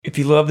If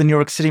you love the New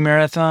York City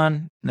Marathon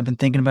and have been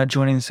thinking about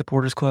joining the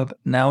Supporters Club,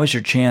 now is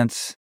your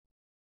chance.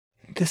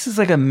 This is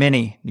like a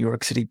mini New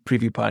York City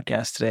preview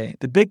podcast today.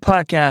 The big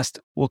podcast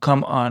will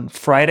come on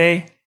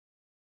Friday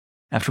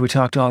after we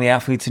talk to all the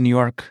athletes in New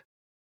York.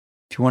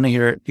 If you want to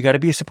hear it, you got to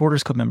be a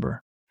Supporters Club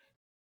member.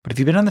 But if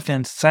you've been on the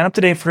fence, sign up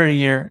today for a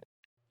year.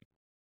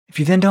 If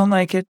you then don't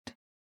like it,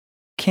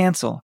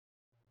 cancel.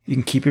 You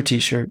can keep your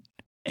t-shirt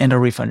and I'll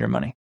refund your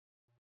money.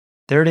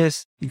 There it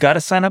is. You got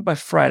to sign up by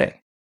Friday.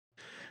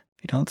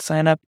 If you don't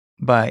sign up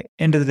by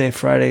end of the day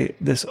Friday,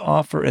 this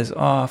offer is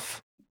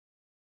off.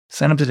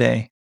 Sign up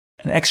today.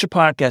 An extra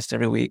podcast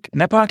every week.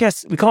 And that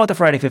podcast, we call it the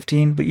Friday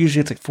 15, but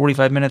usually it's like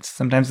 45 minutes,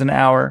 sometimes an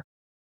hour,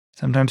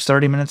 sometimes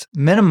 30 minutes,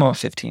 minimum of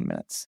 15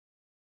 minutes.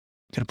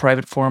 Got a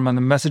private forum on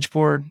the message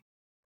board,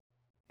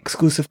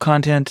 exclusive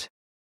content,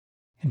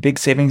 and big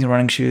savings in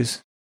running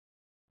shoes.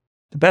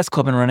 The best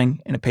club in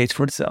running, and it pays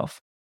for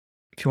itself.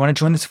 If you want to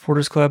join the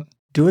Supporters Club,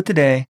 do it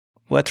today.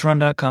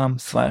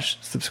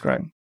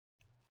 LetsRun.com/subscribe.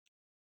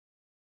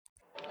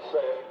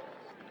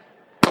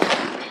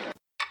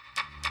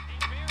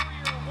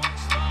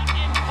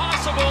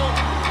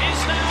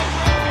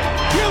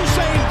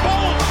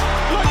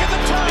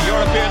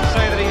 Europeans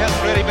say that he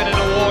hasn't really been in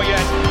a war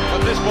yet, but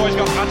this boy's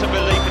got utter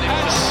belief in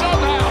himself. And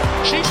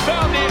somehow she's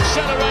found the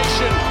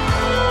acceleration.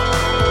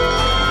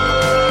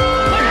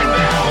 Look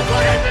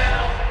at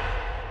now.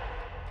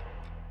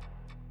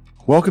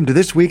 Welcome to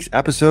this week's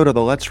episode of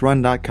the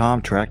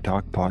LetsRun.com Track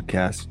Talk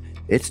podcast.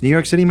 It's New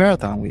York City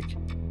Marathon Week,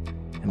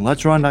 and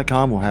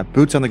LetsRun.com will have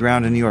boots on the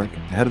ground in New York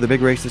ahead of the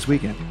big race this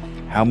weekend.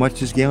 How much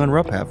does Galen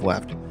Rupp have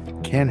left?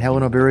 Can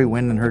Hellen Obiri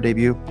win in her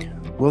debut?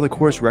 Will the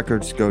course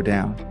records go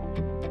down?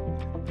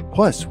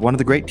 Plus, one of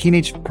the great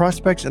teenage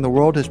prospects in the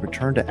world has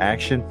returned to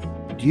action.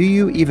 Do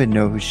you even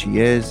know who she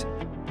is?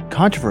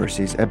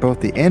 Controversies at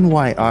both the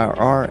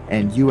NYRR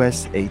and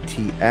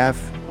USATF.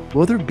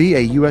 Will there be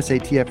any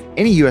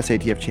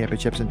USATF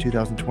championships in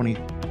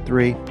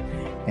 2023?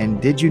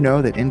 And did you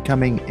know that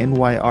incoming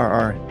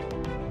NYRR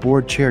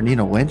board chair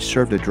Nina Lynch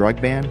served a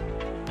drug ban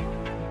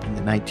in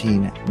the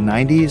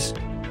 1990s?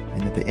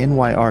 And that the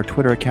NYR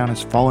Twitter account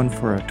has fallen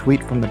for a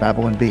tweet from the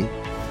Babylon Bee?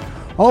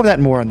 All of that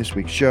and more on this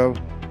week's show,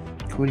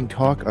 including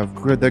talk of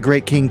the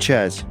great King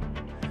Ches.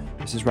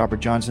 This is Robert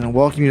Johnson, and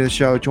welcome you to the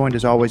show, joined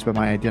as always by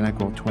my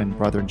identical twin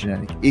brother and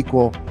genetic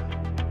equal,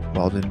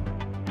 Weldon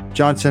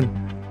Johnson,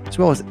 as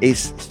well as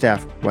ace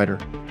staff writer,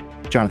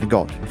 Jonathan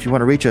Galt. If you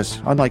want to reach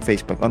us, unlike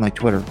Facebook, unlike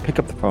Twitter, pick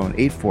up the phone,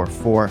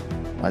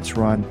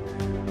 844-LETS-RUN,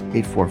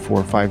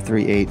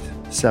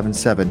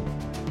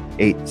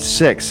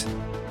 844-538-7786.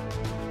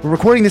 We're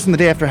recording this on the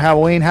day after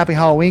Halloween. Happy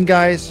Halloween,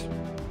 guys.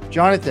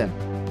 Jonathan,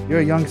 you're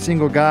a young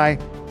single guy.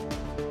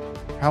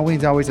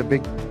 Halloween's always a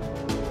big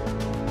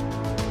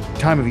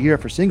time of year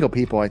for single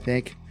people, I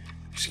think.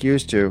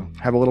 Excuse to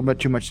have a little bit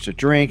too much to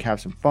drink, have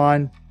some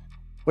fun.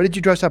 What did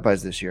you dress up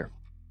as this year?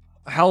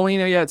 Halloween,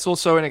 yeah, it's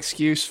also an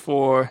excuse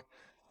for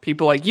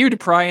people like you to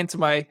pry into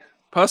my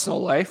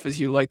personal life, as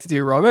you like to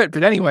do, Robert.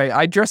 But anyway,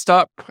 I dressed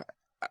up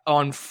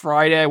on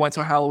Friday. I went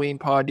to a Halloween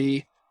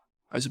party.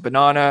 I was a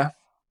banana,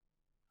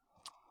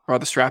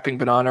 rather strapping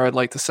banana, I'd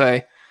like to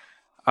say.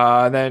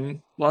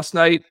 Then last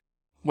night,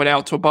 went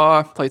out to a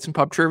bar, played some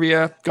pub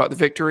trivia, got the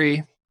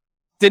victory.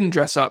 Didn't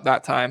dress up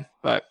that time,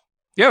 but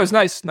yeah, it was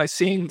nice. Nice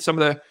seeing some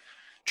of the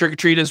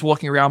trick-or-treaters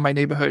walking around my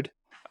neighborhood.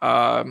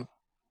 Had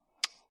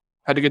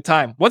a good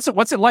time. What's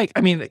it like?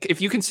 I mean, if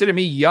you consider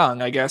me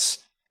young, I guess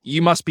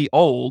you must be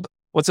old.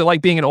 What's it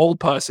like being an old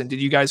person? Did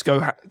you guys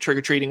go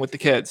trick-or-treating with the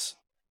kids?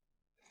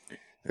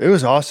 It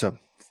was awesome.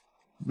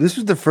 This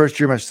was the first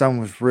year my son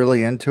was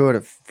really into it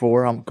at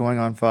 4. I'm going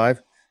on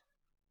 5.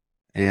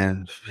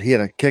 And he had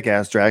a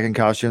kick-ass dragon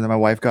costume that my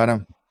wife got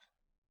him.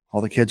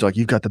 All the kids are like,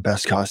 "You've got the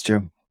best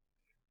costume."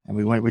 And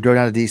we drove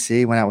down to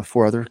DC, went out with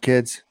 4 other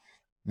kids.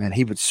 Man,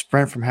 he would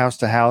sprint from house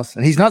to house.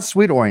 And he's not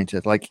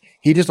sweet-oriented. Like,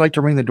 he just liked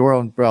to ring the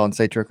doorbell and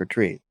say trick or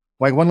treat.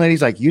 Like, one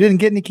lady's like, "You didn't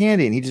get any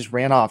candy." And he just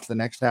ran off to the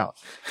next house.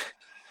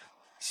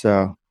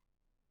 So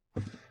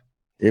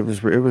it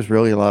was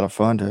really a lot of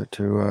fun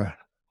to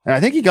and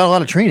I think he got a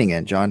lot of training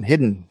in, John.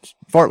 Hidden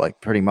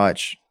fartlek, pretty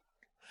much.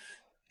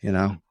 You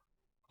know?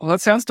 Well, that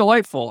sounds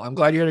delightful. I'm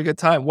glad you had a good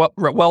time.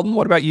 Weldon,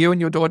 what about you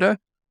and your daughter?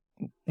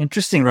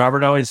 Interesting.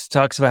 Robert always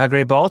talks about how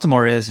great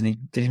Baltimore is, and he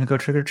didn't even go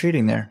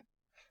trick-or-treating there.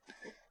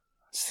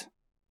 It's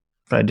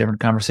probably a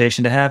different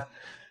conversation to have.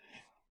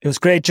 It was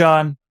great,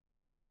 John.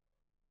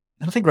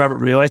 I don't think Robert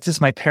realized this.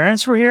 My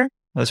parents were here.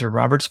 Those are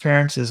Robert's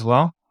parents as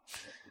well.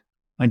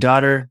 My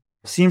daughter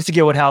seems to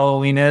get what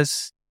Halloween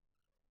is.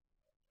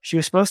 She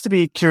was supposed to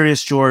be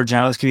Curious George,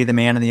 and I was going to be the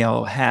man in the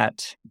yellow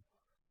hat.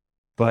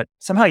 But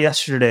somehow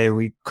yesterday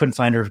we couldn't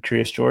find her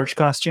Curious George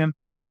costume.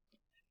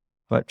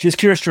 But she was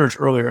Curious George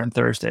earlier on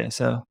Thursday.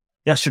 So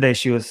yesterday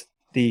she was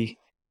the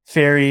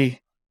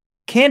fairy,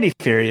 candy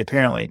fairy,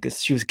 apparently,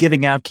 because she was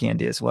giving out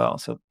candy as well.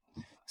 So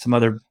some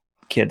other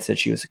kid said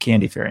she was a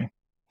candy fairy.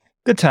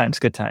 Good times,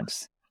 good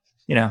times.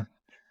 You know,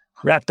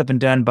 wrapped up and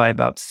done by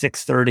about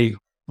 6:30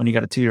 when you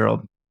got a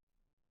 2-year-old.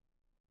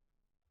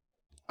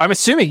 I'm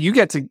assuming you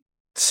get to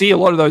see a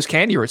lot of those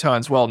candy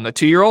returns. Well, in the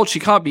 2-year-old, she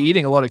can't be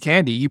eating a lot of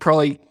candy. You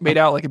probably made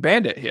out like a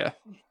bandit here.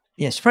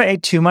 Yeah, she probably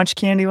ate too much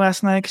candy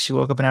last night because she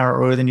woke up an hour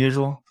earlier than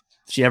usual.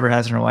 She ever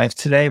has in her life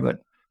today, but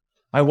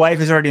my wife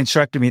has already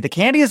instructed me, the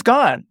candy is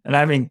gone. And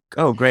I mean,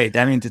 oh, great.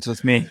 That means it's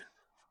with me.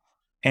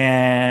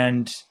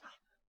 And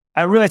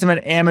I realize I'm an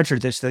amateur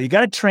at this, though. You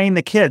got to train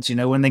the kids,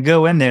 when they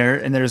go in there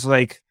and there's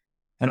like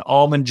an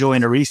Almond Joy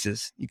and a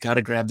Reese's. You got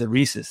to grab the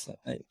Reese's.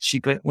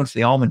 She went for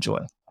the Almond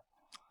Joy.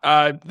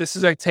 This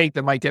is a take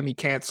that might get me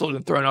canceled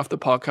and thrown off the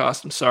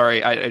podcast. I'm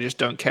sorry. I just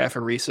don't care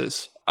for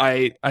Reese's.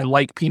 I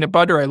like peanut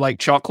butter. I like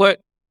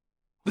chocolate.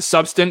 The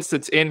substance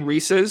that's in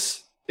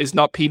Reese's is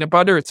not peanut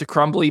butter. It's a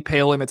crumbly,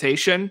 pale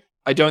imitation.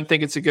 I don't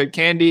think it's a good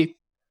candy.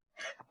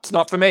 It's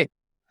not for me.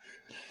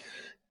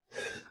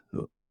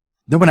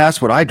 No one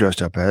asked what I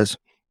dressed up as.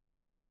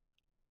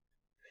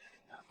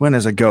 Went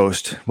as a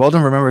ghost.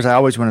 Weldon remembers I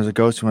always went as a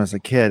ghost when I was a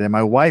kid, and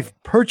my wife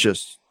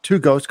purchased 2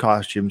 ghost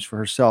costumes for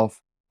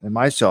herself and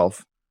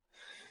myself,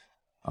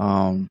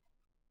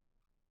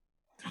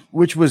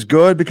 which was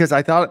good because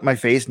I thought my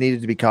face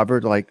needed to be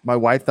covered. Like, my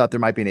wife thought there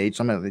might be an age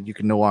limit that you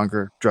can no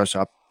longer dress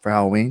up for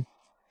Halloween.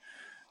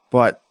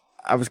 But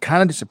I was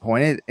kind of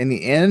disappointed. In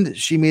the end,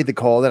 she made the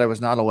call that I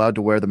was not allowed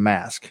to wear the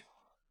mask.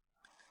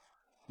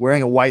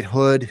 Wearing a white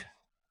hood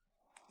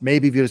may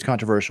be viewed as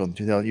controversial in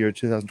the year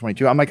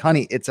 2022. I'm like,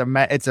 honey, it's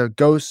a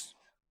ghost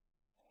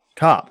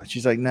cop.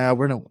 She's like, no,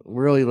 we're in a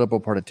really liberal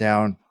part of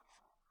town.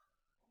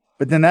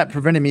 But then that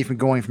prevented me from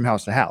going from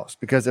house to house,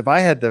 because if I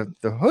had the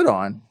hood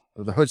on,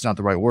 or the hood's not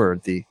the right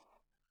word, the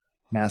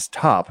mask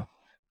top,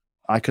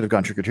 I could have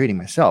gone trick-or-treating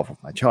myself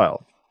with my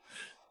child.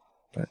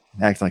 But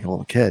acting like a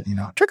little kid,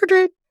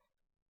 trick-or-treat.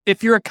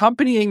 If you're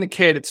accompanying the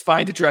kid, it's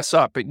fine to dress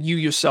up, but you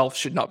yourself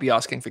should not be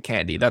asking for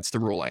candy. That's the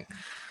ruling.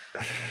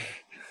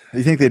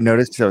 You think they'd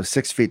noticed I was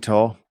 6 feet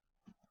tall?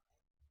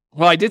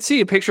 Well, I did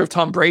see a picture of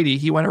Tom Brady.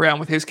 He went around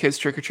with his kids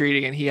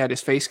trick-or-treating and he had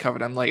his face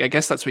covered. I'm like, I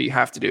guess that's what you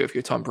have to do if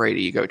you're Tom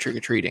Brady. You go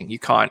trick-or-treating. You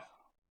can't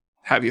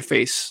have your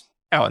face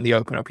out in the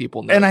open or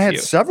people know. And I had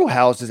several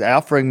houses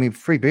offering me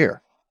free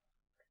beer.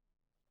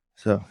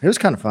 So it was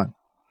kind of fun.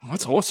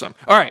 That's awesome.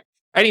 All right.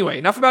 Anyway,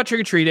 enough about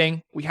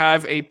trick-or-treating. We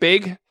have a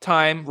big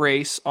time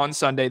race on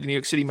Sunday, the New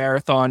York City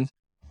Marathon.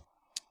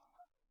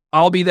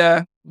 I'll be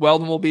there.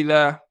 Weldon will be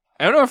there.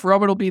 I don't know if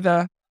Robert will be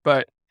there,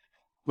 but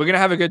we're going to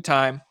have a good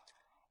time.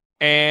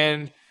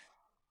 And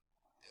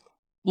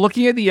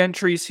looking at the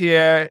entries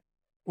here,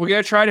 we're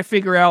going to try to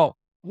figure out,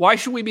 why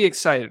should we be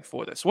excited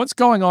for this? What's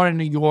going on in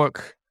New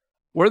York?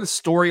 What are the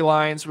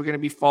storylines we're going to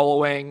be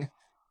following?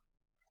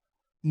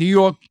 New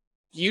York,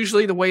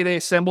 usually the way they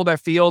assemble their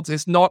fields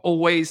is not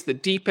always the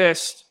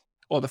deepest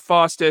or the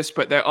fastest,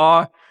 but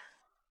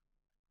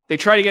they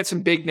try to get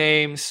some big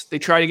names. They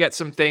try to get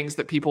some things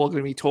that people are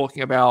going to be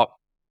talking about.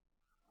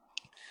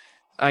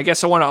 I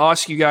guess I want to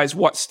ask you guys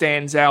what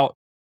stands out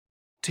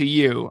to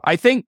you. I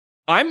think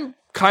I'm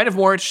kind of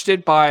more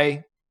interested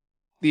by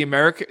the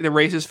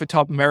races for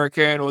top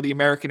American or the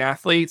American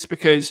athletes,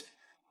 because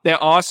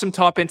there are some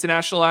top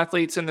international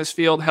athletes in this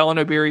field. Hellen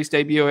Obiri's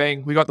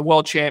debuting. We got the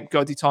world champ,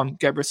 Gothiton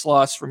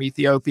Ghebreslassie from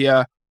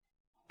Ethiopia.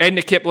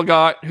 Edna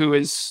Kiplagat, who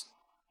is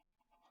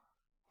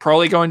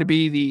probably going to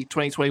be the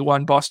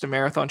 2021 Boston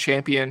Marathon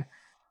champion.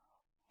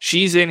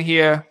 She's in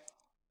here.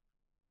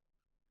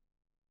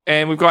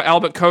 And we've got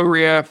Albert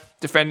Correa,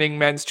 defending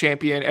men's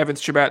champion,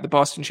 Evans Chabat, the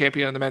Boston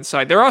champion on the men's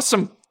side. There are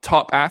some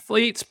top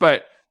athletes,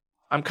 but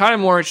I'm kind of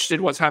more interested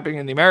in what's happening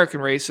in the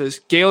American races.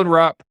 Galen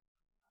Rupp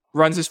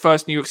runs his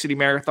first New York City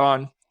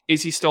Marathon.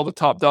 Is he still the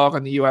top dog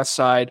on the U.S.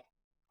 side?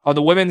 On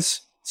the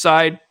women's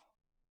side,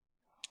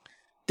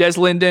 Des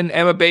Linden,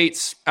 Emma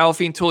Bates,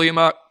 Alphine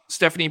Tuliamuk,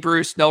 Stephanie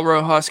Bruce, Nell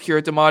Rojas,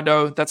 Kira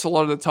D'Amato. That's a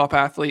lot of the top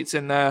athletes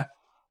in there.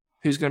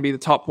 Who's going to be the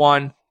top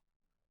one?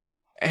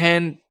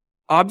 And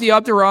Abdi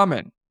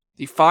Abdirahman,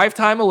 the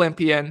 5-time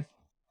Olympian,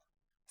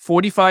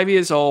 45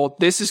 years old.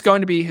 This is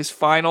going to be his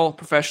final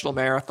professional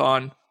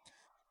marathon.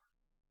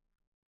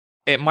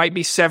 It might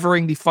be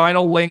severing the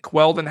final link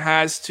Weldon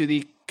has to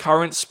the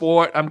current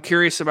sport. I'm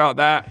curious about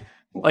that.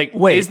 Like,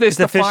 wait, is this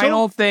the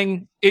final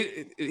thing?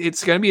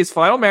 It's going to be his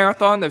final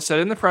marathon. They've said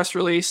in the press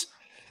release.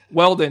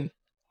 Weldon,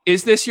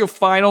 is this your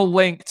final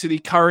link to the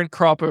current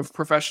crop of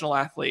professional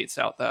athletes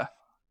out there?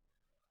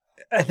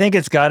 I think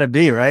it's got to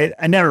be, right?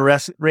 I never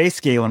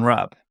raced Galen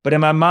Rupp, but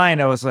in my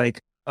mind, I was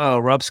like, oh,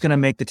 Rupp's going to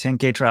make the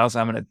 10K trials.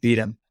 I'm going to beat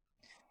him.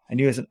 I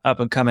knew he was an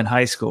up-and-coming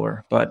high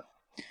schooler, but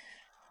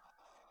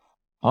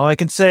all I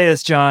can say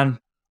is, John,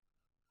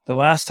 the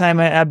last time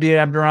Abdi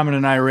Abdirahman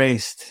and I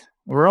raced,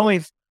 we're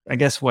only, I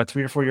guess,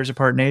 3 or 4 years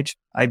apart in age.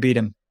 I beat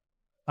him.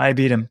 I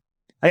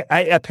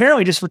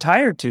apparently just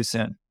retired too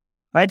soon.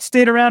 If I'd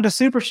stayed around till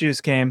Super Shoes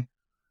came,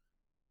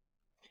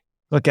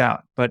 look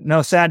out. But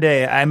no, sad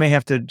day. I may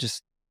have to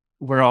just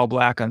wear all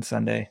black on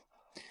Sunday.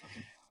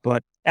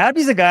 But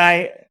Abdi's a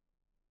guy,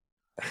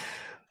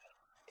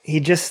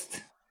 he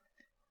just,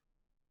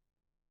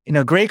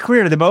 great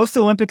career. The most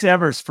Olympics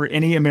ever for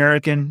any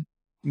American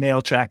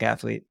male track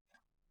athlete.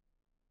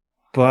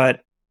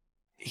 But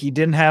he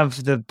didn't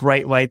have the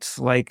bright lights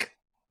like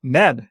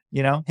Meb.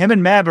 Him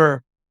and Meb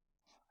are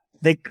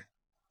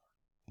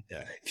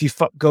if you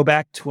go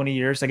back 20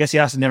 years, I guess he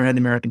also never had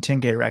the American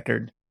 10K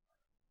record,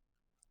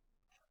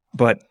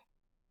 but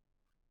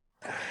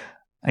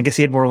I guess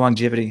he had more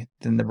longevity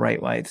than the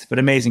bright lights, but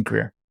amazing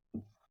career.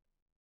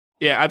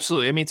 Yeah,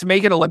 absolutely. I mean, to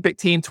make an Olympic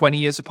team 20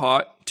 years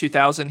apart,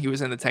 2000, he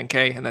was in the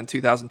 10K, and then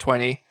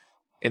 2020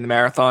 in the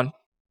marathon.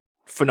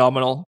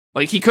 Phenomenal.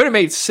 Like, he could have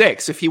made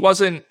 6 if he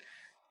wasn't,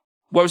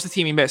 what was the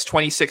team he missed?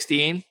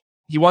 2016?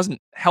 He wasn't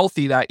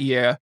healthy that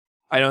year,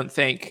 I don't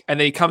think. And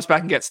then he comes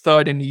back and gets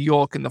 3rd in New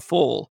York in the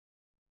fall.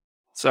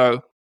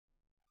 So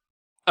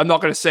I'm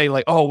not going to say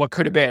like, oh, what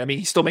could have been? I mean,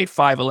 he still made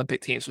 5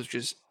 Olympic teams, which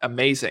is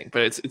amazing.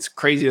 But it's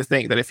crazy to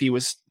think that if he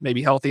was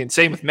maybe healthy, and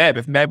same with Meb,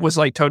 if Meb was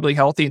like totally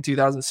healthy in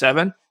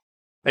 2007,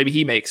 maybe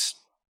he makes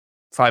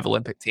 5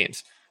 Olympic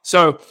teams.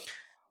 So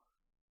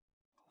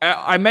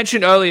I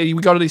mentioned earlier,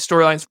 we got to these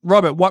storylines.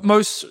 Robert, what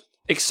most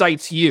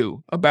excites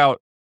you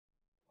about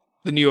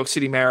the New York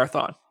City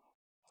Marathon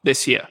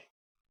this year?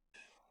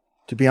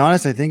 To be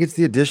honest, I think it's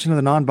the addition of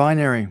the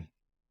non-binary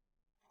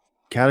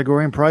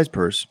category and prize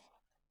purse.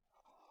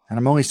 And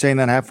I'm only saying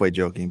that halfway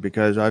joking,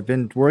 because I've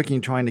been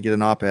trying to get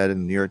an op-ed in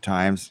the New York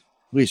Times,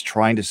 at least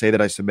trying to say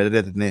that I submitted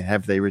it, and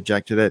they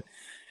rejected it.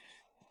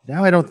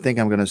 Now I don't think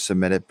I'm going to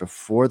submit it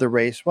before the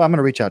race. Well, I'm going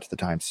to reach out to the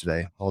Times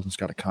today. Alden's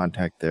got a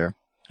contact there.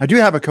 I do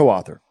have a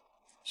co-author.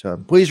 So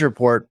please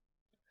report,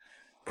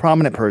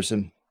 prominent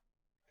person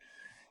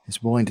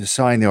is willing to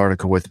sign the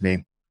article with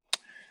me.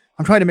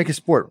 I'm trying to make a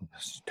sport.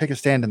 Take a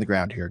stand in the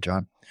ground here,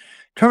 John.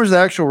 In terms of the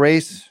actual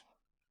race,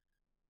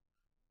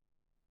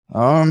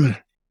 I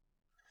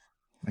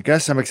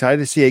guess I'm excited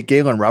to see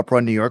Galen Rupp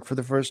run New York for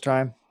the first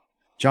time.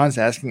 John's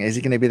asking, is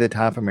he going to be the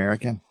top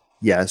American?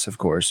 Yes, of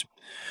course.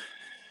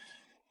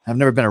 I've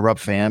never been a Rupp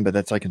fan, but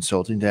that's like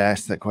insulting to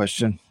ask that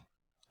question.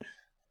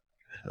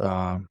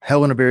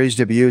 Helena Berry's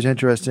debut is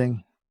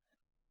interesting.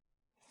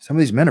 Some of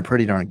these men are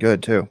pretty darn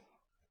good, too.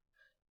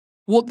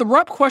 Well, the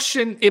Rupp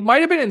question, it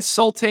might have been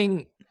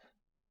insulting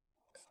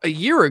a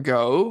year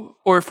ago,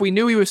 or if we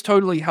knew he was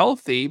totally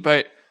healthy,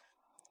 but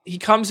he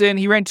comes in,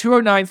 he ran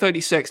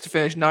 2:09:36 to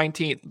finish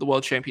 19th at the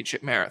World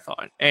Championship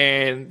Marathon.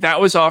 And that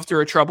was after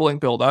a troubling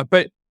buildup,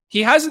 but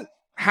he hasn't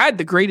had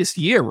the greatest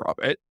year,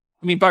 Robert.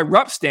 I mean, by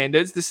Rupp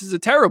standards, this is a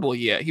terrible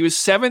year. He was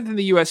 7th in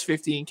the US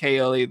 15K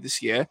earlier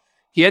this year.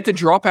 He had to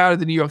drop out of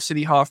the New York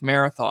City Half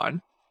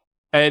Marathon.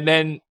 And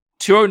then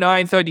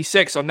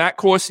 2:09:36 on that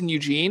course in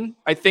Eugene,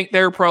 I think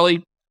there were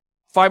probably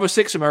 5 or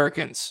 6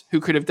 Americans who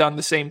could have done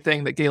the same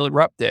thing that Galen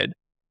Rupp did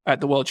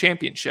at the World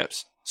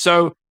Championships.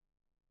 So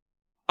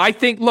I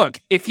think, look,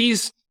 if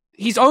he's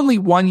only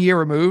 1 year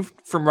removed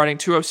from running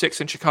 2:06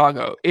 in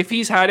Chicago. If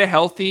he's had a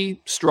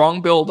healthy,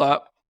 strong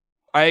build-up,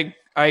 I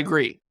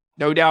agree.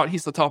 No doubt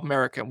he's the top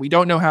American. We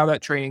don't know how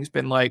that training's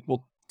been like.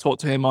 We'll talk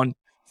to him on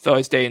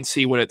Thursday and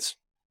see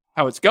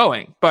how it's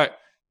going. But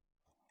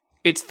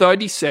it's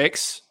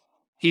 36.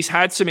 He's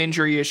had some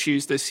injury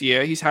issues this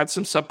year. He's had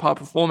some subpar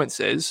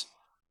performances.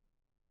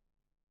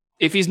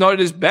 If he's not at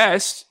his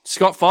best,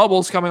 Scott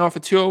Farble's coming off a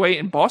 2:08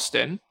 in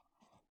Boston.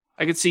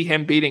 I could see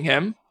him beating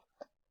him.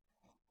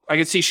 I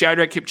could see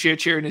Shadrack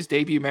Kipchirchir in his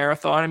debut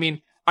marathon. I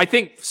mean, I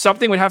think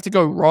something would have to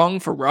go wrong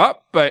for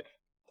Rupp, but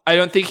I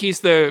don't think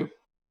he's the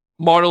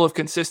model of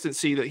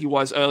consistency that he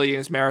was early in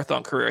his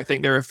marathon career. I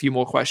think there are a few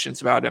more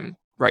questions about him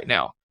right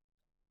now.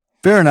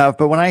 Fair enough,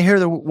 but when I hear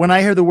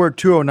the word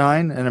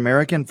 2:09 in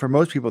American, for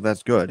most people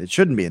that's good. It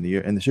shouldn't be in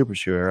the Super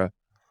Shoe era,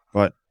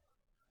 but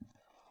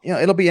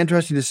it'll be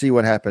interesting to see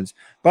what happens.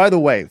 By the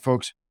way,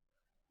 folks,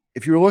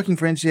 if you're looking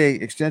for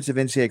extensive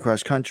NCAA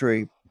cross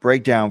country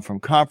breakdown from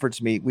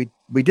conference meet, we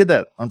did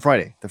that on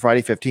Friday, the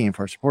Friday 15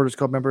 for our Supporters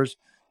Club members.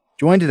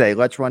 Join today,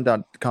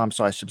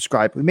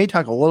 letsrun.com/subscribe. We may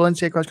talk a little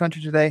NCAA cross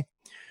country today,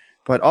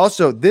 but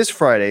also this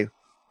Friday,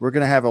 we're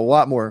going to have a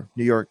lot more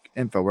New York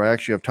info. We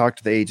actually have talked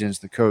to the agents,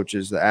 the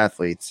coaches, the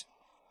athletes,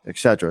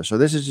 etc. So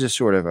this is just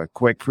sort of a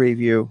quick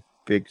preview,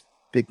 big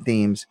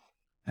themes,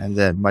 and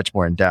then much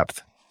more in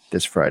depth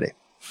this Friday.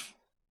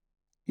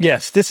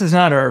 Yes, this is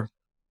not our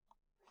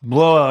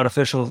blowout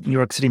official New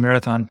York City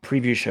Marathon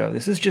preview show.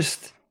 This is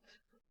just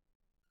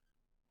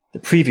the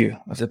preview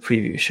of the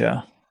preview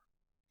show.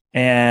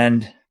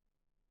 And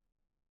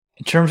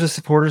in terms of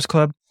Supporters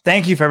Club,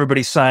 thank you for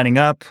everybody signing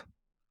up.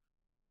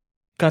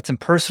 Got some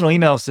personal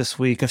emails this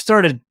week. I've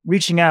started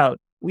reaching out.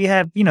 We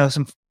have,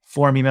 some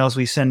form emails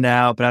we send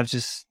out, but I was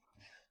just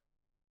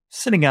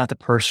sending out the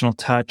personal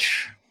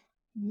touch.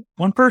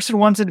 One person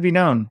wants it to be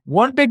known.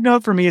 One big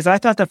note for me is I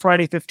thought that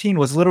Friday 15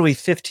 was literally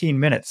 15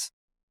 minutes.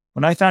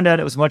 When I found out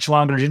it was much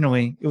longer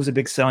generally, it was a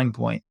big selling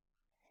point.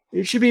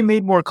 It should be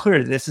made more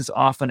clear that this is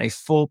often a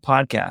full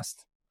podcast.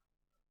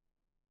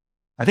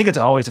 I think it's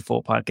always a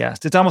full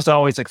podcast. It's almost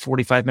always like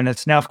 45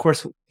 minutes. Now, of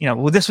course,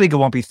 this week it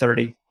won't be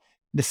 30.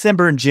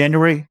 December and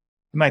January, it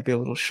might be a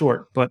little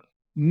short, but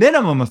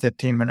minimum of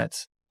 15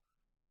 minutes.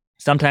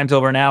 Sometimes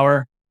over an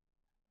hour.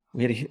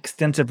 We had an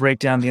extensive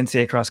breakdown of the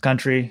NCAA cross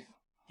country.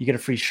 You get a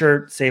free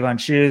shirt, save on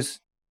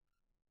shoes.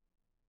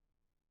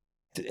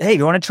 Hey,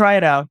 you want to try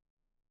it out?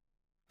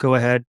 Go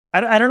ahead. I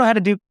don't know how to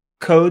do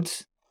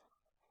codes,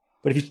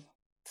 but if you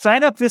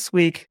sign up this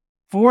week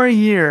for a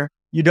year.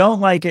 You don't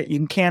like it, you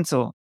can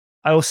cancel.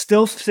 I will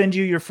still send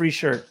you your free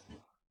shirt.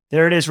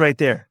 There it is right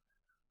there.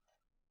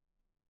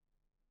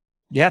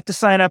 You have to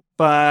sign up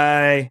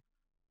by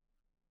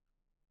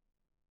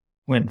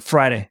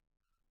Friday.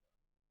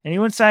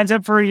 Anyone signs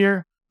up for a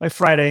year by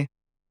Friday,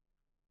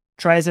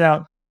 tries it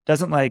out,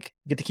 doesn't like,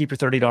 get to keep your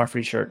 $30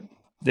 free shirt.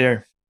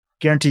 There.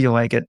 Guarantee you'll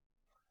like it.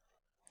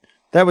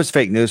 That was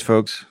fake news,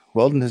 folks.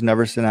 Weldon has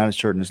never sent out a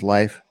shirt in his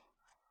life.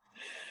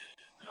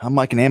 I'm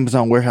like an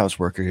Amazon warehouse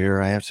worker here.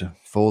 I have to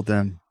fold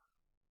them,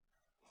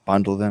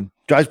 bundle them.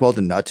 Drives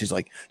Weldon nuts. He's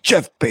like,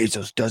 Jeff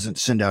Bezos doesn't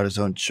send out his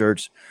own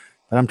shirts.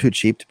 But I'm too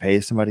cheap to pay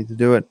somebody to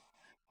do it.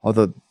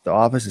 Although the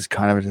office is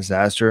kind of a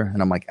disaster,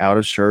 and I'm like out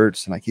of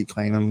shirts, and I keep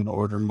claiming I'm going to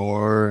order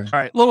more. All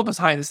right, a little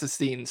behind the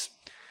scenes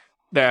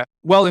there.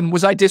 Weldon,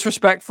 was I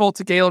disrespectful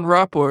to Galen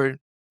Rupp, or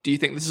do you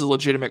think this is a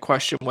legitimate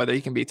question whether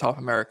he can be top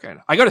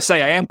American? I got to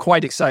say, I am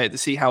quite excited to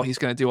see how he's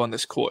going to do on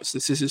this course.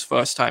 This is his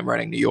first time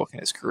running New York in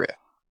his career.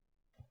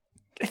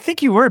 I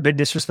think you were a bit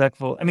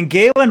disrespectful. I mean,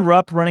 Galen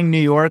Rupp running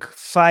New York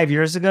 5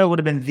 years ago would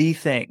have been the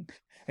thing.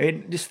 I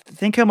mean, just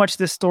think how much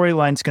this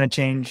storyline is going to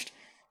change.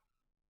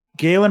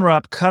 Galen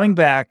Rupp coming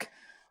back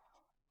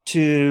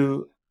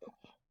to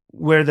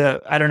where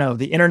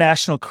the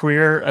international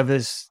career of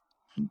his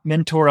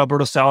mentor,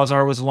 Alberto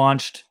Salazar, was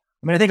launched.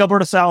 I mean, I think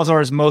Alberto Salazar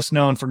is most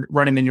known for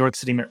winning the New York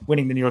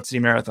City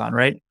Marathon,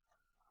 right?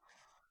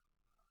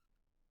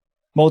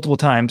 Multiple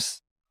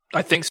times.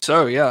 I think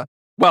so, yeah.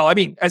 Well, I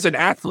mean, as an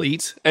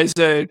athlete, as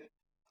a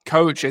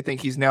coach, I think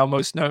he's now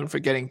most known for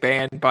getting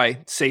banned by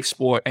Safe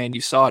Sport and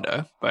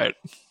USADA, but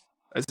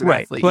as an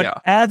athlete, but yeah.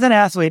 As an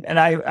athlete, and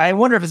I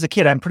wonder if as a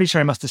kid, I'm pretty sure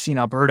I must have seen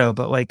Alberto,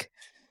 but like,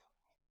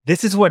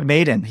 this is what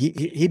made him.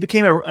 He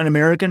became an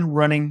American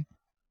running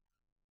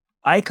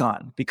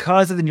icon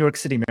because of the New York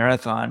City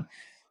Marathon.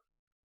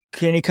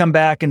 Can he come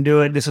back and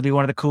do it? This will be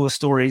one of the coolest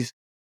stories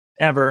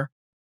ever.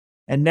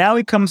 And now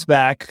he comes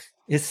back.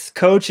 His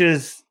coach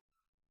is,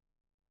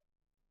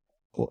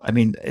 well, I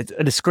mean, it's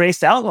a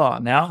disgraced outlaw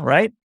now,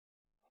 right?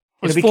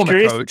 His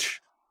former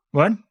coach.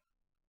 What?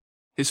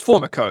 His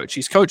former coach.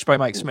 He's coached by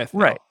Mike Smith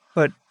now. Right.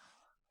 But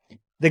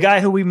the guy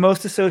who we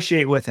most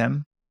associate with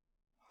him,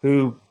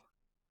 who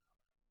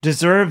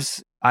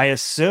deserves, I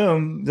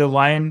assume, the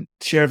lion's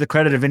share of the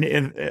credit of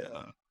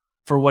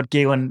for what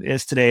Galen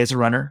is today as a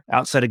runner,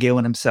 outside of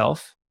Galen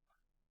himself,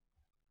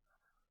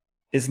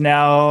 is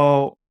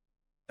now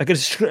like a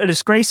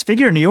disgraced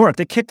figure in New York.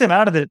 They kicked him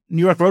out of the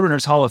New York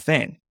Roadrunners Hall of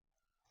Fame.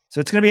 So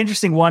it's going to be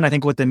interesting, I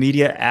think, what the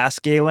media asks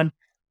Galen,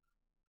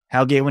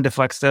 how Galen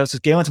deflects those. Because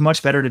Galen's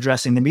much better at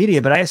addressing the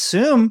media. But I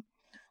assume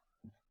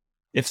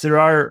if there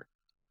are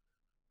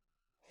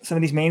some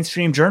of these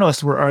mainstream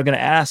journalists are going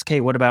to ask,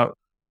 hey, what about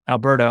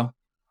Alberto?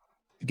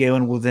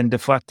 Galen will then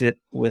deflect it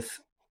with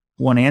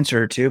one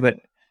answer or two, but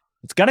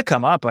it's going to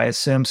come up, I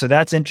assume. So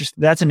that's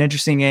an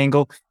interesting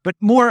angle. But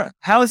more,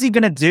 how is he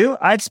going to do?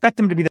 I expect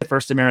him to be the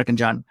first American,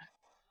 John.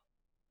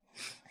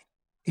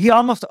 He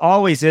almost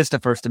always is the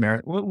first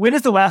American. When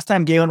is the last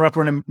time Galen Rupp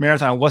ran a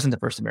marathon wasn't the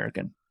first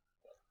American?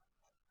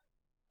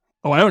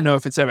 Oh, I don't know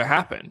if it's ever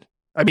happened.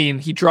 I mean,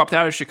 he dropped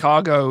out of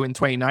Chicago in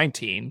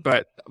 2019,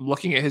 but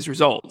looking at his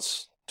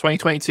results,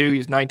 2022, he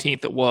was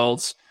 19th at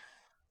Worlds.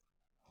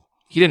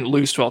 He didn't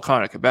lose to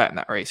Elkanah Kibet in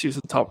that race. He was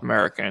the top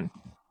American.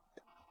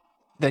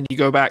 Then you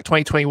go back,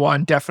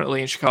 2021,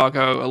 definitely in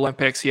Chicago.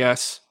 Olympics,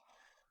 yes.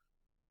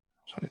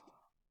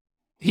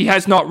 He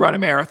has not run a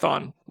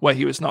marathon where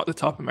he was not the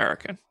top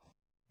American.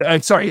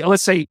 Sorry,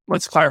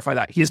 let's clarify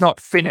that. He has not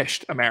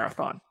finished a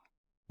marathon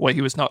where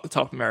he was not the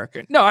top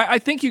American. No, I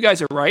think you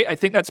guys are right. I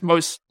think that's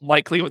most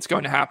likely what's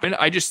going to happen.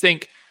 I just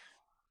think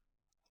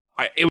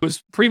it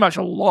was pretty much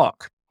a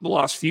lock the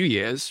last few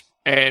years,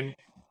 and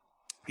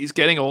he's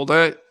getting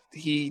older.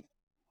 He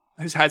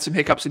has had some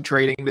hiccups in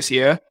training this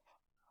year.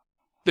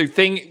 The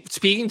thing,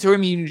 speaking to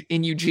him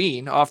in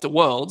Eugene after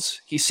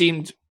Worlds, he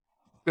seemed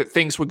that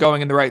things were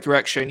going in the right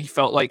direction. He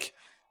felt like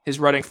his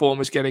running form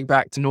was getting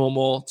back to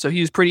normal. So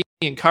he was pretty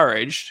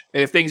encouraged.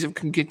 And if things have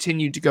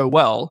continued to go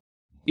well,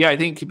 yeah, I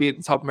think he could be at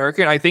the top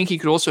American. I think he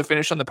could also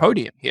finish on the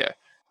podium here.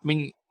 I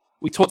mean,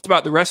 we talked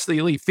about the rest of the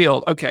elite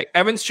field. Okay,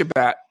 Evans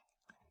Chabat,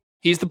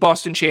 he's the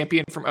Boston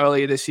champion from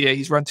earlier this year.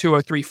 He's run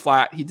 2:03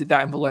 flat. He did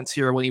that in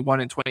Valencia when he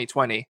won in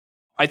 2020.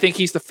 I think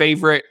he's the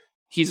favorite.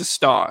 He's a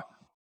star.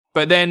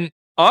 But then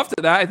after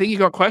that, I think you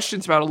got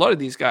questions about a lot of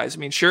these guys. I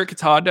mean, Shira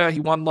Katada, he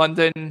won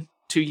London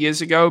 2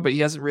 years ago, but he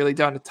hasn't really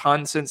done a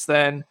ton since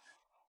then.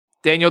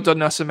 Daniel do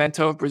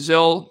Nascimento of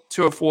Brazil,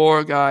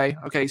 2:04 guy.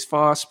 Okay, he's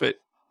fast, but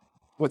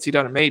what's he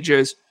done in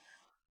majors?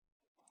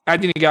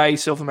 Abdi Nagai,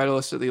 silver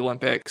medalist at the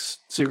Olympics.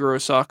 Suguru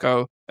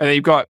Osako. And then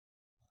you've got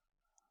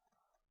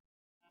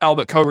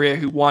Albert Correa,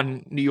 who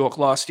won New York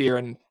last year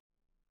and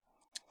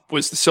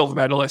was the silver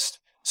medalist.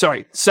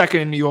 Sorry,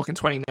 second in New York in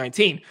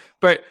 2019.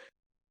 But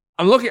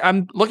I'm looking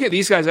at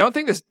these guys. I don't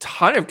think there's a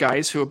ton of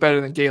guys who are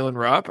better than Galen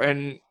Rupp,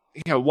 and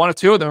one or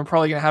two of them are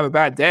probably going to have a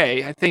bad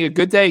day. I think a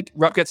good day,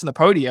 Rupp gets on the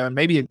podium, and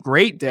maybe a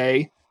great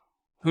day,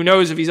 who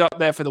knows if he's up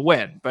there for the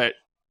win, but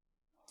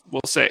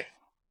we'll see.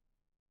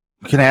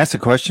 Can I ask a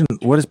question?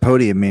 What does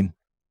podium mean?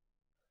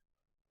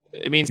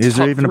 It means Is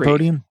there top even a 3,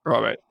 podium?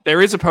 Robert.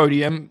 There is a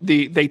podium.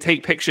 They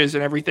take pictures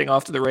and everything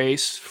after the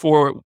race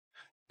for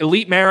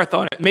elite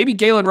marathon. Maybe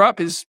Galen Rupp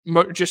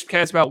just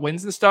cares about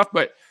wins and stuff,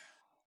 but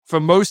for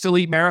most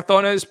elite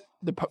marathoners,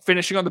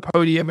 finishing on the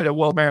podium at a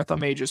World Marathon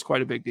Major is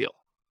quite a big deal.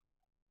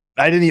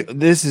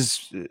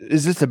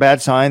 Is this a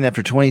bad sign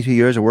after 22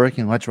 years of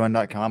working at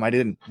LetsRun.com?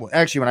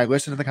 Actually, when I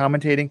listen to the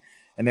commentating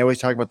and they always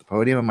talk about the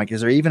podium, I'm like,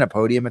 is there even a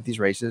podium at these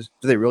races?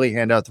 Do they really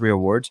hand out 3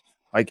 awards?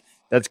 Like,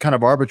 that's kind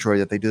of arbitrary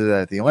that they do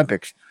that at the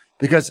Olympics,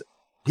 because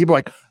people are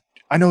like,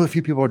 I know a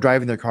few people are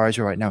driving their cars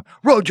here right now.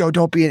 Rojo,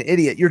 don't be an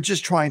idiot. You're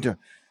just trying to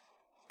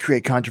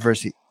create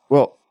controversy.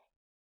 Well,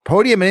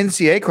 podium in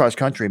NCAA cross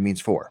country means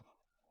 4.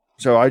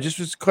 So I just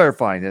was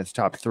clarifying that it's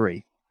top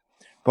 3.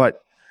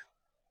 But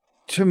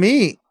to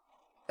me,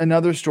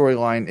 another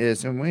storyline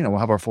is, and we'll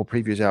have our full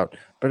previews out,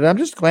 but I'm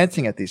just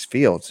glancing at these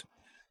fields.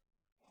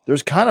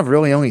 There's kind of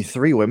really only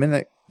 3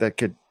 women that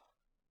could,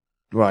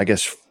 well, I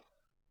guess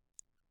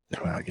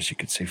you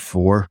could say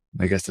 4.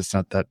 I guess that's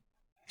not that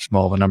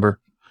small of a number.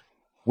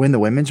 Win the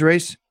women's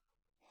race.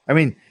 I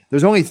mean,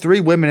 there's only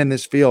 3 women in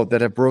this field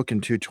that have broken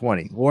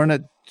 220.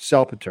 Lorna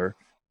Salpeter,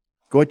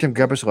 Goitem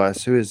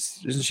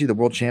Ghebreselassie, isn't she the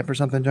world champ or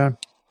something, John?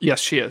 Yes,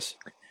 she is.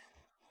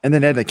 And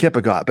then Edna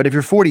Kiplagat. But if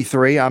you're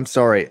 43, I'm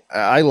sorry.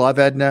 I love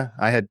Edna.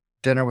 I had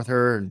dinner with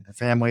her and her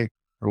family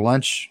for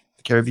lunch,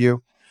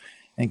 Careview,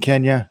 in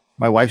Kenya.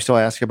 My wife still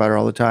asks about her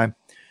all the time.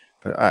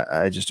 But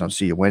I just don't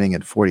see you winning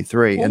at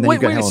 43. Well, and then wait,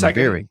 you've got wait a Helen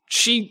second. Berry.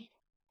 She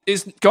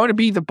is going to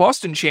be the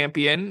Boston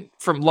champion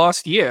from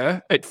last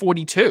year at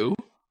 42.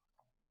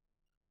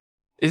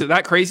 Is it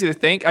that crazy to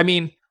think? I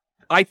mean,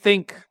 I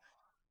think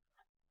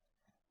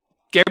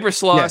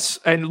Ghebreselassie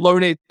and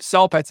Lorna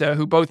Salpeter,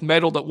 who both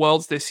medaled at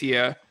Worlds this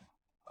year,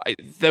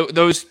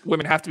 those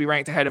women have to be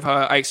ranked ahead of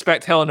her. I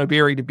expect Helen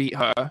Obiri to beat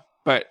her,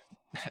 but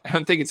I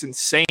don't think it's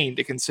insane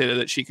to consider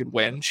that she could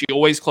win. She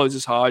always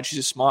closes hard. She's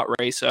a smart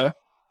racer.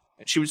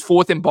 She was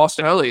 4th in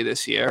Boston earlier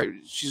this year.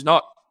 She's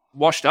not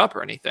washed up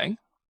or anything.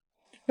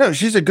 No,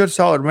 she's a good,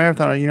 solid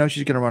marathoner. You know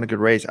she's going to run a good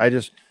race. I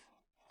don't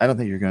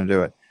think you're going to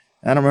do it.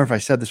 And I don't remember if I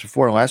said this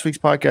before in last week's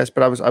podcast,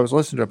 but I was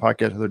listening to a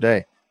podcast the other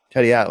day.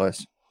 Teddy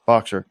Atlas,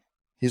 boxer.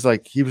 He's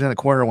like, he was in the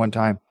corner one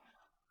time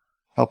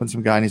helping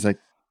some guy, and he's like,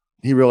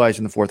 he realized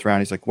in the 4th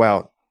round, he's like,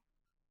 wow,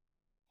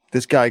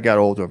 this guy got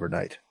old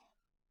overnight.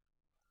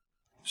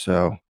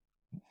 So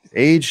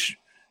age,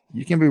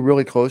 you can be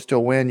really close to a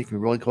win. You can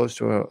be really close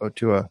to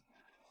a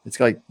it's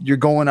like you're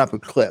going up a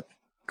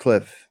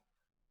cliff.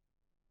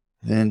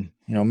 Then,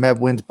 Meb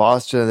wins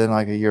Boston, and then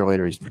like a year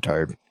later, he's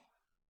retired.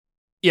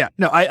 Yeah,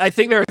 no, I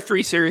think there are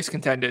 3 serious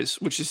contenders,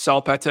 which is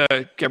Salpeter,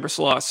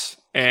 Ghebreselassie,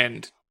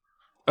 and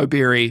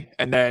Obiri,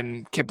 and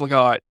then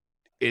Kiplagat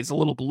is a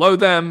little below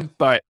them,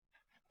 but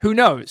who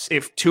knows?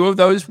 If 2 of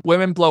those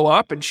women blow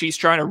up and she's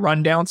trying to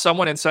run down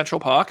someone in Central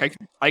Park,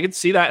 I could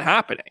see that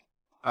happening.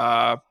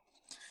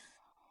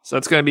 So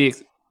it's going to be,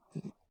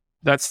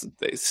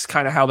 it's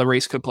kind of how the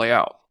race could play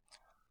out.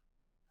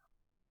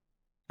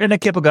 And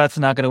Kiplagat's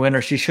not going to win,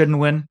 or she shouldn't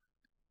win.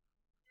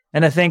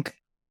 And I think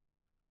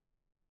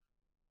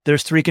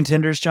there's 3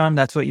 contenders, John.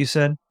 That's what you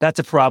said. That's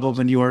a problem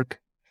in New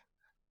York.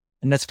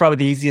 And that's probably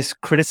the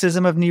easiest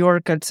criticism of New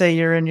York, I'd say,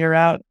 year in, year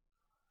out.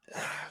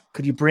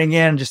 Could you bring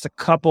in just a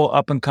couple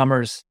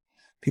up-and-comers,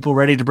 people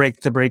ready to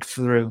break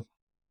through?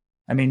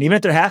 I mean, even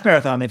at their half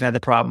marathon, they've had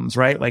the problems,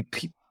 right?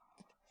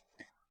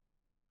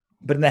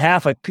 But in the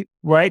half,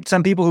 right?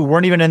 Some people who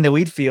weren't even in the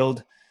elite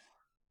field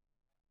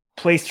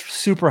placed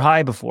super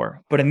high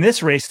before. But in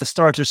this race, the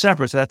starts are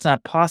separate, so that's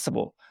not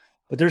possible.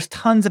 But there's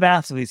tons of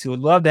athletes who would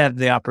love to have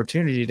the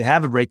opportunity to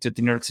have a breakthrough at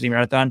the New York City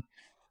Marathon,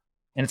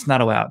 and it's not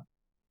allowed.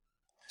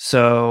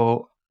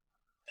 So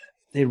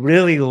they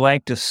really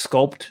like to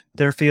sculpt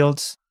their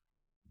fields,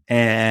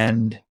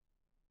 and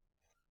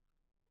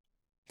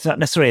it's not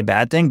necessarily a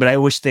bad thing, but I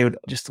wish they would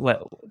just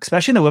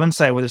especially in the women's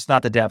side where there's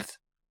not the depth.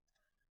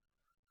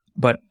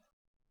 But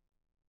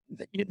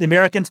the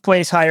Americans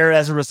place higher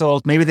as a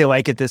result. Maybe they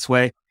like it this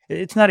way.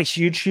 It's not a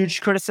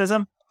huge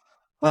criticism.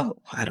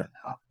 Well, I don't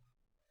know.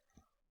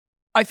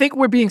 I think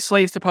we're being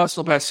slaves to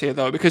personal best here,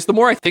 though, because the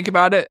more I think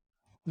about it,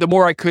 the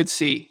more I could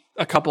see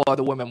a couple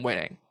other women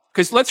winning.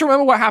 Because let's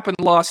remember what happened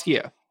last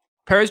year.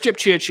 Perez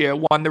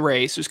Jepchirchir won the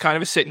race. It was kind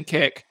of a sit and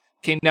kick.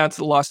 Came down to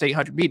the last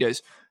 800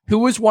 meters. Who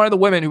was one of the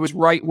women who was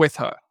right with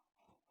her?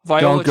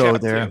 Viola Don't go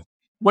Chapman. there.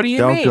 What do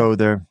you mean? Don't go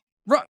there.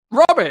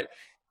 Robert,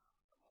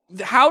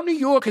 how New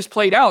York has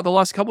played out the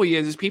last couple of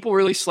years is people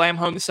really slam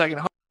home the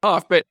second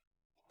half,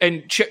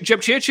 and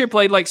Jepchirchir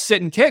played like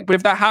sit and kick. But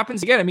if that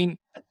happens again, I mean,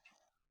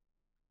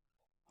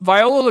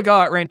 Viola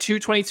Lagat ran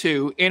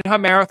 2:22 in her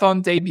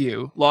marathon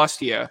debut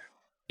last year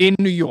in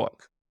New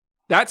York.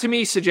 That to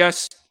me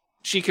suggests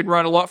she could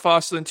run a lot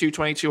faster than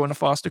 2:22 on a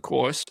faster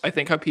course. I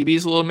think her PB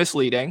is a little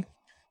misleading.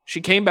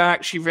 She came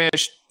back. She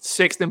finished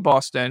 6th in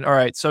Boston. All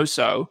right,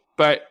 so.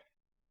 But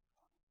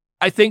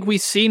I think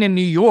we've seen in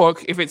New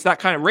York, if it's that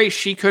kind of race,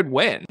 she could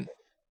win.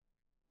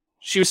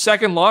 She was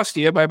 2nd last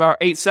year by about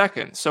 8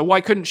 seconds. So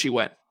why couldn't she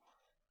win?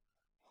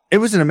 It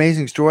was an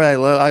amazing story.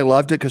 I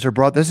loved it because her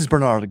brother, this is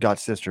Bernard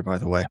Lagat's sister, by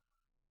the way.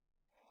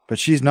 but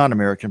she's not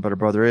American, but her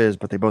brother is,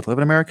 but they both live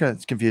in America.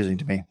 It's confusing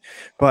to me.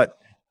 But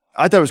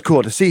I thought it was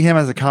cool to see him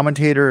as a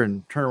commentator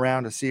and turn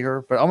around to see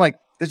her. But I'm like,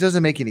 this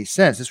doesn't make any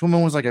sense. This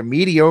woman was like a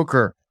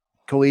mediocre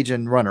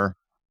collegiate runner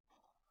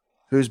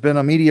who's been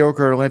a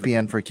mediocre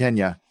Olympian for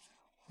Kenya.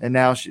 And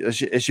now has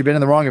she been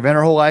in the wrong event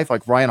her whole life?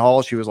 Like Ryan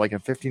Hall, she was like a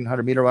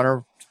 1,500 meter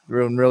runner.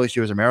 Really,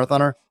 she was a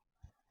marathoner.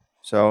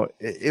 So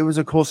it was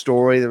a cool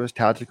story that was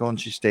tactical, and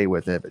she stayed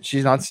with it. But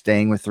she's not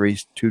staying with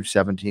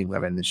 2:17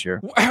 women this year.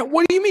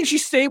 What do you mean she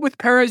stayed with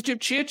Perez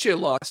Jepchirchir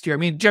last year? I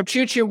mean,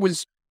 Jepchirchir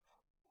was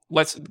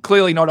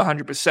clearly not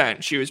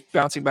 100%. She was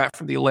bouncing back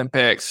from the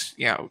Olympics,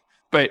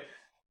 But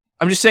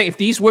I'm just saying, if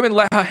these women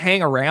let her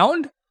hang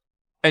around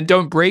and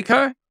don't break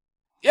her,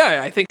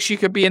 yeah, I think she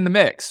could be in the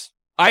mix.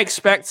 I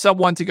expect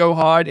someone to go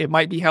hard. It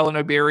might be Helen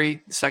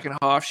Obiri. The second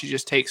half, she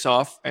just takes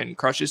off and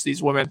crushes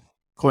these women.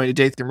 According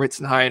to Dathan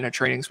Ritzenheim, her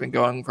training's been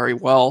going very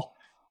well.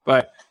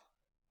 But,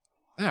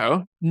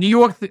 New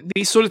York,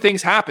 these sort of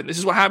things happen. This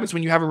is what happens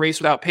when you have a race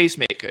without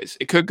pacemakers.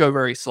 It could go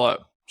very slow.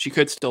 She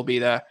could still be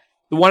there.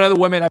 The one other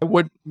woman I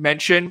would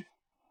mention,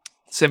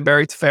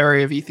 Simberi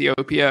Teferi of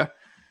Ethiopia.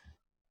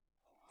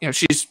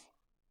 She's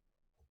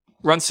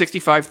run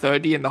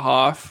 65:30 in the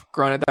half.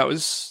 Granted, that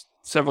was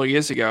several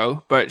years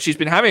ago, but she's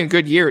been having a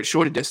good year at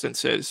shorter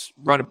distances.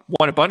 Won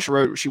a bunch of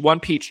road. She won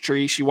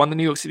Peachtree. She won the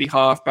New York City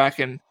half back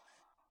in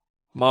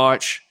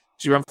March.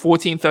 She ran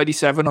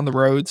 14:37 on the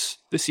roads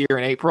this year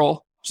in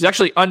April. She's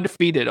actually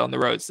undefeated on the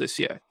roads this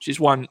year. She's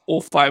won all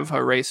 5 of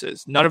her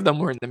races. None of them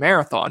were in the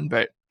marathon,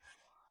 but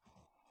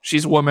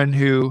she's a woman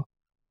who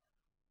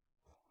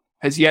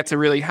has yet to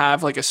really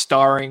have like a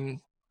starring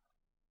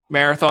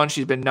marathon.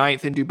 She's been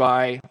 9th in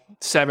Dubai,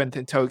 7th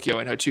in Tokyo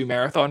in her 2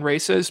 marathon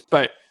races,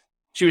 but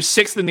she was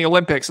 6th in the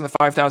Olympics in the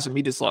 5,000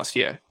 meters last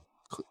year.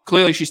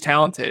 Clearly she's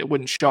talented. It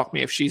wouldn't shock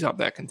me if she's up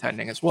there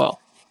contending as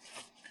well.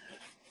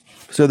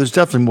 So there's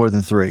definitely more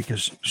than 3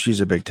 because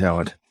she's a big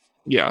talent.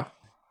 Yeah.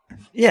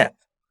 Yeah.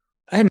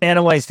 I hadn't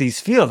analyzed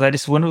these fields. I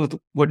just wondered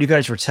what you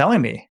guys were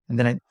telling me. And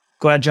then I'm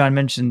glad John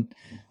mentioned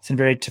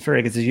Simberi Teferi,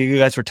 because as you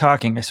guys were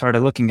talking, I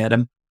started looking at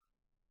him.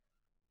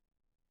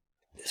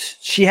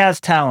 She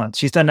has talent.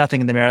 She's done nothing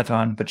in the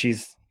marathon, but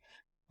she's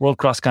world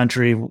cross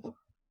country,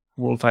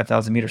 world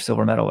 5,000 meter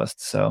silver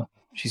medalist. So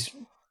she's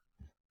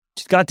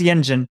got the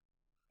engine.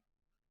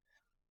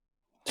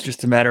 It's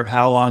just a matter of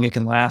how long it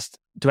can last.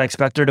 Do I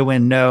expect her to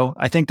win? No.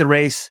 I think the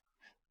race,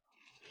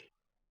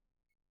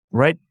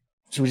 right?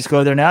 Should we just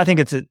go there now? I think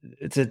it's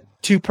a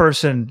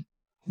 2-person.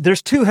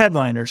 There's 2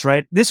 headliners,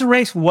 right? This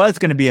race was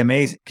going to be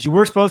amazing because you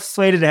were supposed to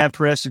slated to have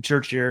Perez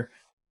Jepchirchir,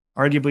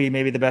 arguably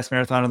maybe the best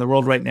marathon in the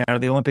world right now,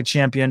 the Olympic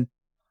champion,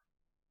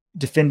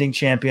 defending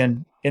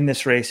champion in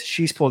this race.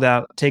 She's pulled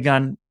out, take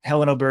on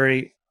Helen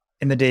Obiri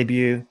in the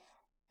debut,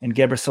 and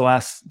Gebre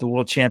Selassie, the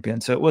world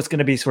champion. So it was going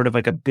to be sort of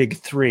like a big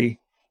 3.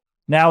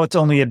 Now it's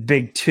only a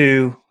big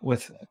 2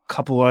 with a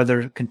couple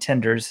other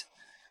contenders.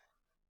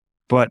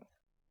 But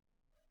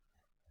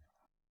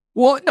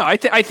well, no, I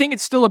think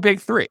it's still a big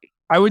 3.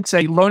 I would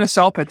say Lona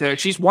Salpeter,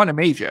 she's won a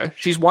major.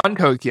 She's won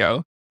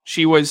Tokyo.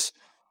 She was,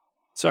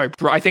 I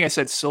think I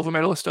said silver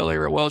medalist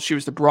earlier at Worlds. She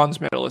was the bronze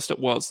medalist at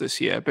Worlds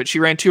this year, but she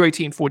ran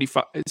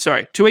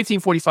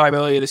 2:18:45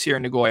 earlier this year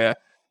in Nagoya,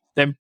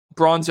 then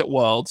bronze at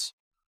Worlds.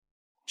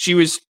 She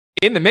was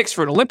in the mix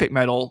for an Olympic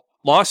medal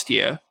last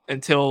year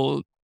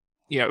until,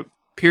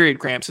 period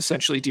cramps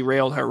essentially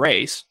derailed her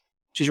race.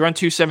 She's run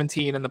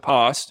 2:17 in the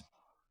past.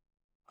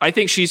 I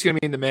think she's going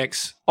to be in the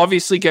mix.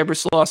 Obviously, Gebre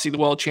Selassie, the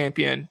world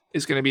champion,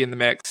 is going to be in the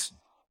mix.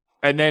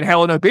 And then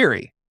Helen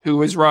Obiri,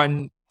 who has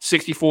run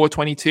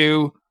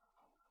 64:22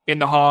 in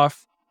the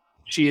half.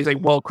 She is a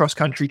world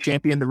cross-country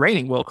champion, the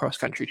reigning world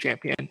cross-country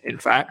champion, in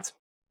fact.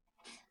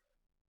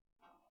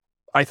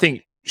 I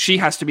think she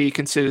has to be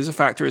considered as a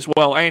factor as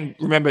well. And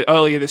remember,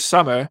 earlier this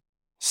summer,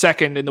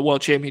 2nd in the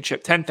world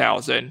championship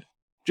 10,000,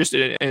 just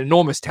an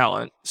enormous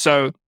talent.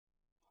 So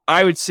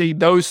I would say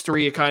those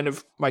 3 are kind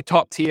of my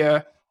top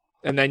tier.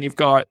 And then you've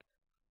got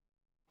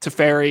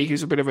Teferi,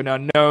 who's a bit of an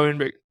unknown,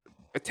 but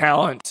a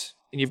talent.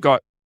 And you've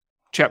got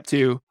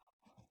Cheptu,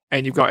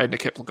 and you've got Edna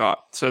Kiplagat.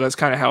 So that's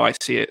kind of how I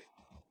see it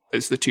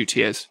as the 2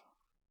 tiers.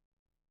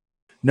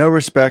 No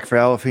respect for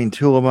Alafine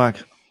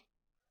Tulimak,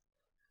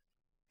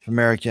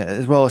 America,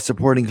 as well as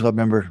supporting club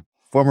member,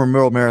 former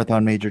World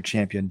Marathon major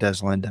champion Des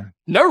Linda.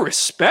 No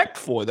respect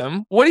for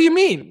them? What do you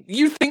mean?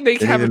 You think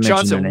they have a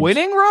chance of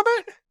winning,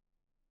 Robert?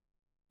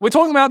 We're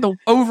talking about the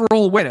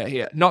overall winner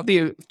here, not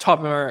the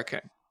top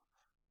American.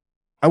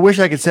 I wish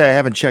I could say I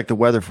haven't checked the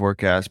weather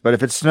forecast, but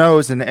if it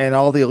snows and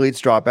all the elites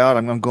drop out,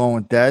 I'm going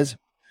with Des.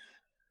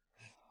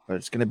 But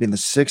it's going to be in the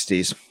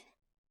 60s.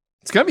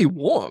 It's going to be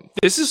warm.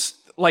 This is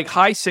like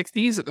high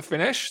 60s at the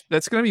finish.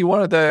 That's going to be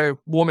one of the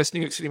warmest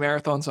New York City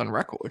marathons on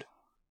record.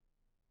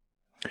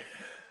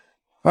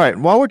 All right.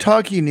 While we're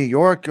talking New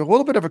York, a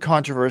little bit of a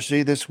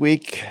controversy this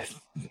week.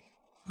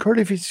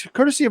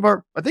 Courtesy of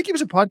our, I think he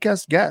was a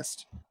podcast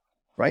guest,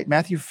 right?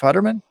 Matthew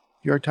Futterman, New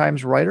York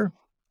Times writer.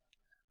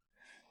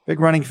 Big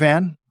running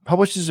fan.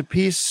 Publishes a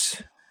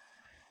piece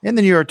in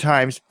the New York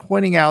Times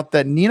pointing out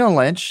that Nina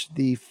Lynch,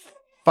 the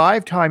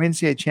 5-time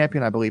NCAA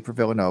champion, I believe, for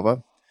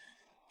Villanova.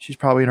 She's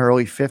probably in her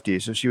early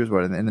 50s. So she was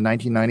in the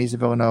 1990s at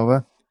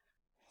Villanova.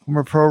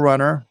 Former pro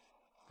runner,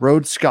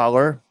 Rhodes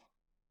Scholar.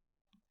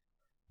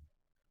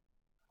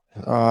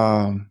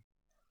 I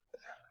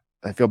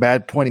feel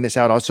bad pointing this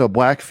out. Also, a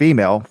black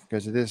female,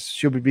 because of this.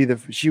 She's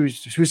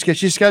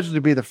scheduled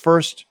to be the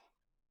first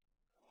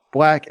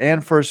black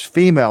and first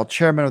female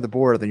chairman of the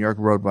board of the New York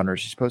Roadrunners.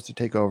 She's supposed to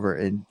take over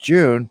in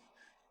June.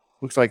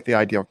 Looks like the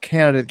ideal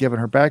candidate given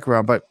her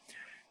background, but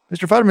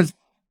Mr. Futterman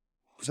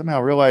somehow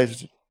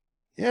realized,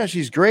 yeah,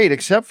 she's great,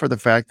 except for the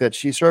fact that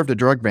she served a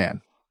drug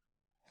ban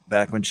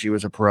back when she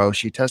was a pro.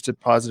 She tested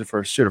positive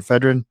for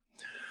pseudoephedrine,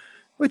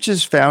 which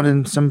is found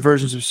in some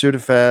versions of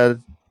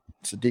Sudafed.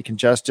 It's a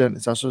decongestant.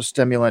 It's also a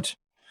stimulant. It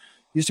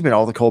used to be in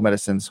all the cold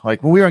medicines.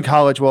 Like when we were in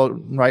college, well,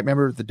 right,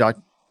 remember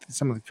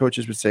some of the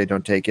coaches would say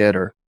don't take it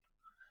or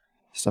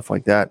stuff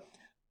like that.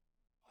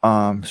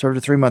 Served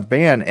a 3-month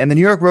ban. And the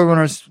New York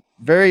Roadrunners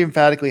very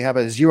emphatically have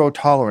a zero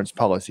tolerance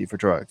policy for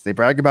drugs. They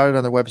brag about it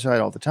on their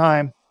website all the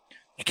time.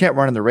 You can't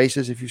run in the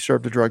races if you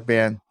served a drug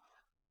ban.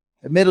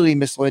 Admittedly,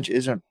 Miss Lynch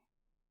isn't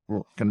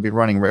going to be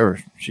running, or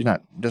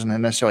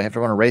doesn't necessarily have to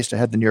run a race to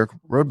head the New York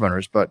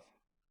Roadrunners, but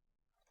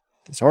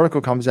this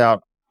article comes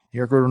out. New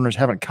York Roadrunners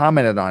haven't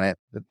commented on it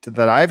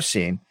that I've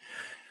seen.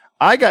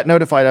 I got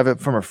notified of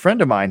it from a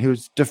friend of mine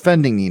who's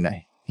defending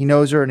Nina. He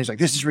knows her, and he's like,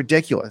 this is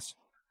ridiculous.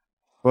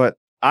 But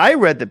I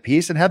read the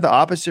piece and had the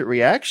opposite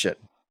reaction.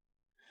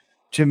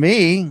 To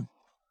me,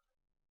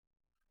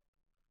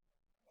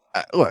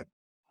 look,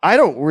 I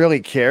don't really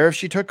care if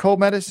she took cold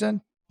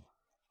medicine.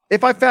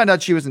 If I found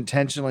out she was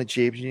intentionally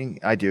cheating,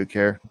 I do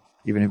care,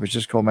 even if it's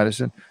just cold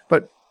medicine.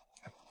 But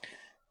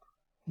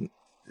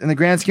in the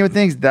grand scheme of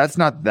things, that's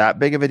not that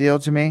big of a deal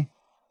to me.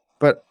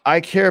 But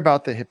I care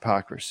about the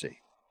hypocrisy.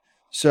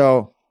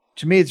 So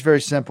to me, it's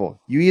very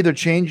simple. You either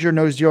change your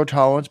no zero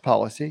tolerance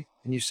policy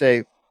and you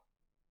say,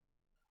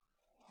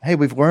 hey,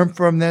 we've learned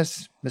from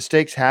this.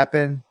 Mistakes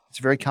happen. It's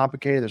very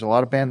complicated. There's a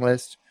lot of ban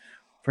lists.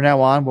 From now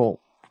on,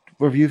 we'll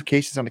review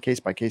cases on a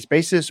case-by-case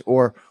basis,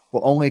 or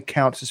we'll only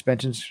count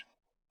suspensions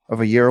of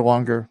a year or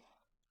longer,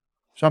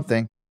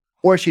 something.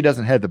 Or she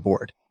doesn't head the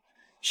board.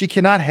 She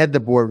cannot head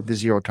the board with the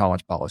zero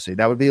tolerance policy.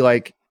 That would be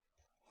like,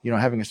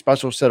 having a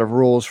special set of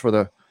rules for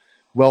the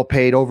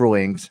well-paid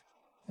overlings,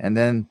 and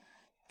then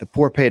the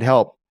poor paid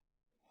help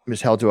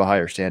is held to a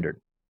higher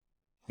standard,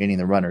 meaning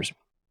the runners.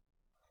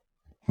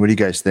 What do you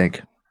guys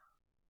think?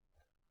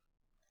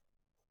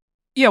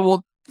 Yeah,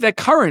 well, the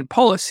current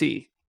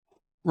policy,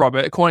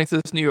 Robert, according to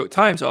this New York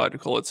Times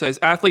article, it says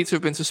athletes who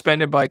have been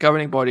suspended by a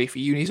governing body for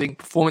using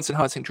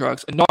performance-enhancing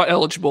drugs are not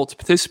eligible to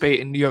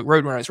participate in New York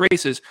Roadrunners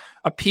races.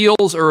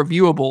 Appeals are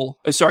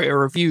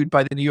reviewed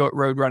by the New York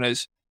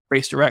Roadrunners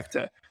race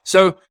director.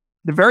 So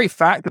the very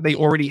fact that they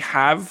already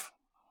have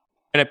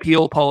an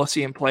appeal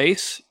policy in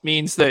place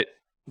means that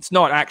it's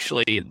not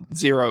actually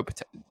zero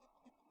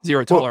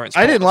tolerance.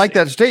 I didn't like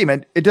that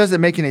statement. It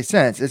doesn't make any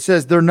sense. It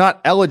says they're not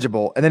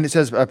eligible, and then it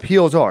says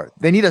appeals are.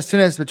 They need a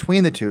sentence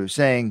between the two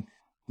saying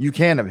you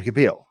can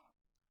appeal.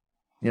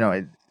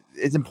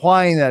 It's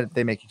implying that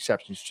they make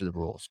exceptions to the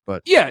rules.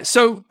 But yeah,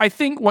 so I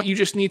think what you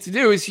just need to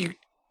do is you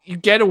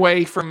get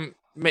away from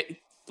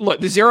look,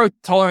 the zero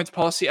tolerance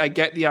policy. I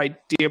get the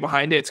idea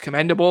behind it. It's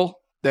commendable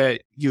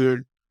that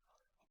you're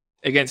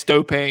against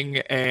doping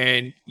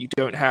and you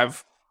don't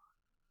have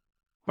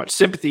much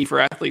sympathy for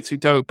athletes who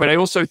dope. But I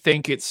also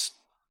think it's,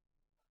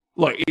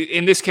 look,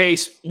 in this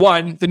case,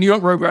 one, the New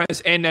York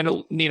Roadrunners and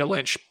Nina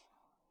Lynch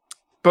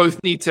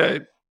both need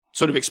to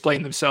sort of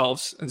explain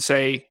themselves and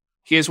say,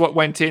 here's what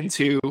went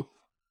into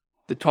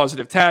the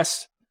positive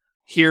test.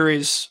 Here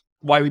is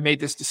why we made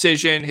this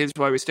decision. Here's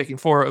why we're sticking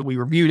for it. We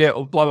reviewed it,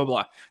 or blah, blah,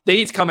 blah. They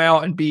need to come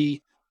out and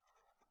be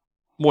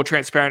more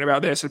transparent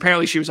about this.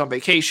 Apparently she was on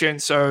vacation,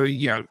 so,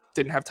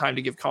 didn't have time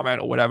to give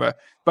comment or whatever.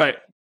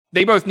 But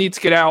they both need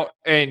to get out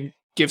and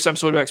give some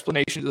sort of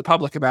explanation to the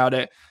public about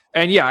it.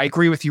 And yeah, I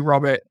agree with you,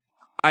 Robert.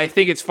 I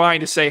think it's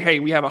fine to say, hey,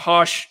 we have a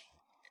harsh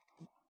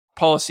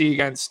policy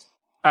against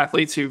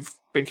athletes who've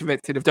been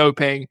convicted of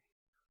doping.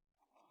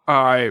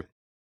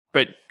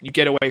 But you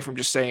get away from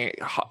just saying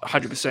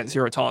 100%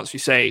 zero tolerance. You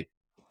say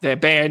they're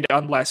banned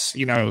unless,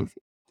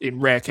 in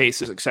rare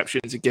cases,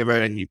 exceptions are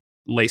given, and you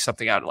lay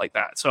something out like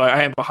that. So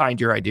I am behind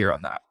your idea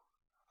on that.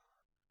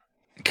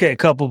 Okay, a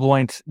couple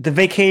points. The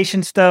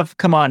vacation stuff,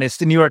 come on, it's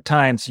the New York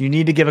Times. You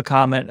need to give a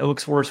comment. It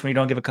looks worse when you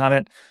don't give a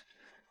comment.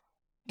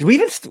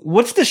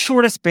 What's the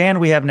shortest ban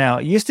we have now?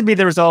 It used to be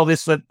there was all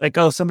this like,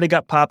 oh, somebody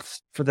got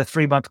popped for the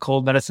 3-month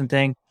cold medicine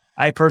thing.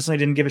 I personally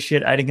didn't give a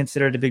shit. I didn't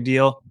consider it a big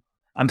deal.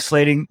 I'm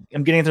getting the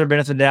benefit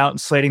of the doubt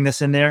and slating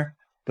this in there.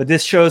 But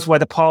this shows why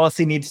the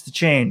policy needs to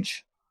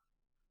change.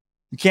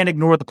 You can't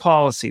ignore the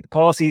policy. The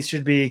policy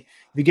should be, if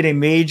you get a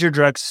major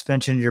drug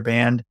suspension, you're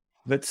banned.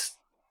 If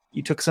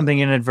you took something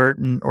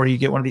inadvertent, or you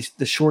get one of these,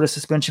 the shortest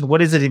suspension.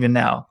 What is it even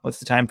now? What's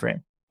the time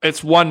frame?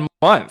 It's 1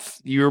 month.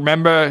 You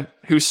remember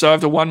who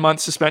served a 1 month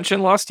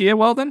suspension last year,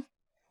 Weldon?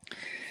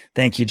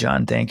 Thank you,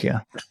 John. Thank you.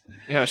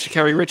 Yeah,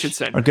 Sha'Carri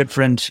Richardson. Our good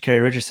friend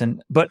Sha'Carri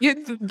Richardson. But yeah,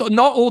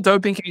 not all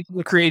doping cases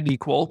are created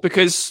equal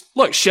because,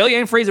 look,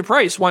 Shelly-Ann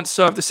Fraser-Pryce once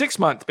served a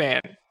 6-month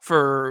ban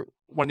for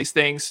one of these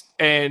things,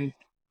 and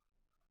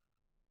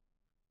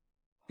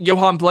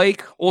Johan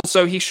Blake,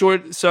 also, he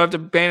served a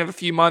ban of a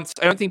few months.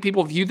 I don't think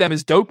people view them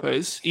as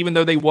dopers, even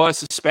though they were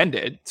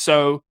suspended.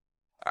 So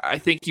I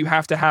think you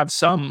have to have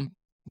some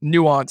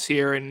nuance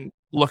here and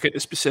look at the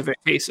specific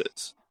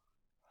cases.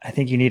 I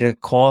think you need to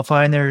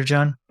qualify in there,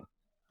 John.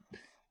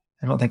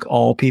 I don't think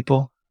all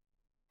people.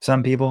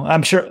 Some people.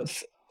 I'm sure.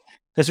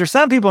 Because there's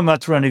some people in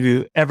Let's Run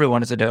Review,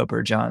 everyone is a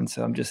doper, John.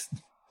 So I'm just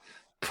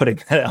putting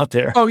that out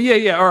there. Oh,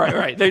 yeah. All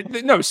right.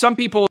 No, some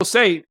people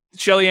say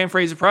Shelly-Ann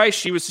Fraser-Pryce,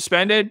 she was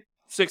suspended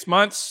 6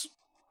 months.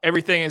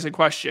 Everything is in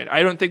question.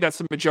 I don't think that's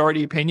the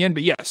majority opinion,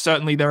 but yes,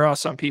 certainly there are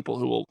some people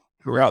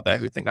who are out there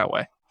who think that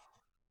way.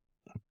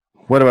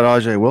 What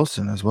about Ajay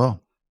Wilson as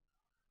well?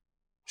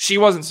 She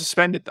wasn't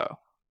suspended, though.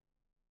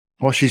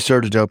 Well, she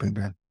served a doping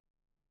ban.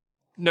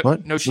 No,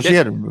 What? no, she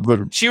Well,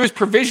 didn't. She was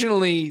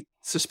provisionally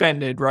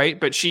suspended, right?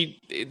 But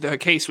the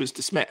case was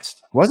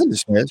dismissed. Wasn't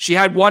dismissed. She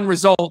had one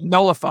result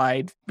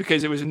nullified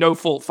because it was a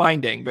no-fault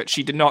finding, but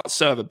she did not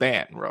serve a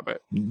ban,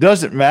 Robert.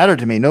 Doesn't matter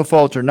to me, no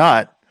fault or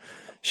not.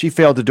 She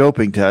failed the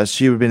doping test.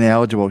 She would have been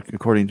eligible,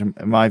 according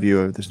to my view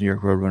of this New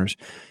York Roadrunners.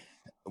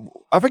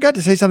 I forgot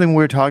to say something when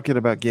we were talking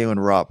about Galen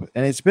Rupp,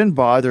 and it's been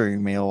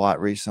bothering me a lot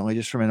recently,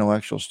 just from an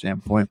intellectual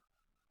standpoint.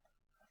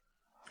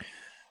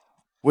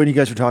 When you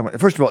guys were talking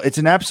about, first of all, it's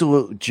an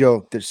absolute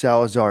joke that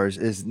Salazar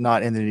is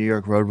not in the New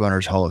York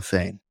Roadrunners Hall of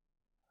Fame.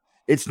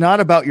 It's not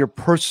about your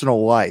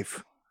personal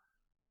life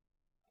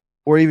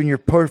or even your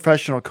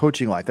professional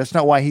coaching life. That's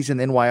not why he's in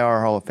the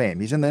NYR Hall of Fame.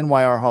 He's in the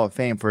NYR Hall of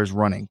Fame for his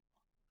running.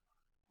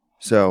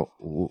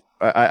 So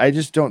I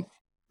just don't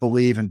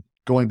believe in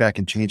going back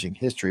and changing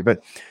history.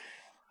 But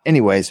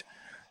anyways,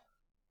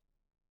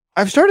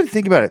 I've started to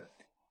think about it.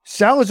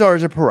 Salazar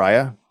is a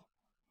pariah,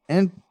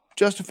 and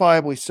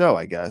justifiably so,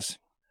 I guess.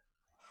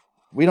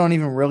 We don't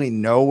even really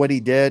know what he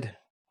did.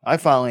 I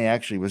finally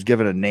actually was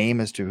given a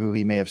name as to who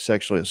he may have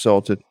sexually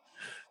assaulted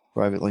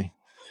privately.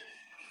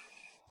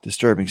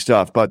 Disturbing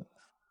stuff, but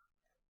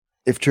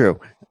if true.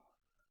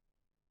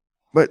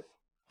 But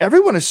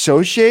everyone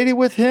associated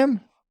with him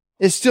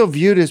is still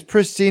viewed as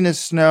pristine as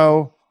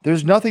snow.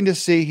 There's nothing to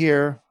see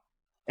here.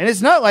 And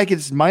it's not like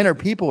it's minor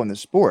people in the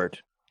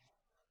sport.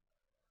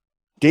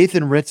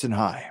 Dathan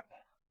Ritzenheim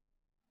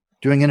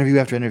doing interview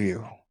after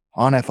interview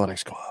on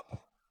Athletics Club.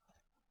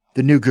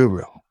 The new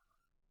guru,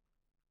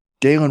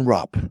 Galen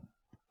Rupp,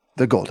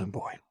 the golden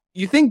boy.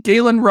 You think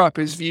Galen Rupp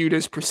is viewed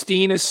as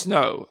pristine as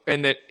snow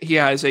and that he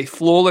has a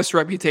flawless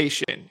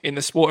reputation in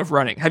the sport of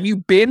running? Have you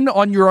been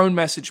on your own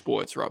message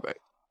boards, Robert?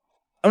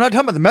 I'm not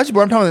talking about the message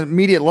board. I'm talking about the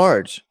media at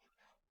large.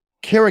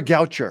 Kara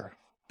Goucher,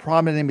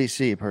 prominent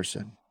NBC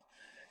person.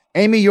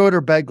 Amy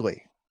Yoder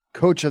Begley,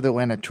 coach of the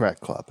Atlanta Track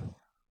Club.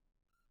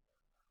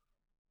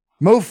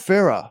 Mo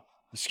Farah,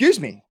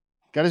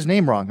 got his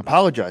name wrong.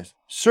 Apologize.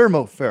 Sir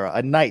Mo Farah,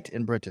 a knight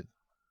in Britain.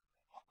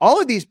 All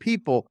of these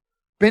people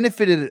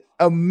benefited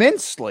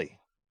immensely.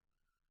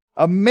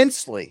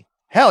 Immensely.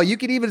 Hell, you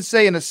could even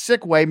say in a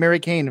sick way, Mary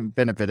Kane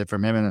benefited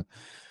from him in a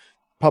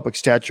public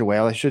stature way.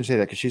 I shouldn't say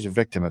that because she's a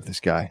victim of this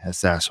guy,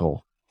 this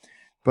asshole.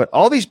 But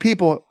all these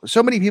people,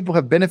 so many people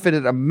have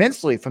benefited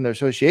immensely from their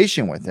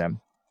association with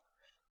him.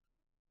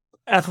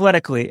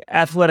 Athletically,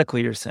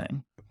 you're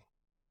saying.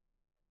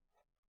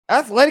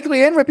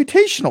 Athletically and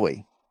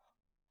reputationally.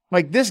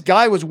 Like, this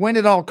guy was win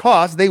at all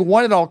costs. They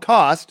won at all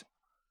cost.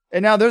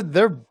 And now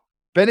they're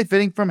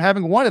benefiting from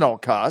having won at all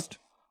cost.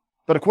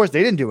 But of course,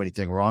 they didn't do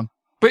anything wrong.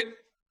 But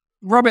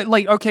Robert,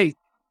 okay,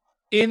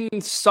 in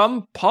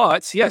some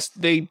parts, yes,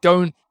 they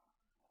don't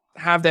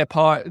have their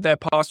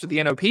past with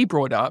the NOP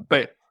brought up.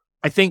 But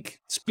I think,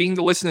 speaking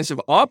to listeners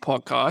of our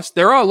podcast,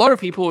 there are a lot of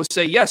people who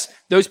say, yes,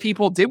 those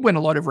people did win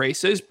a lot of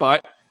races,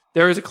 but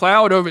there is a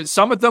cloud over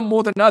some of them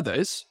more than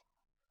others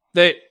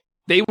that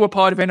they were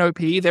part of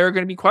NOP. There are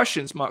going to be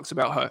questions marks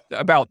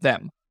about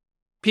them.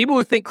 People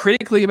who think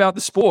critically about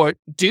the sport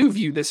do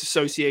view this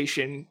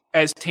association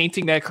as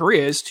tainting their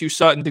careers to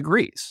certain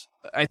degrees.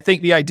 I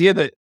think the idea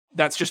that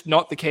that's just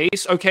not the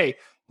case. Okay,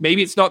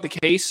 maybe it's not the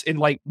case in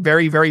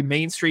very, very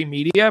mainstream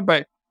media,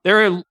 but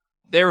there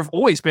have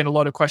always been a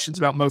lot of questions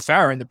about Mo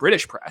Farah in the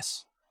British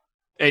press.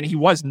 And he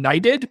was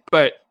knighted,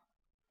 but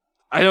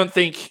I don't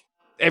think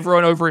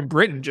everyone over in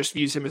Britain just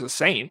views him as a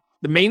saint.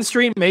 The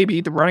mainstream,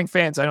 maybe. The running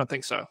fans, I don't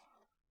think so.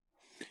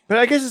 But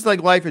I guess it's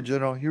like life in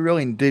general. You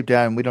really deep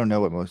down, we don't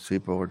know what most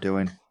people are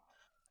doing.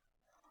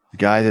 The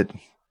guy that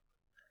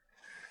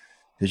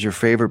is your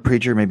favorite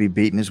preacher may be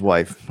beating his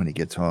wife when he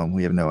gets home.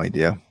 We have no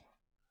idea.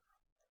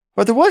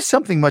 But there was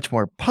something much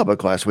more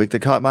public last week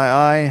that caught my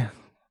eye.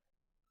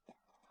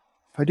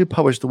 If I do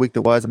publish the week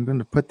that was, I'm going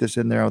to put this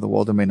in there, although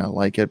Waldo may not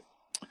like it.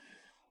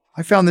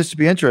 I found this to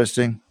be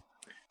interesting.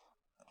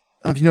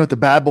 I don't know if you know what the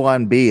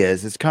Babylon Bee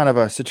is. It's kind of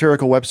a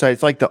satirical website.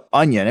 It's like The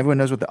Onion. Everyone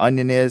knows what The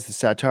Onion is, the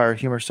satire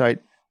humor site.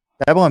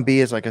 Babylon Bee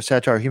is like a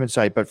satire human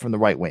site, but from the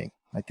right wing.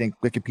 I think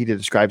Wikipedia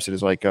describes it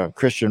as like a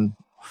Christian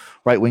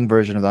right-wing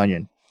version of The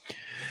Onion.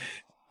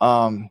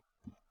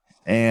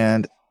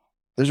 And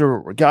there's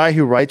a guy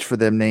who writes for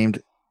them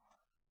named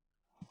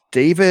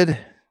David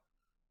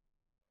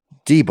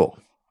Diebel.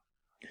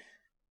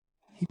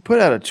 He put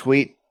out a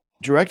tweet,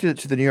 directed it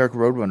to the New York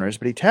Roadrunners,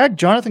 but he tagged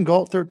Jonathan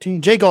Galt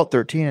 13, J Galt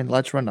 13, and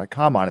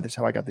Let'sRun.com on it. That's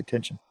how I got the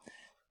attention.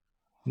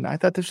 And I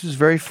thought this was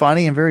very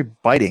funny and very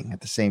biting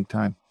at the same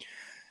time.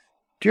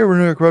 Dear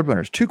New York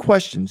Roadrunners, 2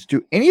 questions.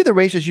 Do any of the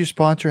races you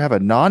sponsor have a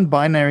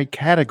non-binary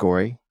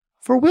category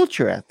for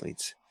wheelchair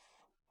athletes?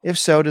 If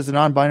so, does the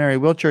non-binary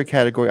wheelchair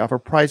category offer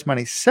prize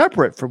money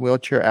separate from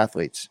wheelchair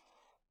athletes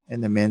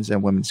in the men's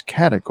and women's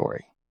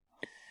category?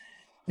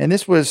 And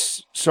this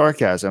was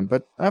sarcasm,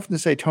 but I often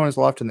say tone is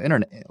lost on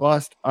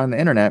the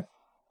internet.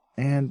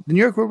 And the New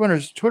York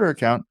Roadrunners Twitter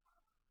account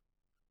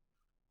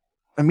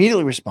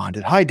immediately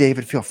responded, "Hi,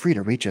 David. Feel free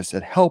to reach us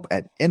at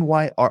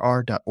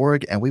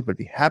help@nyrr.org, and we would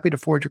be happy to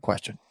forward your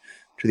question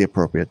to the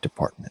appropriate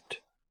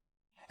department."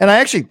 And I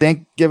actually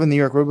think, given the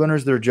New York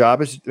Roadrunners, their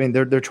job is,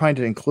 they're trying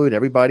to include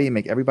everybody and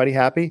make everybody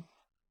happy.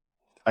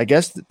 I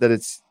guess that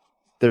it's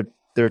their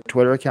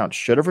Twitter account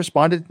should have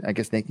responded, I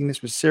guess, thinking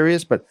this was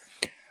serious, but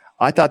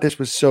I thought this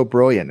was so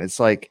brilliant. It's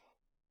like,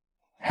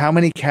 how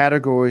many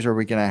categories are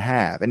we going to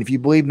have? And if you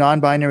believe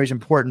non-binary is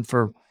important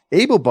for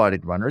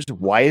able-bodied runners,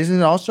 why isn't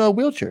it also a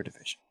wheelchair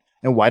division?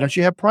 And why don't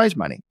you have prize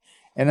money?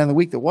 And on the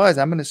week that was,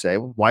 I'm going to say,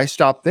 well, why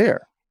stop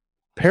there?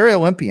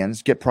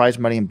 Paralympians get prize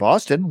money in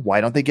Boston. Why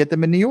don't they get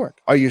them in New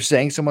York? Are you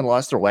saying someone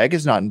lost their leg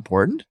is not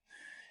important?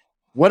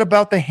 What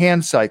about the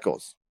hand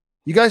cycles?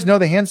 You guys know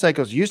the hand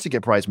cycles used to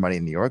get prize money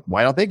in New York.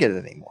 Why don't they get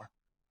it anymore?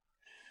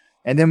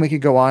 And then we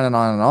could go on and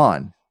on and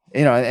on.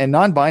 And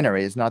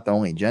non-binary is not the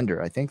only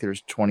gender. I think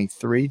there's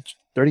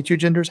 32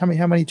 genders. How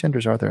many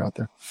genders are there out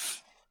there?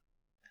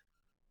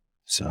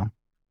 So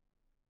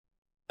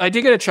I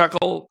did get a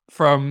chuckle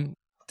from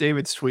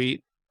David's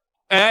tweet.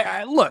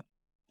 Look,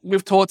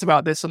 we've talked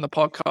about this on the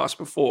podcast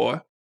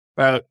before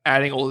about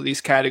adding all of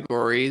these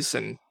categories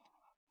and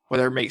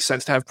whether it makes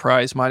sense to have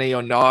prize money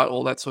or not,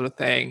 all that sort of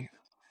thing.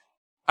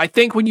 I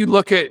think when you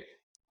look at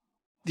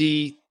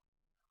the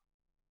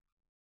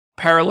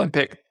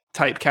Paralympic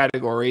type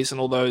categories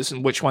and all those,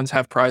 and which ones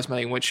have prize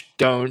money and which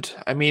don't,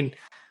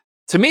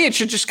 to me, it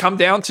should just come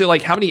down to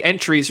like how many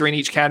entries are in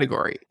each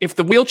category. If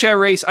the wheelchair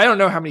race, I don't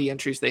know how many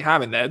entries they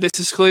have in there. This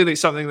is clearly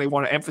something they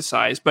want to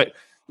emphasize. But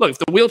look, if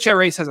the wheelchair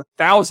race has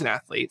 1,000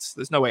 athletes,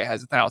 there's no way it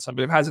has 1,000.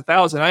 But if it has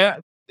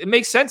 1,000, it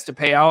makes sense to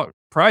pay out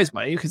prize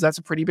money because that's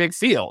a pretty big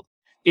field.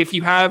 If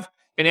you have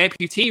an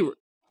amputee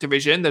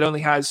division that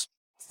only has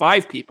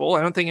 5 people,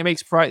 I don't think it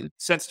makes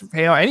sense to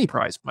pay out any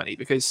prize money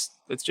because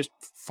it's just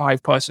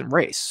 5-person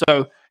race.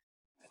 So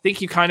I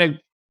think you kind of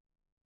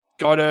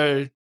got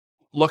to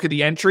look at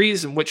the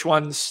entries and which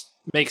ones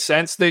make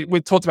sense. We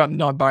talked about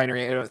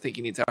non-binary. I don't think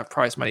you need to have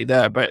prize money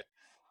there, but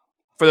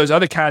for those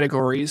other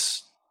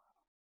categories,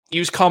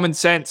 use common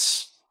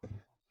sense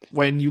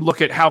when you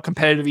look at how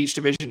competitive each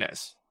division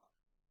is.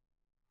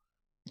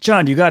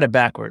 John, you got it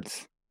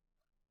backwards.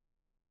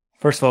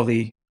 First of all,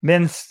 the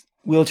men's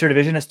wheelchair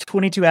division has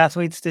 22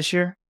 athletes this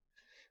year.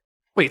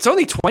 Wait, it's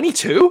only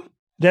 22?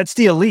 That's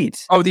the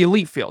elite. Oh, the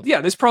elite field. Yeah,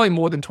 there's probably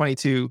more than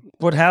 22.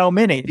 But how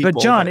many? But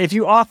John, if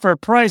you offer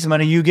prize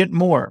money, you get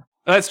more.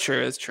 That's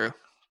true. That's true.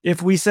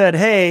 If we said,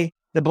 hey,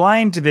 the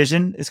blind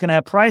division is going to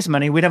have prize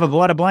money, we'd have a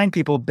lot of blind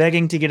people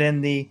begging to get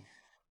in the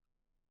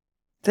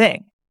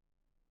thing.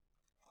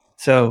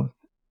 So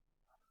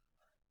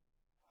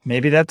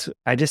maybe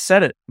I just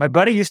said it. My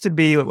buddy used to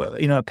be,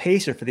 a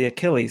pacer for the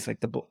Achilles,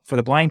 for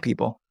the blind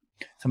people,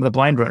 some of the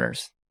blind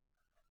runners.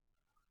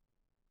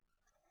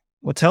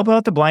 Let's help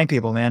out the blind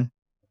people, man.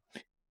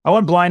 I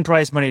want blind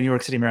prize money in New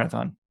York City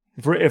Marathon.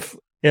 If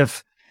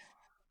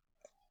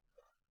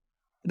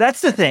that's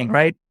the thing,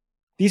 right?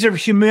 These are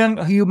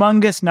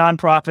humongous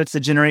nonprofits that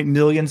generate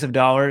millions of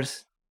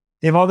dollars.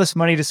 They have all this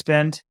money to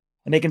spend,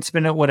 and they can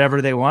spend it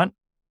whatever they want.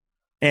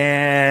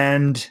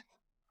 And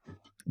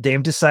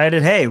they've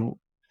decided, hey,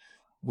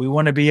 we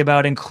want to be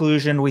about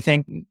inclusion. We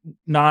think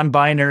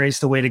non-binary is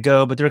the way to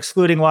go, but they're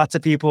excluding lots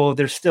of people.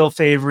 They're still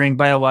favoring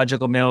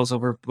biological males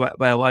over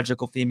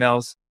biological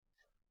females.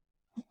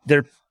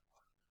 They're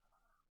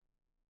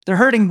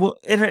hurting.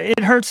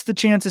 It hurts the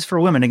chances for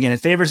women. Again, it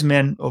favors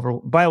men over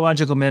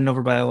biological women,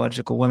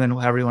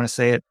 however you want to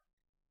say it.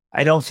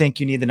 I don't think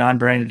you need the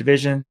non-binary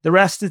division. The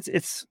rest,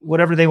 it's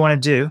whatever they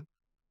want to do.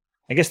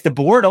 I guess the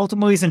board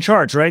ultimately is in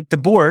charge, right? The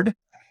board,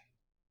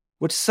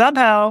 which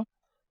somehow,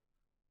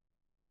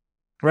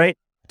 right,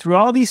 through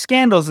all these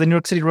scandals, the New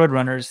York City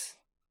Roadrunners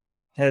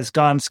has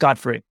gone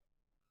scot-free.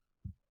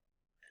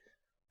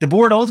 The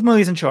board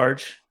ultimately is in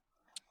charge.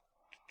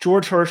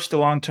 George Hirsch, the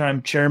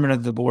longtime chairman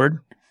of the board,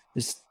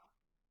 is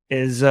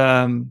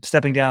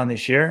stepping down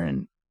this year,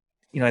 and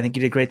I think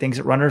he did great things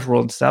at Runners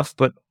World and stuff.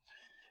 But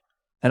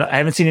I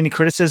haven't seen any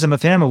criticism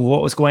of him of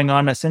what was going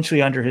on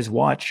essentially under his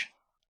watch.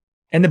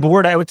 And the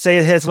board, I would say,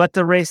 has let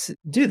the race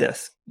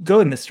go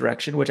in this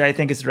direction, which I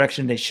think is the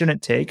direction they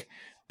shouldn't take.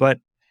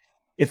 But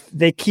if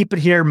they keep it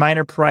here,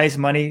 minor prize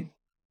money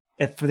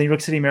for the New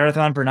York City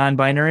Marathon for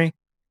non-binary,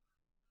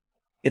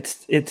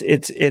 it's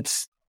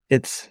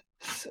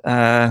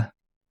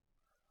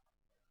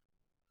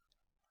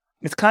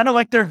It's kind of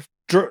like they're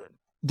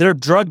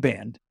drug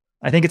banned.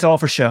 I think it's all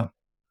for show.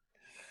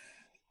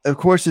 Of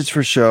course, it's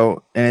for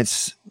show, and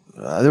it's.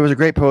 There was a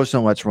great post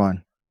on Let's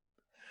Run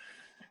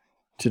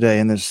today,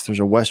 and there's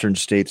a Western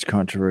States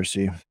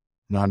controversy,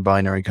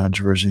 non-binary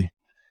controversy.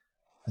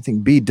 I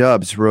think B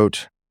Dubs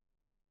wrote,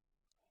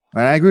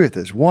 and I agree with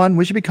this. 1,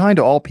 we should be kind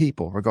to all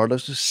people,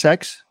 regardless of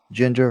sex,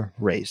 gender,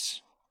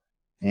 race.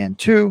 And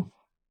 2,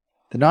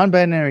 the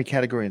non-binary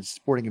category in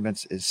sporting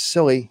events is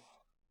silly,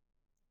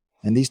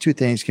 and these two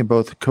things can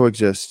both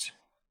coexist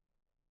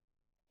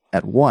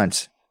at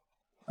once.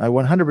 I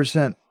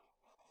 100%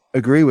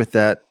 agree with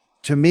that.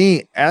 To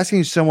me,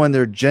 asking someone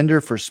their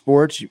gender for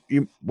sports,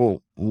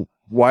 well,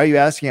 why are you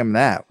asking them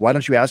that? Why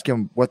don't you ask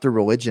them what their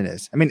religion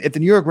is? I mean, if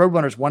the New York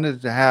Roadrunners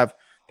wanted to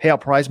pay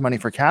out prize money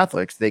for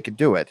Catholics, they could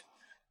do it.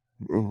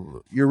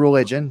 Your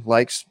religion,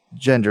 likes,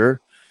 gender,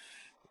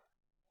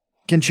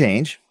 can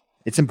change.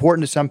 It's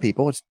important to some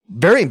people. It's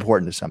very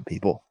important to some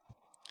people.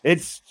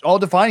 It's all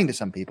defining to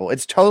some people.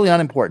 It's totally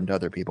unimportant to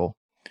other people.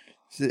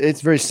 It's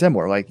very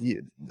similar. Like,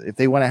 if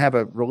they want to have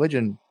a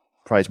religion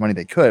prize money,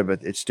 they could,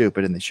 but it's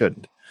stupid and they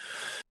shouldn't.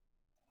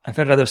 I've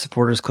had other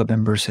Supporters Club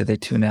members say they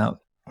tune out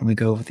when we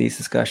go with these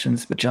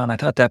discussions. But John, I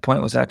thought that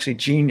point was actually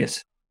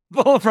genius.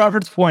 Full of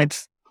Robert's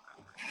points.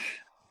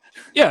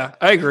 Yeah,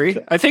 I agree.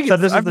 I think so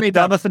this is the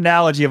dumbest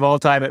analogy of all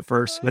time at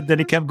first, but then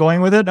he kept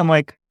going with it. I'm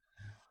like,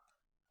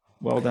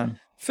 well done.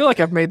 I feel like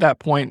I've made that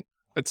point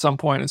at some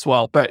point as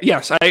well. But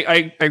yes,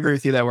 I agree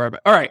with you there.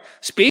 All right.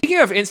 Speaking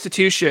of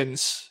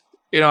institutions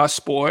in our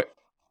sport,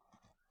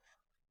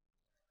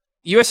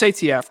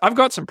 USATF, I've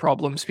got some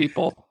problems,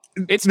 people.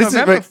 It's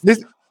November.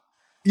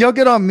 Y'all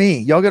get on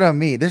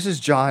me. This is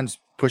John's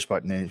push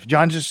button.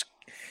 John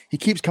he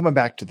keeps coming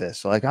back to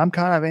this. Like, I'm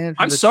kind of in.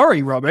 I'm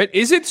sorry, Robert.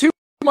 Is it too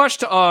much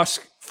to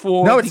ask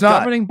for the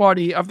governing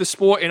body of the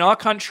sport in our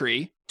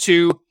country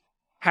to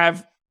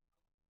have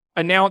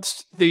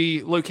announced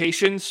the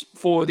locations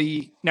for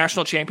the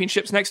national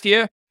championships next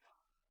year?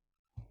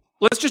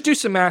 Let's just do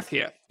some math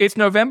here. It's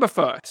November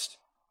 1st.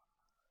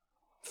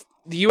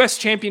 The U.S.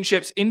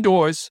 championships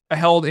indoors are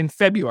held in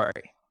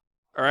February.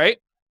 All right?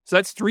 So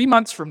that's 3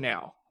 months from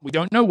now. We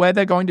don't know where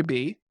they're going to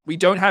be. We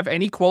don't have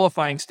any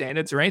qualifying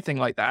standards or anything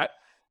like that.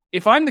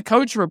 If I'm the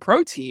coach of a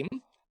pro team,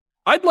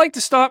 I'd like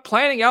to start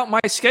planning out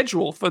my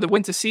schedule for the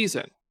winter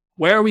season.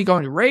 Where are we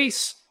going to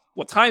race?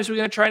 What times are we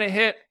going to try to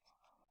hit?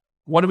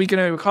 What are we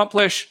going to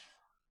accomplish?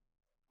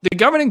 The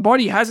governing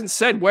body hasn't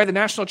said where the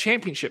national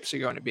championships are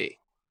going to be.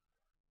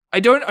 I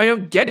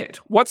don't get it.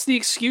 What's the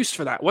excuse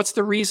for that? What's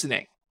the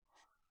reasoning?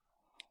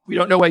 We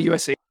don't know where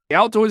USA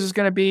Outdoors is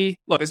going to be.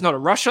 Look, there's not a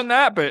rush on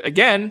that, but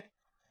again,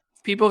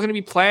 people are going to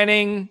be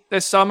planning their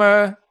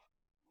summer.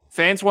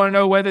 Fans want to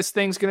know where this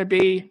thing's going to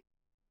be.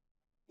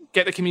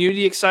 Get the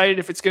community excited.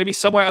 If it's going to be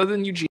somewhere other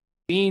than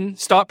Eugene,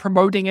 start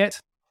promoting it.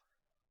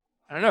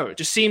 I don't know. It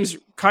just seems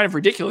kind of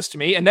ridiculous to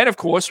me. And then, of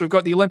course, we've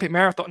got the Olympic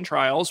marathon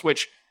trials,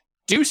 which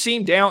do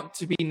seem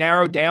to be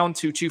narrowed down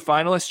to 2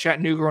 finalists,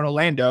 Chattanooga and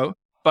Orlando,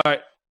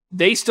 but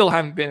they still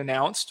haven't been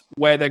announced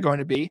where they're going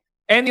to be.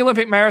 And the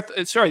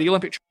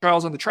Olympic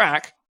trials on the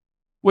track,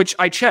 which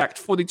I checked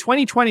for the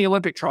 2020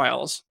 Olympic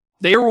trials,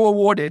 they were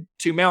awarded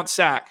to Mount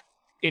Sac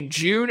in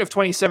June of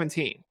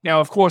 2017.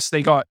 Now, of course,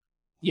 they got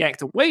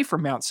yanked away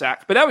from Mount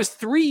Sac, but that was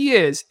 3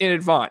 years in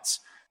advance.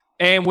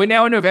 And we're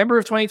now in November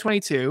of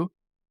 2022.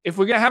 If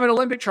we're going to have an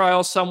Olympic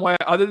trial somewhere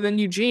other than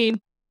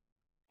Eugene,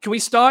 can we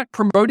start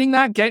promoting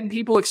that, getting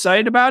people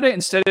excited about it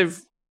instead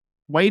of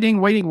waiting?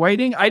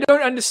 I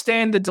don't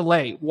understand the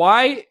delay.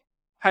 Why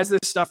has this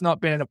stuff not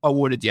been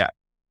awarded yet?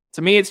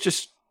 To me, it's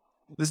just,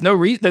 there's no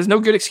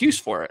good excuse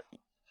for it.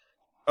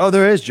 Oh,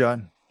 there is,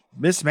 John.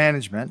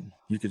 Mismanagement,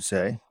 you could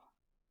say.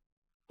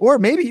 Or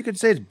maybe you could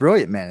say it's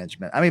brilliant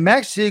management. I mean,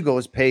 Max Siegel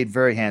is paid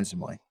very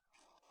handsomely.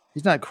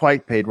 He's not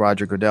quite paid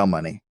Roger Goodell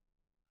money,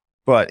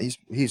 but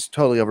he's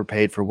totally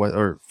overpaid for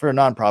for a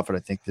nonprofit. I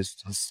think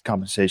his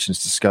compensation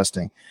is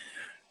disgusting.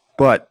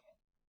 But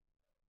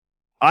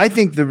I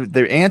think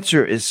the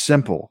answer is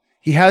simple.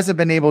 He hasn't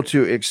been able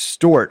to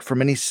extort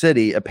from any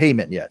city a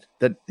payment yet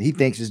that he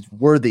thinks is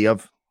worthy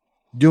of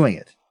doing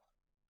it.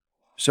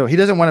 So he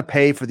doesn't want to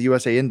pay for the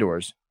USA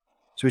Indoors.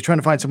 So he's trying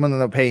to find someone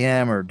that'll pay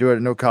him or do it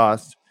at no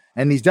cost.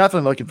 And he's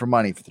definitely looking for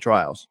money for the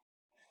trials.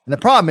 And the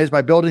problem is,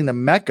 by building the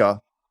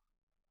mecca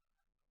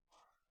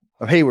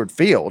of Hayward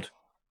Field,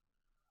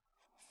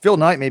 Phil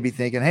Knight may be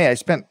thinking, hey, I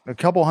spent a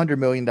couple $100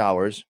 million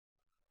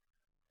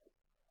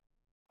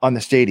on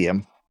the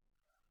stadium.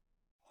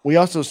 We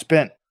also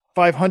spent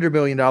 $500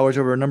 million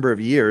over a number of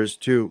years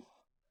to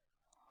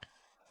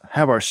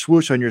have our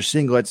swoosh on your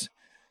singlets,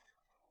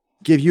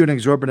 give you an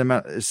exorbitant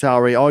amount of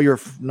salary, all your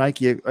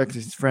Nike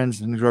friends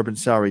an exorbitant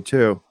salary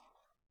too.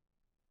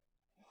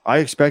 I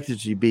expected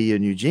it to be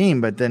in Eugene,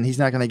 but then he's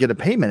not going to get a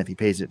payment if he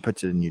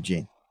puts it in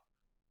Eugene.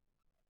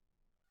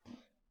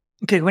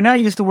 Okay, we now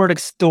use the word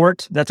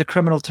extort. That's a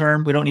criminal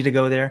term. We don't need to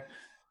go there.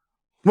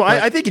 Well,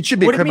 I think it should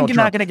be a criminal term. What do you mean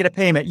you're not going to get a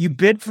payment? You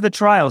bid for the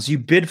trials.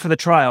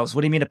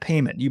 What do you mean a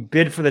payment? You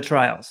bid for the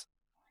trials.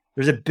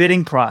 There's a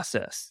bidding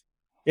process.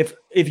 If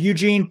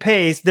Eugene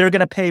pays, they're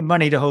going to pay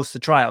money to host the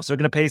trials. They're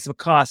going to pay some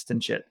cost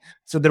and shit.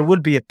 So there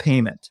would be a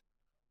payment.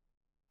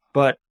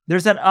 But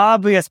there's an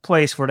obvious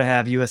place for to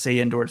have USA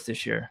indoors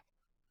this year.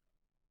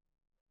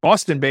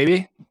 Boston,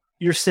 baby.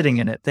 You're sitting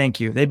in it. Thank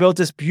you. They built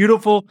this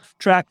beautiful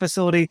track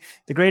facility,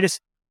 the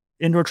greatest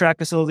indoor track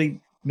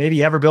facility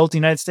maybe ever built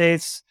in the United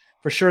States,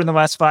 for sure in the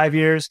last 5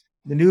 years.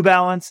 The New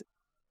Balance,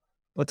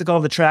 what's it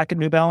called? The track at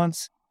New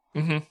Balance?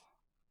 Mm-hmm.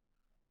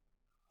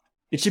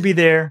 It should be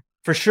there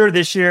for sure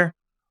this year.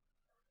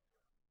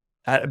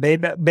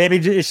 Maybe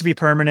it should be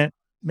permanent.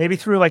 Maybe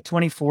through like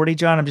 2040,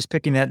 John. I'm just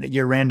picking that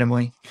year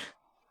randomly.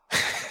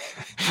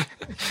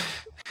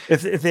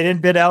 If they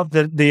didn't bid out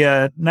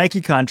the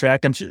Nike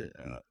contract, I'm sure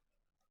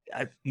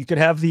you could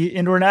have the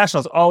indoor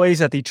nationals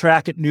always at the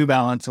track at New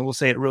Balance, and we'll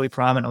say it really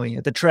prominently,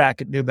 at the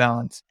track at New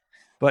Balance.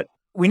 But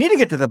we need to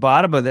get to the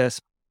bottom of this.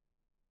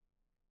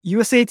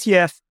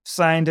 USATF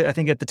signed, I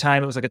think at the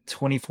time it was like a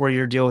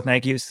 24-year deal with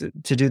Nike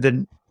to do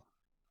the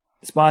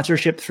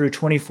sponsorship through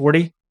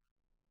 2040.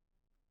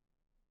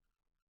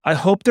 I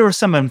hope there was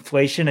some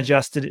inflation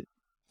adjusted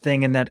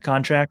thing in that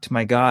contract.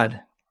 My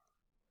God.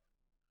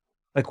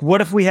 Like,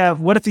 what if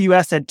the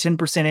US had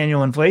 10%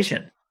 annual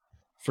inflation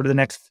for the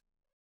next,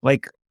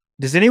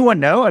 does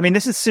anyone know? I mean,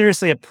 this is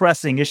seriously a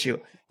pressing issue.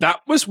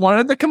 That was one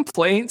of the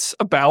complaints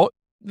about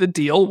the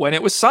deal when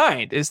it was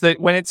signed, is that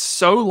when it's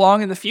so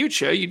long in the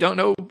future, you don't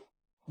know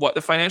what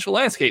the financial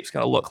landscape is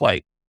going to look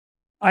like.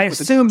 I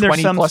assume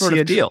there's some sort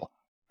of deal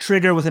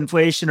trigger with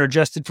inflation or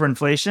adjusted for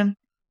inflation.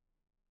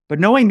 But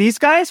knowing these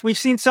guys, we've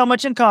seen so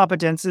much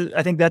incompetence.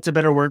 I think that's a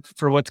better word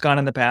for what's gone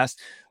in the past.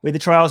 We had the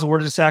trials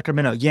awarded to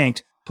Sacramento,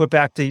 yanked, put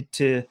back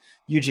to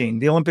Eugene.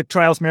 The Olympic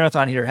trials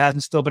marathon here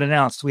hasn't still been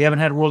announced. We haven't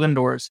had World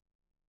Indoors.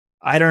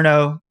 I don't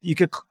know.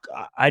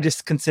 I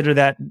just consider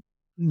that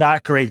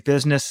not great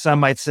business.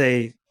 Some might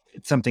say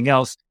it's something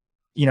else.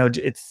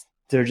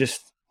 They're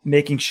just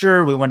making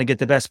sure we want to get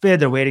the best bid.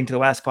 They're waiting to the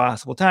last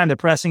possible time. They're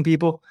pressing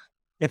people.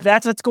 If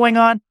that's what's going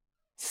on,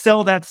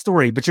 sell that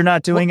story, but you're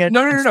not doing it.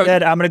 No.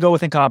 Instead, I'm going to go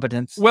with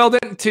incompetence. Well,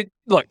 then,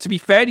 to be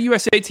fair to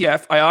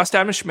USATF, I asked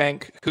Adam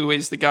Schmenk, who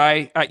is the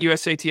guy at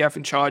USATF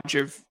in charge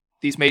of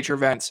these major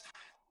events,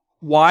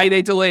 why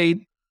they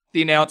delayed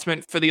the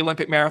announcement for the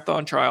Olympic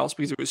marathon trials,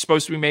 because it was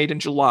supposed to be made in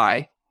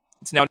July.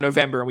 It's now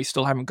November and we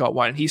still haven't got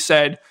one. And he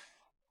said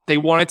they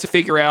wanted to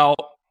figure out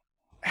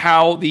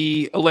how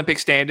the Olympic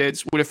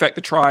standards would affect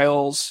the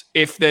trials.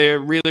 If they're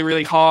really,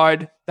 really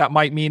hard, that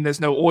might mean there's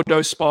no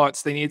auto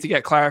spots. They need to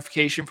get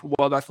clarification from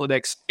World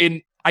Athletics.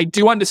 And I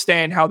do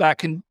understand how that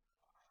can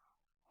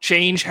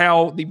change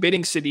how the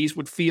bidding cities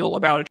would feel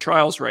about a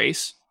trials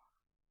race.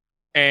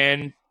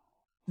 And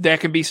there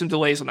can be some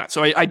delays on that.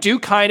 So I do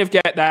kind of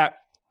get that.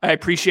 I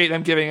appreciate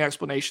them giving an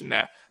explanation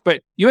there.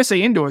 But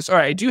USA Indoors, all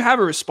right, I do have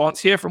a response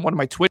here from one of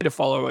my Twitter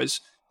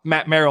followers,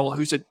 Matt Merrill,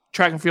 who's a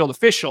track and field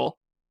official.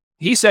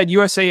 He said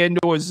USA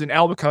Indoors is in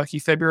Albuquerque,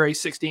 February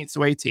 16th to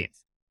 18th.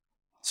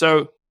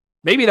 So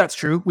maybe that's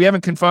true. We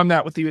haven't confirmed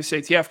that with the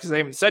USATF because they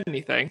haven't said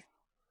anything.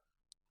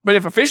 But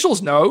if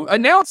officials know,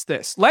 announce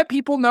this. Let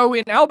people know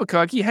in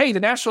Albuquerque, hey, the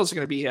Nationals are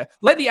going to be here.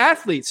 Let the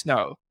athletes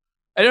know.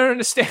 I don't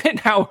understand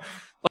how,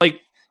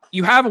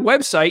 you have a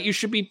website, you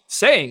should be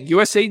saying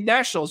USA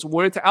Nationals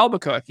awarded to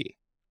Albuquerque.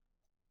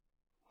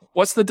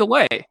 What's the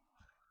delay?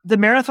 The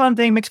marathon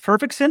thing makes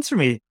perfect sense for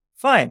me.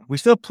 Fine. We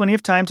still have plenty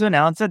of time to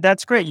announce it.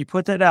 That's great. You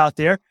put that out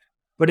there.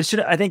 But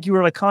I think you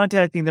were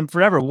contacting them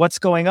forever. What's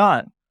going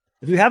on?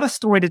 If you have a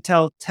story to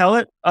tell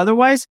it.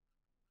 Otherwise,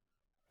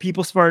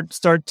 people start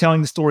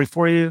telling the story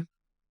for you.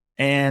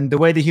 And the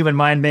way the human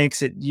mind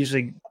makes it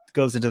usually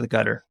goes into the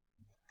gutter.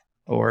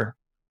 Or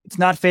it's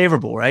not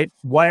favorable, right?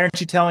 Why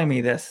aren't you telling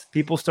me this?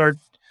 People start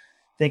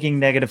thinking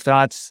negative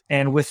thoughts.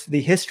 And with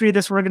the history of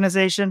this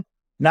organization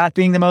not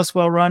being the most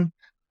well-run,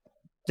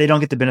 they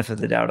don't get the benefit of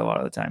the doubt a lot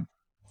of the time.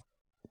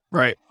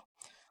 Right.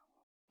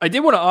 I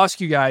did want to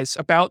ask you guys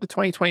about the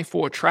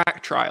 2024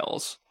 track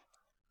trials.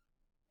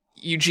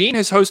 Eugene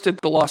has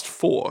hosted the last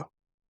 4.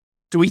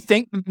 Do we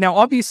think, now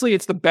obviously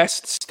it's the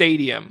best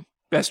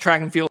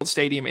track and field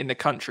stadium in the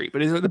country,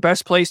 but is it the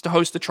best place to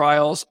host the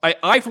trials?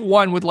 I for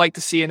one, would like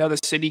to see another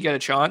city get a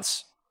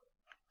chance.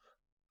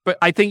 But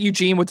I think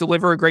Eugene would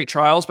deliver a great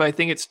trials, but I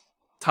think it's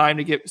time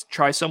to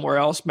try somewhere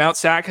else. Mount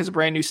Sac has a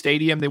brand new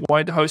stadium. They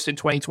wanted to host in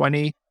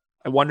 2020.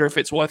 I wonder if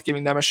it's worth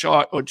giving them a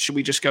shot, or should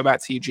we just go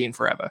back to Eugene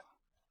forever?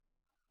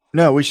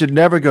 No, we should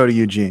never go to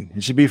Eugene.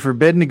 It should be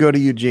forbidden to go to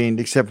Eugene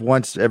except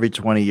once every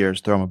 20 years.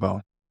 Throw them a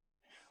bone.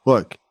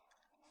 Look,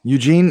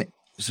 Eugene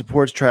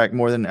supports track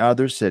more than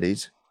other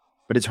cities,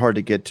 but it's hard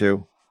to get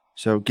to.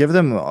 So give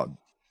them,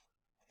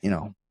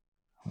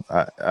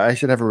 I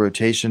should have a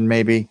rotation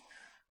maybe.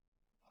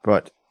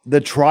 But the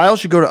trial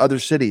should go to other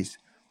cities.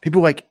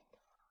 People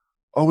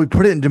we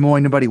put it in Des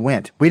Moines, nobody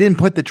went. We didn't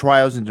put the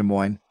trials in Des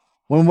Moines.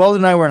 When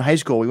Weldon and I were in high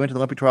school, we went to the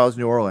Olympic trials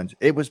in New Orleans.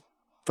 It was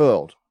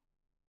filled.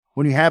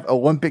 When you have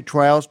Olympic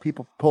trials,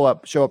 people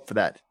show up for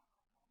that.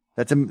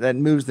 That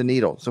moves the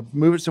needle. So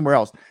move it somewhere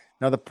else.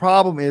 Now, the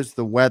problem is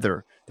the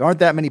weather. There aren't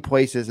that many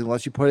places,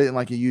 unless you put it in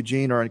a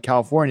Eugene or in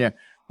California,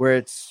 where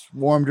it's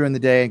warm during the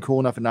day and cool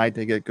enough at night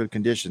to get good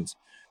conditions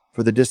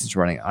for the distance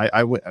running.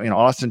 I mean,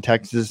 Austin,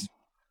 Texas,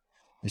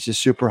 it's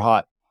just super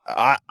hot.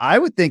 I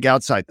would think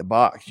outside the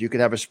box. You could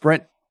have a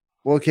sprint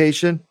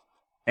location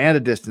and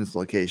a distance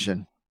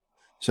location.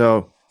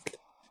 So,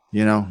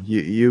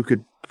 you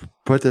could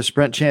put the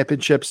sprint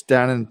championships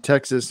down in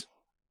Texas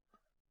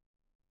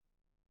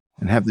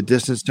and have the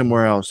distance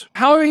somewhere else.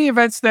 How many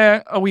events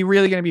there are we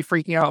really going to be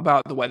freaking out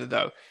about the weather,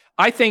 though?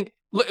 I think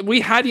we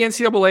had the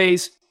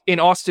NCAAs in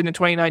Austin in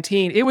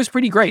 2019. It was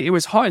pretty great. It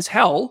was hot as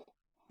hell,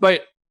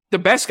 but the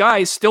best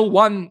guys still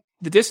won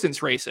the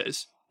distance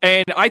races.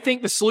 And I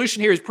think the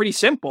solution here is pretty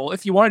simple.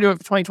 If you want to do it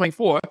for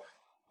 2024,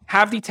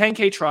 have the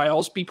 10K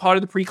trials be part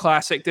of the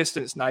pre-classic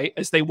distance night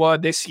as they were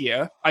this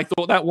year. I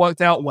thought that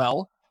worked out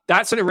well.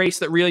 That's a race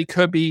that really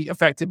could be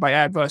affected by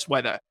adverse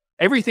weather.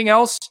 Everything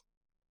else,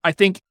 I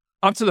think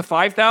up to the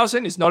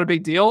 5,000 is not a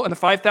big deal. And the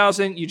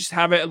 5,000, you just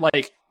have it at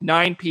like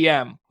 9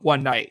 p.m.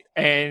 one night.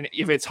 And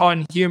if it's hot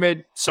and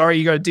humid, sorry,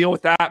 you got to deal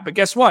with that. But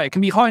guess what? It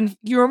can be hot.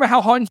 You remember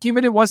how hot and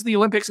humid it was at the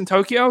Olympics in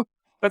Tokyo?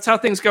 That's how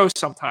things go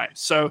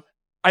sometimes. So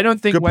I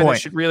don't think weather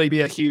should really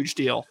be a huge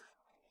deal.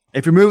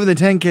 If you're moving the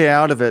 10K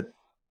out of it,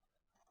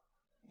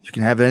 you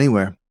can have it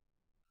anywhere.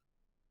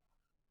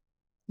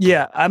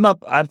 Yeah, I'm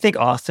up. I think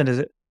Austin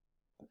is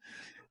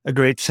a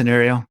great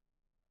scenario.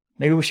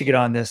 Maybe we should get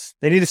on this.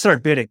 They need to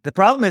start bidding. The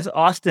problem is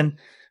Austin,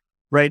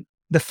 right?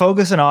 The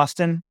focus in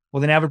Austin,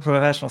 well, they have a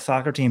professional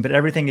soccer team, but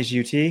everything is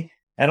UT.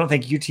 I don't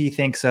think UT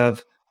thinks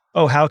of,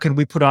 how can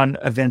we put on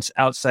events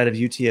outside of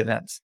UT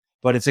events?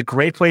 But it's a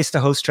great place to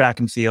host track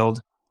and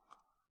field.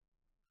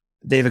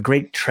 They have a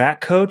great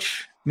track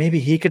coach. Maybe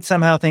he could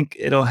somehow think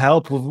it'll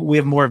help. We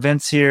have more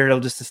events here. It'll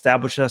just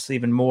establish us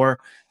even more.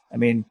 I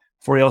mean,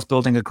 Foriel's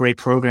building a great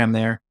program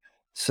there.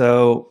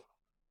 So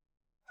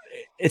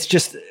it's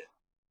just,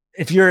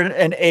 if you're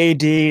an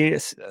AD,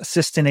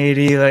 assistant AD,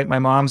 like my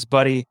mom's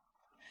buddy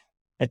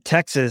at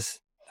Texas,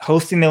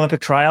 hosting the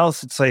Olympic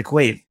trials, it's like,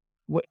 wait,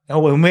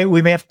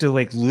 we may have to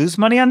like lose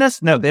money on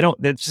this? No, they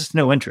don't. There's just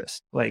no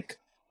interest. But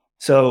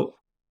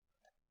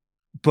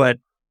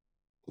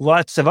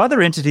lots of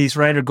other entities,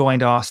 right, are going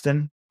to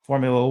Austin.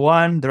 Formula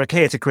One, they're like,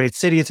 hey, it's a great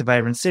city. It's a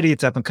vibrant city.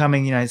 It's up and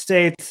coming United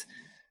States.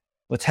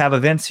 Let's have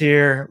events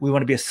here. We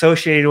want to be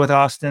associated with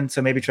Austin.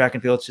 So maybe track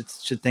and field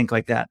should think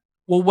like that.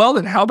 Well,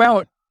 then how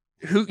about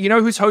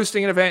who's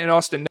hosting an event in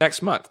Austin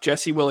next month?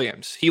 Jesse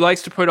Williams. He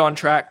likes to put on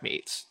track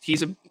meets.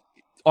 He's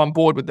on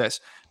board with this.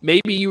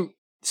 Maybe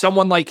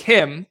someone like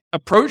him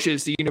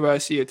approaches the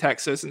University of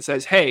Texas and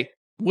says, hey,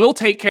 we'll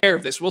take care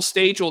of this. We'll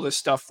stage all this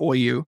stuff for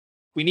you.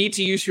 We need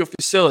to use your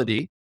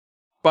facility,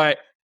 but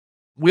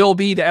we'll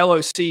be the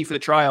LOC for the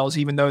trials,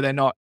 even though they're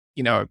not,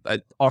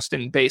 an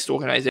Austin-based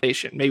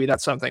organization. Maybe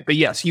that's something. But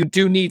yes, you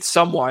do need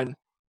someone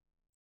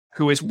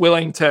who is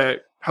willing to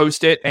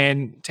host it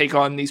and take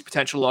on these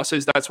potential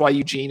losses. That's why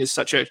Eugene is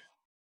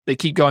they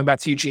keep going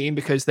back to Eugene,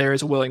 because there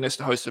is a willingness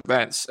to host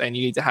events, and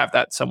you need to have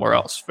that somewhere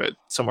else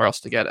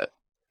to get it.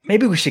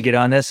 Maybe we should get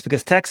on this,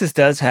 because Texas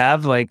does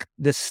have like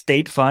this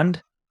state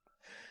fund.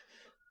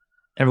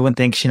 Everyone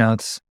thinks,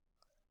 it's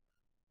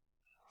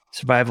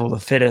survival of the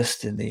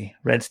fittest in the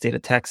red state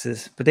of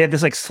Texas, but they have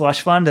this like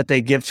slush fund that they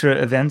give to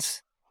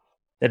events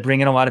that bring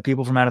in a lot of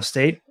people from out of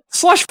state.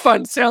 Slush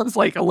fund sounds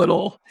like a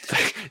little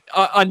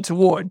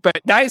untoward,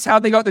 but that is how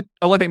they got the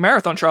Olympic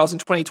marathon trials in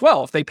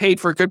 2012. They paid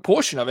for a good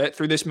portion of it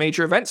through this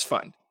major events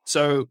fund.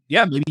 So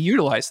yeah, maybe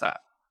utilize that.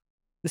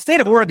 The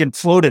state of Oregon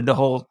floated the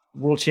whole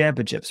world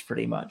championships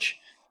pretty much.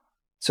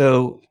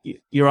 So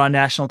you're on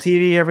national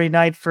TV every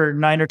night for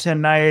 9 or 10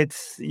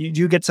 nights. You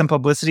do get some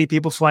publicity,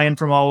 people fly in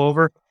from all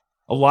over.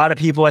 A lot of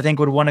people, I think,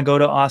 would want to go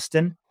to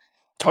Austin.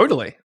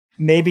 Totally.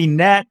 Maybe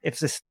net, if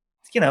this,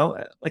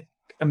 like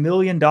 $1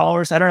 million,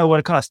 I don't know what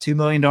it costs, $2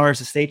 million the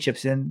state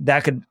chips in,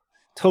 that could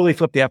totally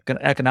flip the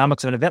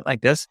economics of an event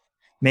like this.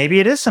 Maybe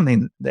it is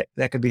something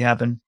that could be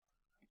happening.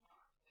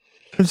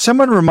 Can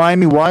someone remind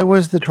me, why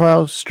was the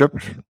trial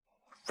stripped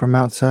from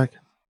Mount SAC?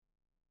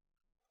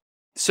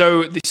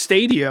 So the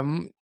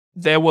stadium,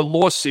 there were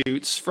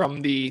lawsuits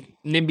from the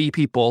NIMBY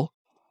people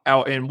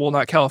out in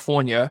Walnut,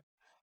 California,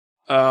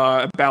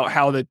 about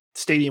how the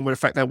stadium would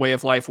affect their way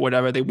of life or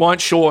whatever. They weren't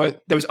sure.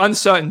 There was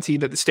uncertainty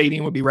that the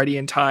stadium would be ready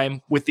in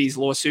time with these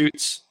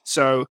lawsuits.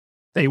 So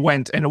they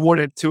went and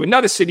awarded to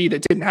another city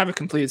that didn't have a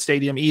completed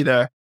stadium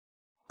either,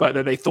 but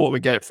that they thought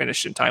would get it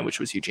finished in time, which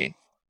was Eugene.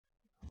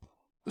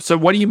 So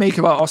what do you make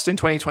about Austin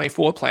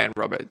 2024 plan,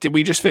 Robert? Did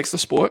we just fix the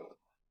sport?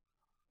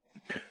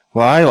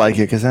 Well, I like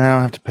it because then I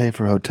don't have to pay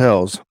for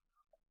hotels,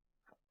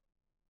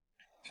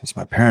 since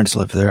my parents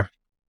live there.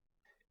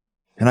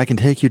 And I can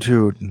take you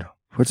to,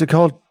 what's it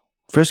called?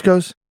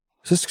 Frisco's?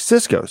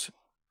 Cisco's.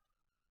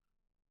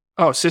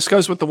 Oh,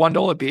 Cisco's with the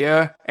 $1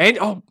 beer. And,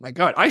 oh my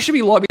God, I should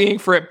be lobbying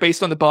for it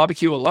based on the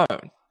barbecue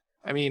alone.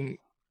 I mean,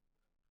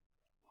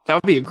 that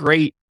would be a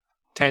great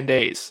 10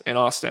 days in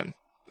Austin.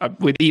 I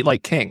would eat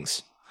like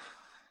kings.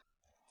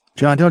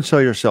 John, don't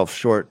sell yourself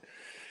short.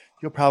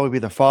 You'll probably be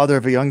the father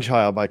of a young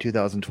child by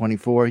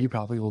 2024. You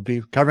probably will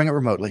be covering it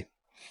remotely.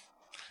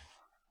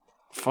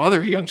 Father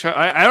of a young child?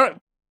 I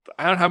don't...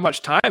 I don't have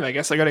much time. I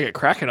guess I got to get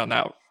cracking on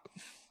that,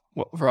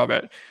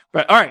 Robert.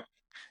 But all right.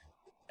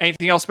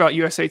 Anything else about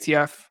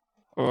USATF,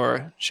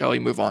 or shall we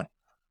move on?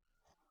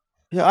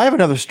 Yeah, I have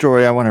another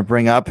story I want to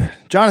bring up.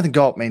 Jonathan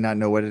Galt may not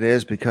know what it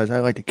is because I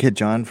like to kid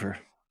John for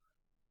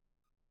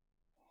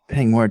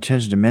paying more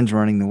attention to men's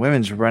running than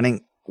women's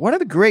running. One of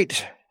the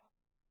great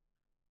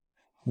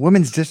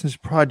women's distance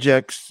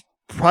prospects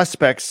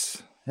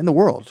in the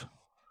world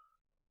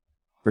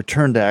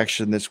returned to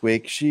action this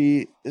week.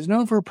 She is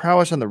known for her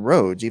prowess on the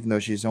roads, even though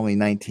she's only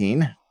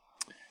 19.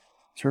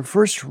 It's her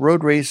first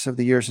road race of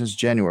the year since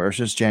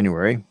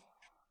January.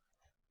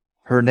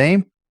 Her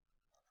name,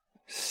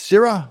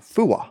 Sira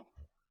Fuwa.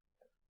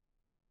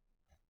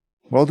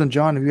 Well done,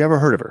 John. Have you ever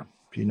heard of her?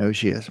 Do you know who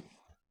she is?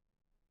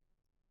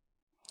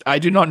 I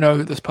do not know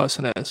who this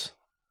person is.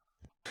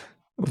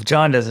 If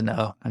John doesn't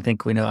know, I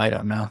think we know I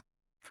don't know.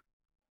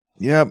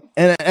 Yeah,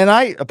 and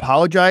I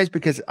apologize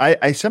because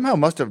I somehow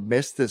must have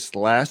missed this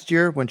last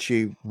year when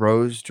she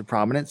rose to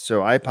prominence.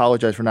 So I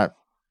apologize for not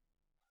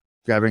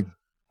paying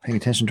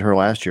attention to her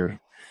last year.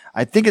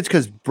 I think it's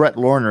because Brett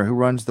Lorner, who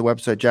runs the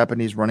website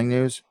Japanese Running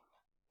News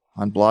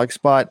on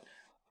Blogspot,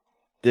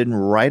 didn't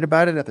write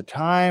about it at the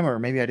time, or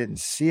maybe I didn't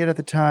see it at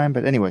the time.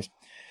 But anyways,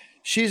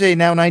 she's a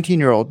now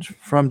 19-year-old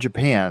from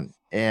Japan,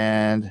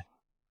 and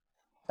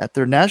at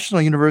their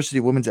National University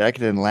Women's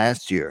Ekiden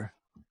last year,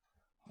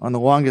 on the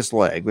longest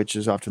leg, which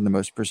is often the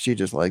most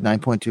prestigious leg,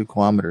 9.2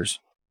 kilometers,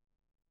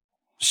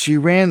 she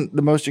ran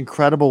the most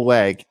incredible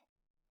leg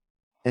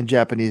in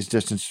Japanese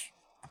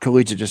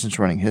collegiate distance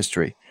running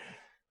history.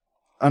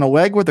 On a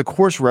leg where the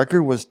course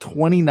record was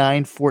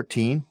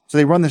 29:14, so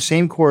they run the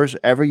same course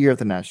every year at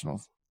the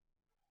Nationals.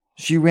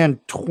 She ran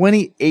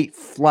 28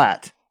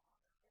 flat.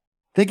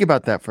 Think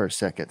about that for a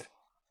second.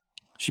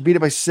 She beat it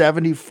by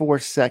 74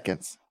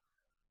 seconds.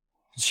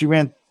 She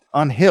ran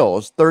on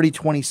hills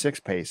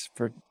 30:26 pace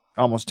for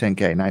almost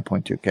 10K,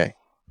 9.2K.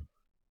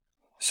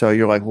 So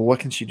you're like, well, what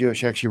can she do?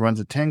 She actually runs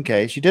a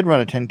 10K. She did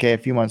run a 10K a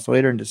few months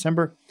later in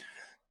December.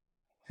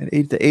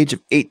 At the age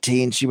of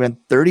 18, she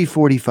went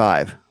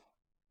 30:45,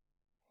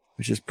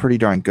 which is pretty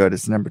darn good.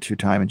 It's the number 2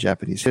 time in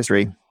Japanese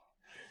history.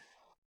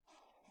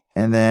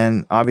 And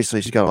then,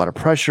 obviously, she's got a lot of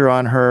pressure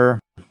on her.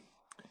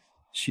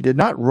 She did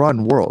not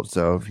run Worlds,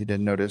 though, if you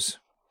didn't notice.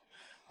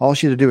 All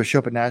she had to do was show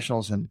up at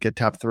Nationals and get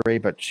top 3,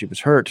 but she was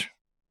hurt.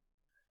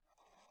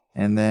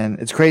 And then,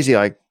 it's crazy,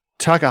 like,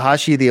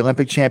 Takahashi, the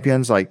Olympic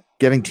champions, like,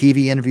 giving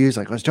TV interviews,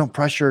 like, let's don't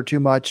pressure her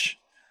too much.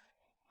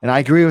 And I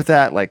agree with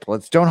that. Like,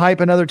 let's don't hype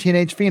another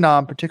teenage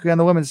phenom, particularly on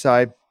the women's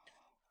side.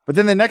 But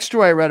then the next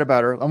story I read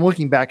about her, I'm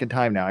looking back in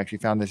time now, I actually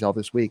found this out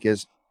this week,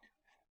 is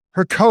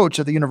her coach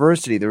at the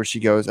university, there she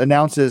goes,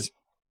 announces,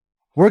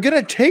 we're going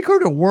to take her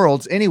to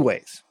Worlds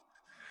anyways.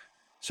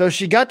 So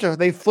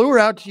they flew her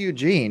out to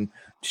Eugene.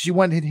 He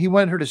wanted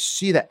her to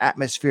see the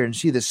atmosphere and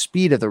see the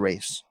speed of the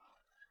race.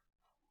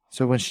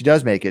 So when she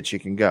does make it, she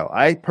can go.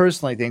 I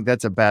personally think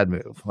that's a bad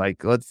move.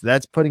 Like,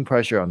 that's putting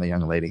pressure on the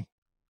young lady.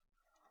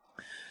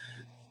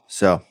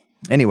 So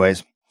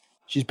anyways,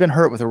 she's been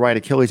hurt with a right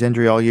Achilles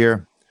injury all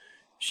year.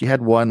 She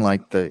had won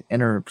like the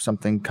inner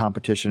something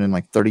competition in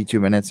like 32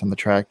 minutes on the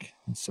track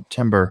in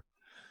September.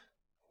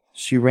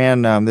 She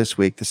ran this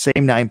week the same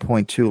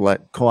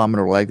 9.2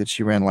 kilometer leg that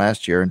she ran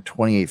last year in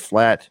 28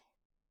 flat.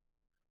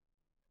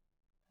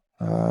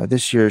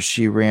 This year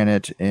she ran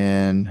it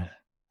in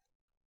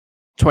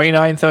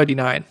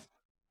 29:39.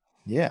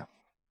 Yeah,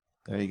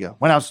 there you go.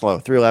 Went out slow,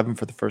 3:11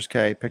 for the first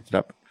K. Picked it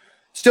up.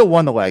 Still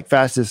won the leg,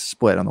 fastest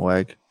split on the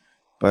leg,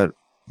 but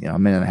a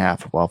minute and a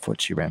half of Wildfoot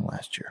she ran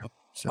last year.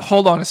 So.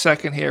 Hold on a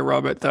second here,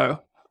 Robert, though.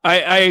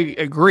 I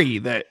agree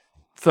that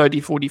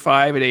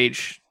 30:45 at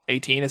age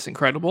 18 is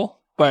incredible,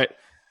 but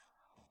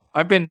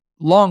I've been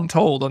long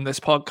told on this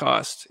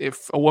podcast,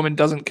 if a woman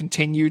doesn't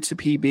continue to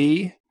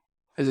PB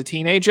as a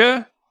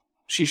teenager,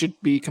 she should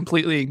be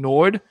completely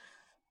ignored.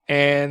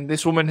 And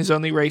this woman has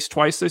only raced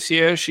twice this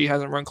year. She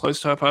hasn't run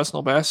close to her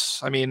personal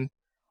best. I mean,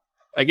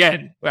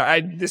 again,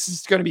 this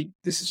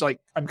is like,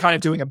 I'm kind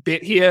of doing a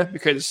bit here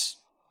because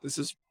this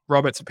is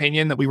Robert's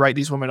opinion that we write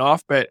these women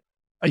off, but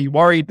are you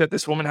worried that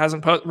this woman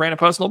hasn't ran a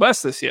personal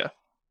best this year?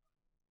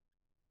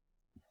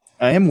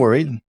 I am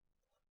worried.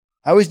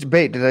 I always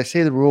debate, did I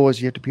say the rule is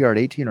you have to PR at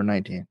 18 or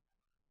 19?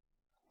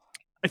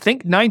 I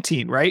think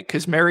 19, right?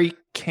 Because Mary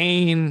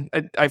Kane,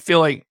 I feel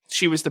like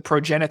she was the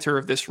progenitor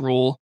of this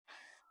rule.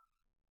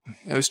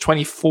 It was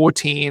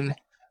 2014.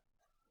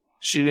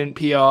 She didn't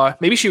PR.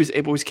 Maybe she was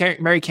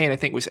Mary Kane, I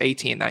think, was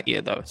 18 that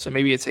year, though. So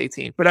maybe it's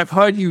 18. But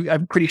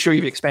I'm pretty sure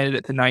you've expanded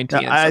it to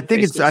 19. No, I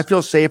think I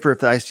feel safer if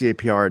the ICA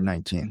PR at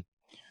 19.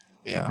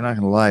 Yeah. I'm not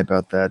going to lie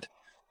about that.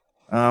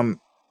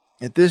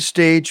 At this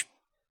stage,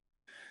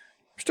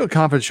 I'm still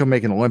confident she'll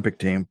make an Olympic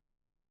team.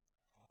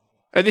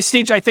 At this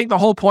stage, I think the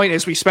whole point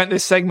is we spent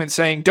this segment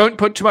saying, don't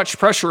put too much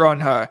pressure on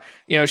her.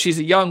 She's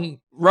a young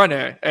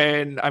runner,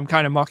 and I'm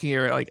kind of mocking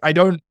her. Like,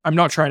 I'm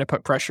not trying to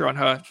put pressure on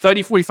her.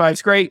 30:45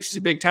 is great. She's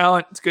a big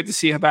talent. It's good to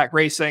see her back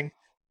racing.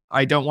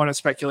 I don't want to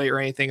speculate or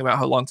anything about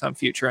her long-term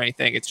future or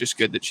anything. It's just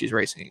good that she's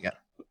racing again.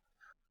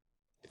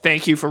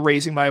 Thank you for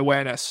raising my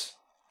awareness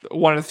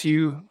one of the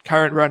few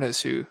current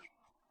runners who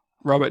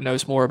Robert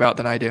knows more about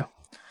than I do.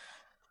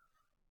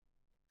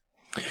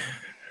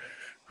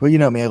 Well, you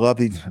know me, I love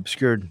these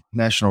obscure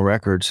national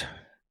records.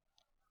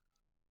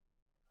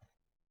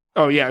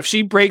 Oh yeah,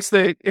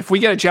 if we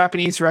get a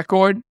Japanese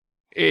record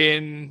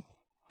in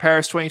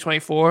Paris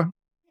 2024, you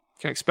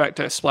can expect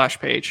a splash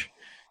page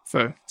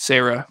for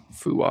Sarah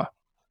Fuwa.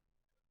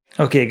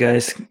 Okay,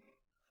 guys.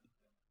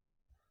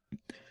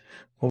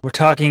 Well, we're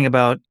talking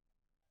about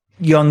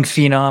young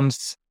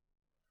phenoms.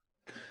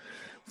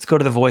 Let's go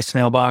to the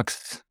voicemail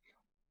box.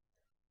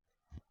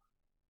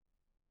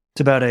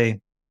 It's about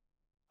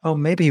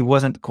maybe he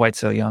wasn't quite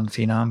so young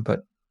phenom,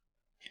 but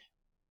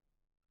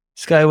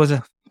this guy was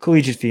a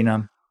collegiate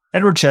phenom.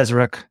 Edward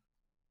Cheserek.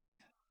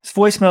 His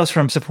voicemail is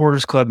from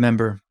Supporters Club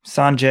member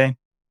Sanjay.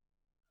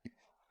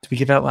 Did we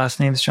give out last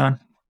names, John?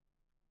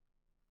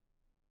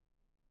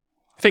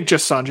 I think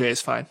just Sanjay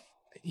is fine.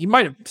 He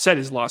might have said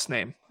his last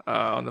name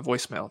on the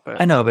voicemail, but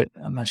I know, but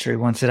I'm not sure he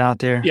wants it out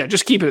there. Yeah,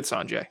 just keep it at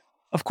Sanjay.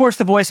 Of course,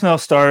 the voicemail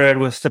started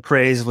with the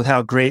praise with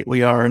how great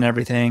we are and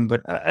everything,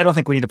 but I don't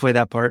think we need to play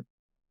that part.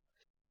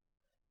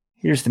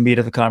 Here's the meat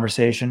of the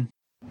conversation.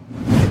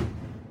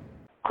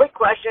 Quick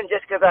question,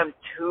 just because I'm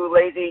too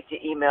lazy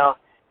to email.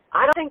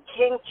 I don't think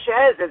King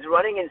Ches is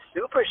running in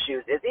super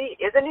shoes, is he?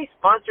 Isn't he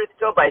sponsored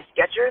still by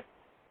Skechers?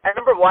 I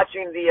remember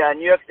watching the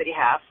New York City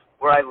half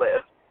where I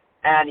live,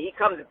 and he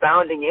comes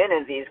bounding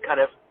in these kind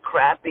of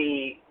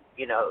crappy,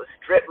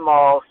 strip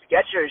mall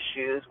Skechers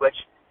shoes, which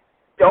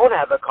don't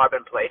have a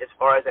carbon plate as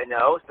far as I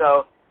know.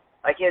 So,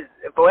 like his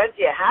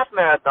Valencia half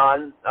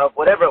marathon of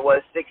whatever it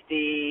was,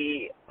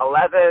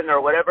 60:11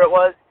 or whatever it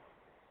was,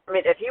 I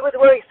mean, if he was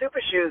wearing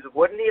super shoes,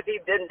 wouldn't he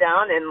have been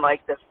down in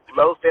like the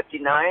low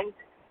 59s?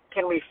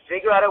 Can we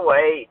figure out a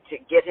way to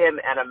get him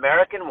an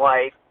American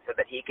wife so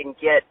that he can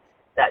get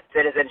that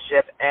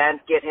citizenship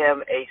and get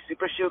him a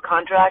super shoe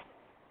contract?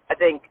 I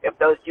think if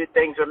those two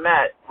things were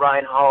met,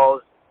 Ryan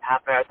Hall's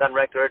half marathon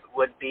record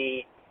would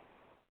be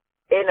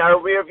in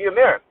our rearview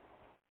mirror.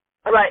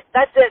 All right,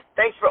 that's it.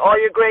 Thanks for all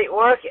your great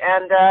work,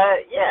 and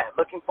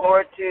looking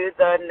forward to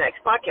the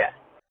next podcast.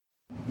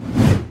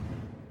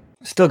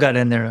 Still got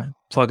in there a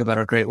plug about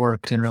our great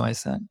work. Didn't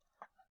realize that.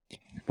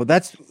 Well,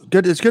 that's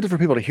good. It's good for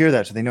people to hear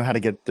that so they know how to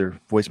get their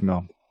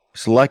voicemail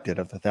selected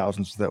of the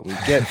thousands that we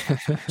get.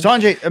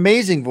 Sanjay,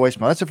 amazing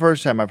voicemail. That's the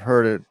first time I've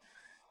heard it.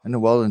 I know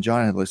Weldon and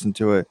John had listened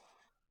to it,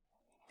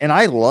 and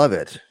I love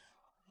it.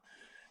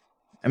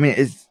 I mean,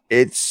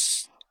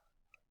 it's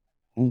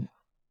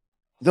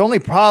the only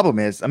problem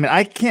is, I mean,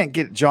 I can't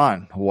get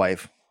John a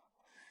wife,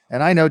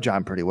 and I know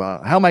John pretty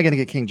well. How am I going to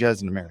get King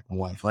Ches an American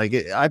wife? Like,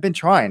 I've been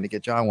trying to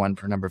get John one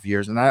for a number of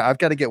years, and I've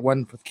got to get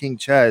one with King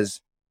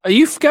Ches. Are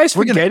you guys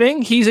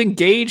forgetting he's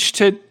engaged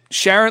to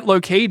Sharon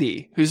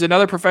Lokedi, who's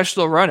another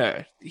professional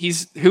runner?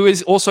 Who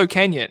is also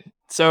Kenyan.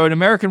 So an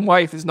American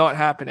wife is not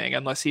happening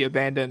unless he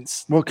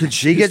abandons. Well, could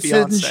she get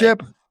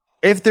citizenship?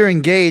 If they're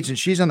engaged and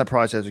she's on the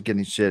process of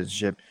getting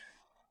citizenship,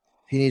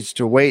 he needs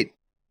to wait.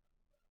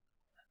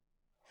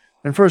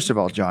 And first of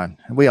all, John,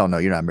 we all know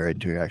you're not married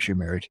until you're actually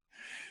married.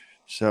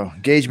 So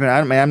engagement,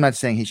 I'm not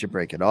saying he should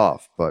break it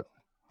off, but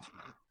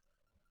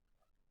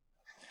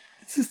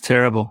this is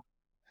terrible.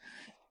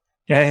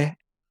 Yeah,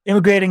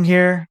 immigrating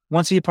here,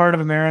 wants to be a part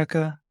of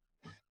America.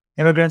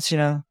 Immigrants, a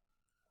lot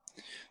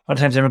of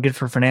times immigrate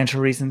for financial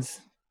reasons.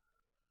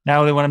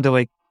 Now they want him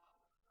to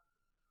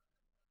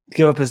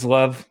give up his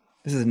love.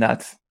 This is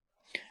nuts.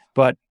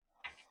 But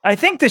I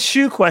think the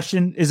shoe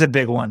question is a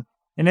big one.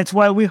 And it's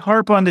why we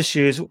harp on the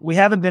shoes. We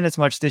haven't been as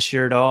much this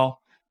year at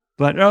all.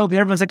 But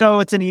everyone's like,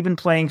 it's an even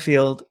playing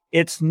field.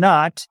 It's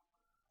not.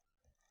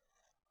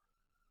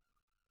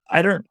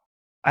 I don't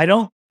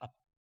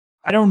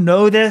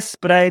know this,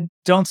 but I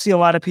don't see a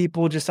lot of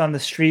people just on the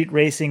street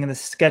racing in the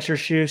Skechers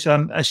shoe. So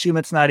I'm assuming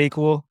it's not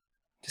equal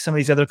to some of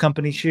these other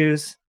company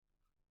shoes.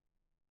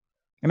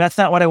 And that's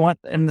not what I want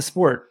in the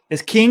sport.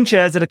 Is King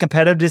Ches at a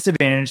competitive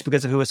disadvantage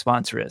because of who his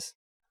sponsor is?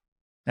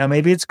 Now,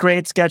 maybe it's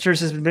great. Skechers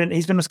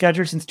he's been with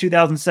Skechers since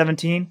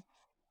 2017.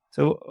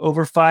 So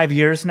over 5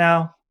 years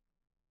now.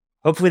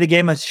 Hopefully they gave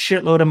him a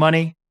shitload of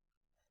money.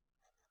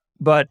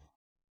 But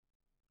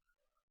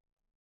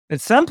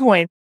at some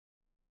point,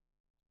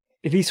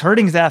 if he's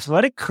hurting his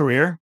athletic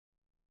career,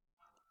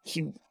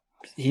 he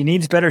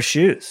needs better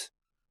shoes.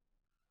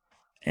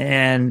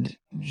 And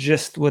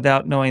just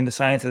without knowing the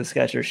science of the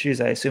Skechers shoes,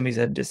 I assume he's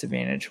at a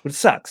disadvantage, which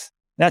sucks.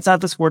 That's not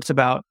what the sport's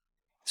about.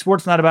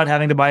 Sport's not about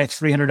having to buy a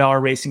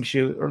 $300 racing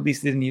shoe, or at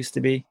least it didn't used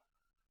to be.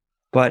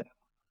 But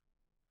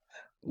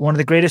one of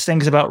the greatest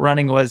things about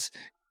running was,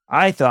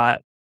 I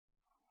thought,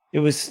 it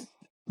was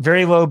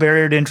very low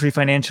barrier to entry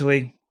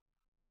financially.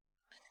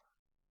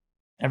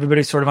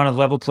 Everybody's sort of on a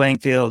level playing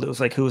field. It was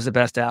like, who was the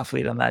best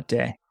athlete on that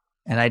day?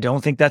 And I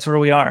don't think that's where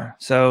we are.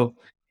 So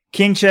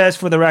King Ches,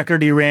 for the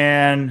record, he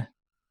ran...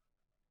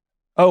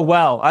 Oh,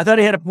 wow. I thought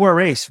he had a poor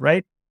race,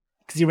 right?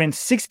 Because he ran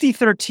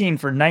 60:13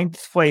 for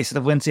 9th place at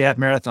the Valencia Half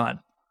Marathon.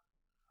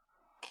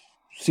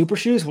 Super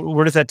shoes?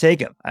 Where does that take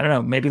him? I don't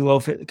know. Maybe he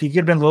could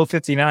have been low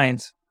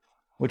 59s,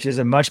 which is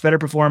a much better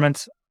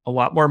performance, a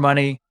lot more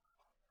money,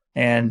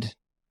 and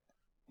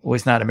Well,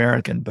 he's not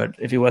American, but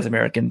if he was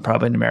American,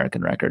 probably an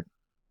American record.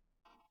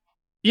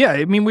 Yeah,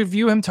 I mean, we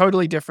view him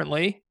totally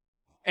differently.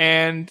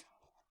 And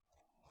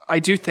I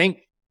do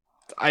think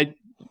I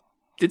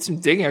did some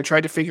digging. I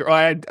tried to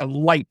I had a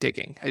light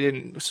digging. I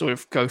didn't sort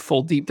of go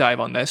full deep dive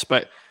on this,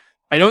 but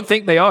I don't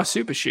think they are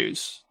super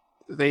shoes.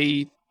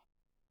 They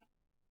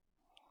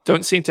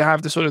don't seem to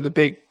have the sort of the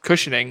big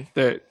cushioning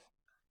that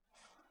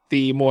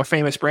the more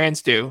famous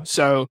brands do.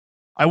 So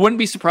I wouldn't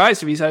be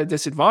surprised if he's at a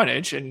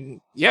disadvantage. And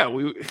yeah,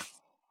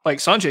 like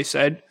Sanjay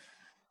said,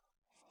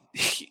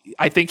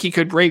 I think he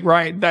could break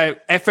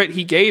that effort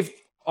he gave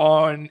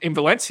in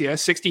Valencia,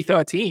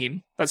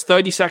 60-13. That's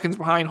 30 seconds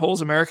behind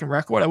Hall's American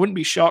record. I wouldn't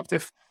be shocked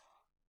if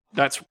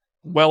that's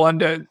well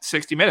under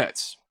 60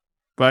 minutes.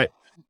 But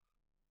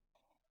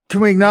can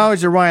we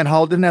acknowledge that Ryan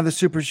Hall didn't have the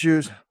super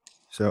shoes?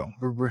 So,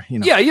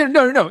 Yeah,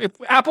 no. If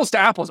apples to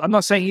apples, I'm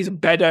not saying he's a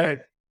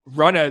better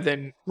runner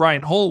than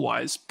Ryan Hall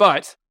was,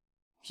 but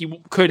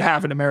he could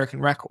have an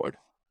American record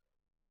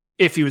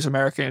if he was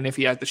American and if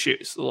he had the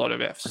shoes. A lot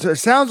of ifs. So it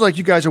sounds like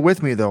you guys are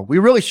with me, though. We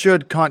really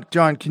should.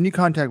 John, can you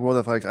contact World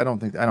Athletics? I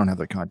don't have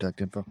the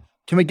contact info.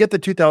 Can we get the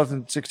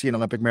 2016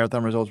 Olympic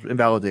marathon results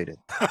invalidated?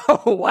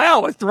 Oh,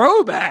 wow, a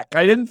throwback.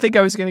 I didn't think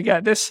I was going to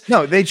get this.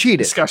 No, they cheated.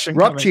 Discussion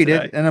Rupp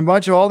cheated, today. and a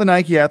bunch of all the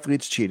Nike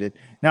athletes cheated.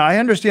 Now, I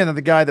understand that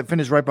the guy that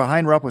finished right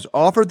behind Rupp was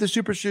offered the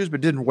super shoes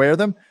but didn't wear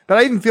them. But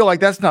I even feel like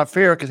that's not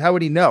fair because how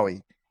would he know?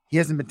 He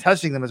hasn't been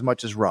testing them as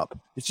much as Rupp.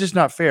 It's just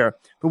not fair.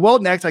 But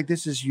Weldon acts like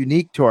this is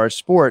unique to our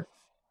sport.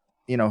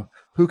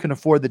 Who can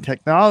afford the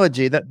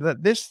technology?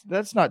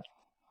 That's not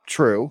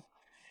true.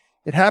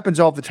 It happens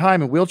all the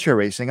time in wheelchair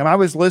racing. I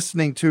was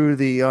listening to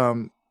the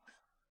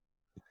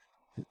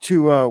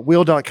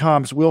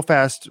Wheel.com's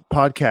Wheelfast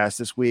podcast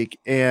this week,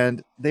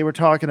 and they were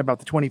talking about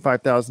the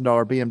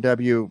 $25,000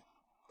 BMW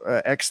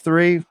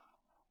X3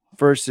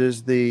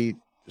 versus the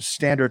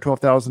standard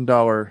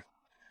 $12,000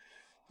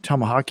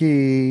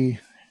 Tamahaki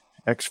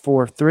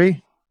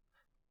X4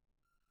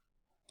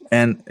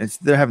 and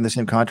they're having the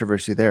same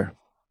controversy there.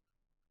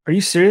 Are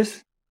you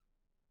serious?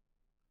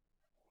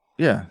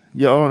 Yeah.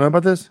 You all don't know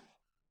about this?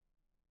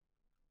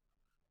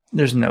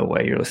 There's no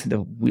way you're listening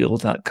to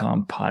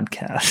Wheel.com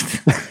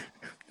podcast.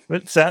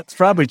 But that's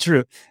probably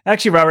true.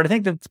 Actually, Robert, I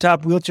think the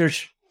top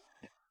wheelchairs,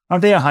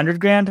 aren't they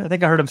 $100,000? I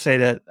think I heard him say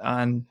that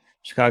on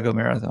Chicago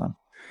Marathon.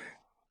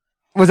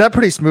 Was that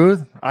pretty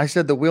smooth? I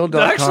said the Wheel.com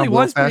That actually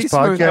was pretty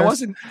smooth.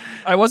 podcast.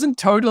 I wasn't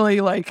totally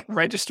like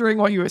registering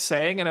what you were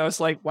saying, and I was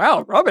like,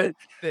 wow, Robert,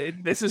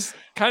 this is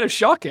kind of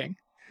shocking.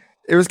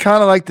 It was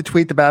kind of like the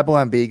tweet the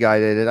Babylon Bee guy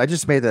did. I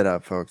just made that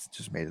up, folks.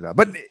 Just made it up.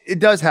 But it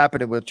does happen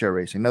in wheelchair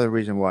racing. Another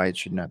reason why it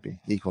should not be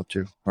equal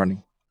to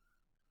running.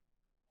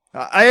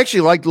 I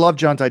actually love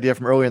John's idea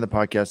from earlier in the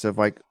podcast of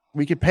like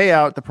we could pay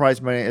out the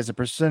prize money as a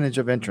percentage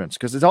of entrance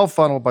because it's all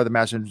funneled by the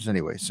mass entrance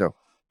anyway. So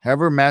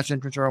however mass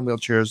entrants are on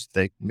wheelchairs,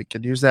 we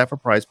could use that for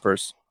prize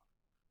purse.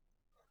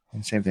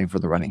 And same thing for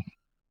the running.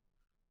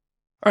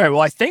 All right.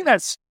 Well, I think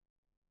that's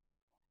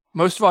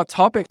most of our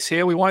topics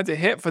here we wanted to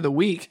hit for the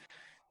week.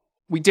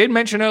 We did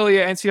mention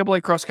earlier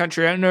NCAA cross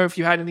country. I don't know if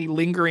you had any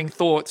lingering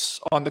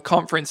thoughts on the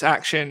conference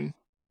action,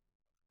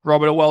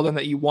 Robert or Weldon,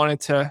 that you wanted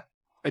to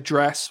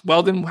address.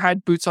 Weldon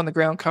had boots on the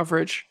ground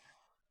coverage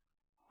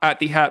at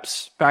the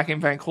HEPS back in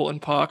Van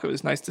Cortlandt Park. It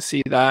was nice to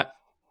see that,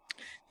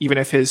 even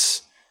if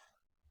his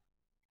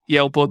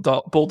Yale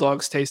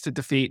Bulldogs tasted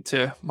defeat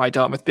to my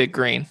Dartmouth Big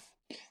Green.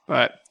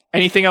 But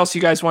anything else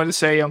you guys wanted to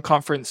say on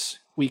conference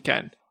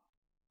weekend?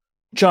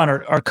 John,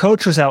 our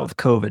coach was out with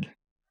COVID.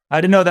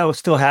 I didn't know that was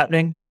still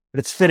happening. But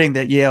it's fitting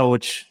that Yale,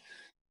 which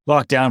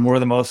locked down more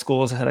than most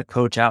schools, had a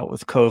coach out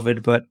with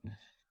COVID, but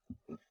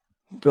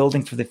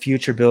building for the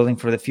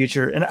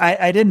future. And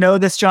I didn't know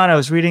this, John. I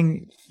was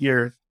reading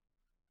your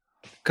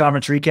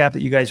conference recap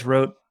that you guys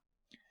wrote.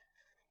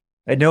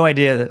 I had no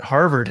idea that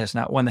Harvard has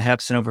not won the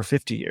HEPS in over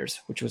 50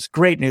 years, which was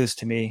great news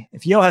to me.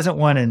 If Yale hasn't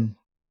won in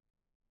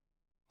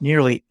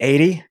nearly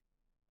 80, I'm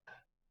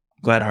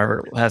glad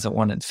Harvard hasn't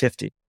won in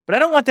 50. But I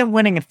don't want them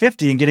winning in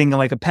 50 and getting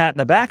like a pat in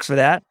the back for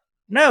that.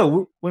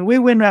 No, when we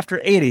win after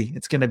 80,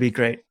 it's going to be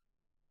great.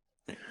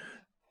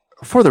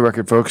 For the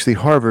record, folks, the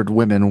Harvard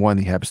women won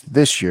the HEPS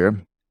this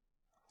year.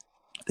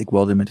 I think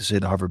Weldon meant to say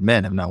the Harvard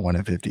men have not won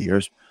in 50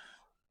 years.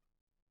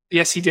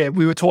 Yes, he did.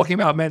 We were talking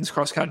about men's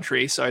cross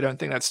country, so I don't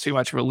think that's too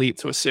much of a leap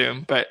to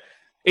assume. But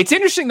it's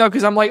interesting, though,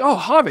 because I'm like, oh,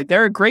 Harvard,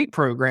 they're a great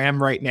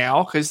program right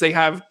now because they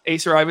have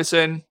Asa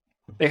Iverson,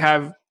 they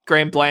have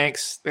Graham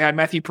Blanks, they had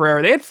Matthew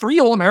Pereira. They had 3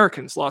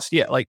 All-Americans last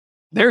year. Like,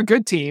 they're a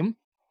good team.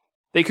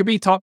 They could be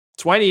top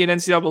 20 in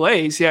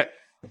NCAAs, yet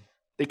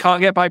they can't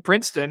get by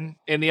Princeton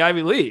in the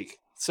Ivy League.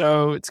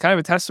 So it's kind of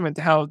a testament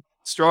to how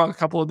strong a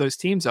couple of those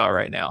teams are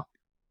right now.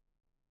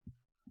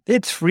 They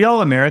had 3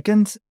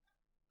 All-Americans?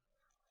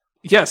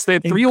 Yes, they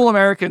had 3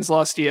 All-Americans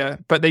last year,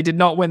 but they did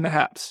not win the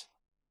HEPS.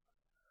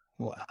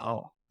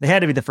 Wow. They had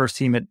to be the first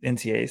team at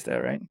NCAAs, though,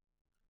 right?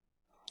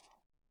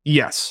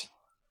 Yes.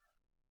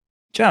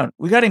 John,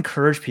 we got to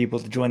encourage people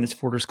to join the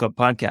Supporters Club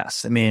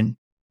podcast. I mean,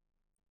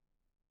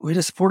 we had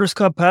a Supporters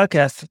Club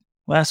podcast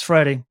last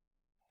Friday,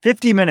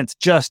 50 minutes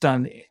just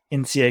on the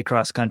NCAA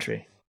cross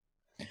country.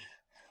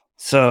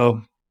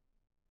 So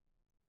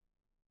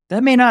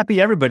that may not be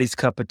everybody's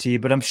cup of tea,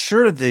 but I'm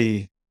sure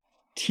the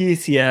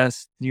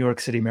TCS New York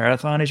City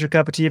Marathon is your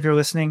cup of tea if you're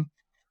listening.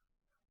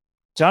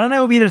 John and I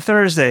will be there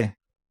Thursday,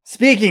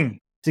 speaking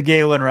to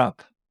Galen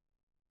Rupp.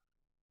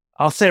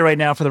 I'll say right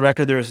now for the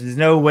record, there's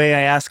no way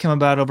I asked him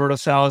about Alberto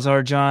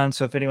Salazar, John.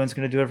 So if anyone's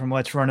going to do it from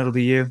Let's Run, it'll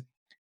be you.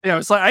 Yeah,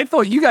 it's like I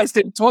thought you guys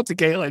didn't talk to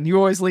Galen. You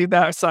always leave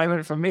that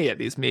assignment for me at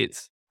these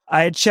meets.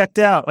 I had checked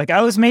out. Like,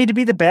 I was made to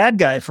be the bad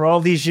guy for all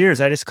these years.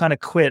 I just kind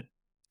of quit.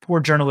 Poor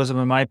journalism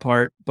on my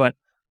part, but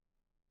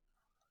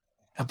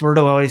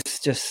Alberto always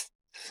just,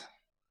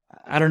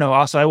 I don't know.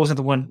 Also, I wasn't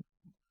the one.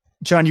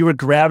 John, you were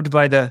grabbed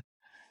by the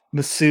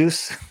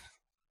masseuse,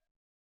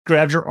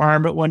 grabbed your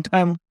arm at one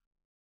time.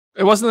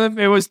 It wasn't.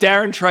 It was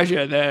Darren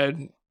Treasure,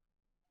 the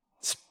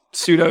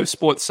pseudo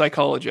sports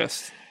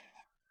psychologist.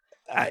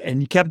 And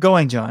you kept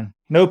going, John.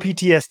 No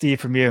PTSD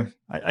from you.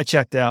 I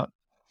checked out.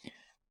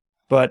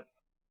 But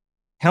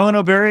Hellen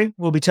Obiri,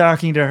 we'll be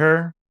talking to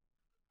her.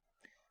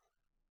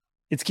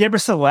 It's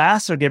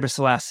Gebrselassie or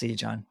Gebrselassie,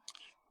 John?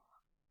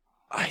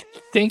 I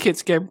think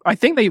it's I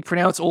think they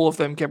pronounce all of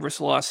them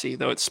Gebrselassie,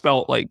 though it's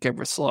spelled like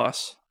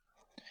Gebrselassie.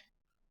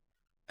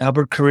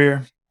 Albert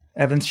Career,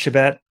 Evans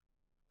Chebet.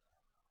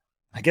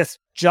 I guess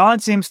John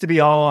seems to be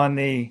all on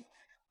the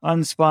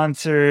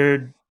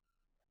unsponsored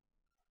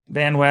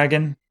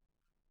bandwagon.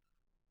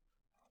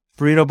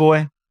 Burrito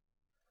Boy.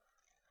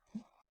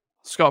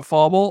 Scott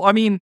Fauble. I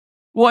mean,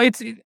 well, I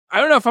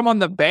don't know if I'm on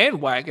the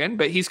bandwagon,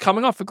 but he's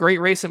coming off a great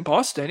race in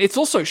Boston. It's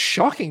also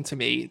shocking to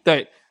me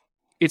that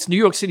it's New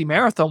York City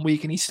Marathon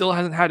week and he still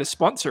hasn't had a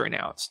sponsor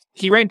announced.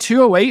 He ran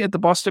 2:08 at the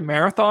Boston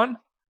Marathon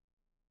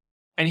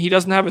and he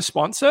doesn't have a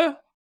sponsor?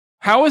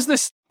 How is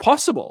this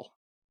possible?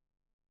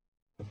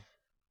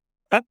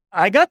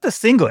 I got the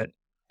singlet.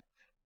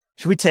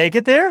 Should we take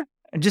it there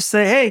and just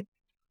say, hey,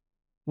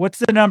 what's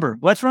the number?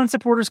 Let's Run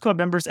Supporters Club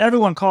members.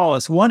 Everyone call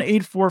us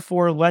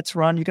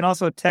 1-844-LETS-RUN. You can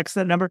also text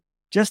that number.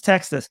 Just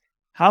text us.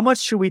 How much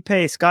should we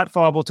pay Scott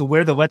Fauble to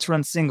wear the Let's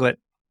Run singlet?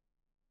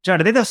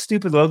 John, are they those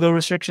stupid logo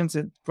restrictions?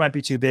 It might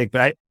be too big,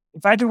 but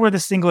if I had to wear the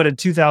singlet in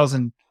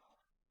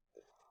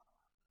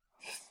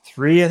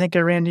 2003, I think I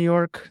ran New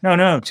York.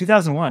 No,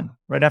 2001,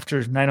 right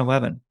after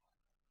 9/11.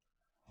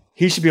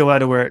 He should be allowed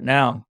to wear it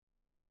now.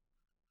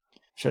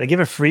 Should I give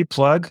a free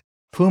plug?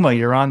 Puma,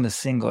 you're on the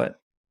singlet.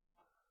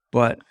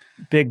 But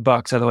big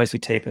bucks, otherwise we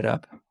tape it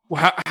up.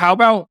 Well, how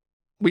about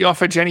we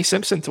offer Jenny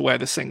Simpson to wear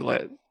the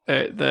singlet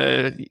at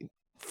the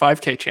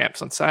 5K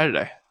champs on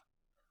Saturday?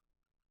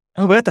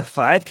 Oh, but at the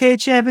 5K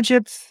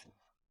championships?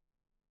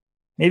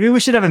 Maybe we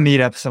should have a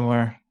meetup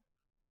somewhere.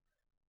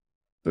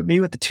 But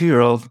me with the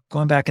 2-year-old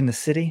going back in the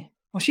city?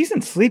 Well, she's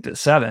in sleep at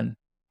 7.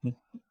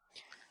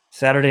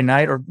 Saturday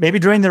night, or maybe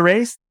during the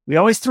race. We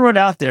always throw it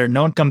out there.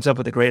 No one comes up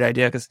with a great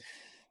idea because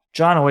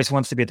John always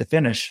wants to be at the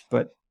finish.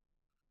 But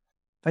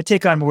if I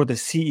take on more of the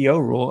CEO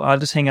role, I'll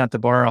just hang out at the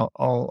bar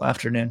all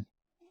afternoon.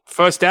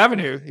 First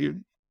Avenue,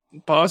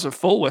 bars are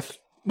full with,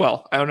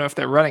 well, I don't know if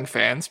they're running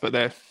fans, but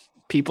they're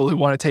people who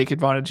want to take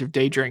advantage of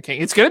day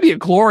drinking. It's going to be a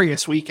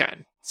glorious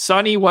weekend.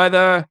 Sunny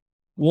weather,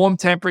 warm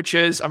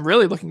temperatures. I'm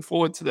really looking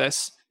forward to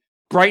this.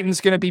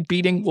 Brighton's going to be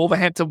beating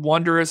Wolverhampton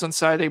Wanderers on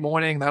Saturday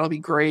morning. That'll be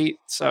great.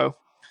 So,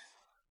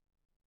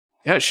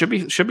 yeah, it should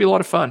be a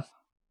lot of fun.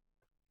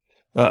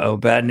 Uh-oh,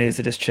 bad news.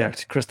 I just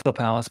checked. Crystal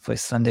Palace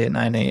plays Sunday at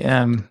 9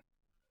 a.m.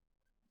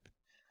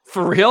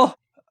 For real?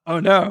 Oh,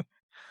 no.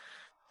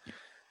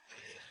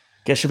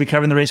 Guess you'll be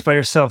covering the race by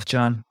yourself,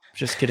 John.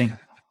 Just kidding.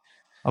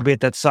 I'll be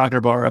at that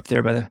soccer bar up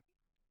there by the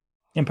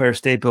Empire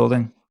State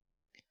Building.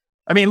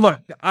 I mean, look,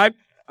 I'm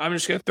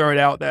just going to throw it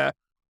out there.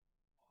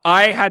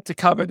 I had to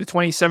cover the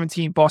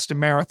 2017 Boston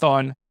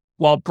Marathon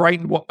while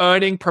Brighton were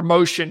earning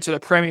promotion to the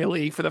Premier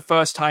League for the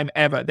first time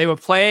ever. They were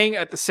playing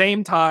at the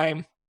same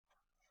time.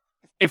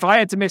 If I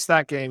had to miss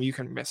that game, you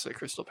can miss a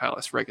Crystal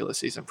Palace regular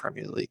season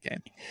Premier League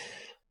game.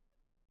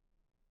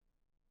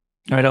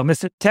 All right, I'll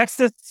miss it.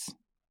 Text us.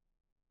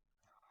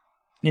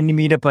 Any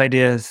meetup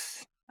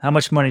ideas? How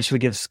much money should we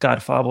give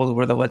Scott Fauble to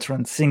wear the Let's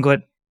Run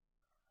singlet?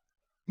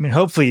 I mean,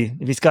 hopefully,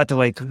 if he's got to,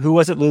 like, who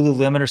was it,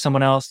 Lululemon or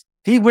someone else?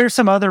 If he wears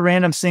some other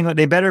random singlet,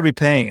 they better be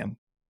paying him.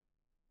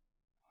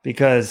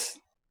 Because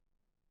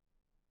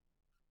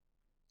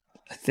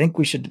I think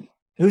we should...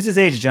 Who's his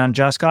age, John?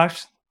 Josh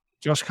Cox?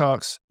 Josh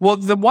Cox. Well,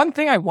 the one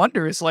thing I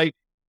wonder is, like,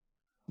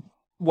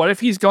 what if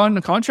he's gone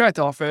to contract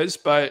offers,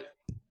 but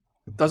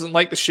doesn't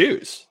like the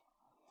shoes?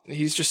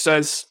 He just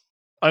says,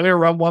 I'm going to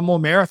run one more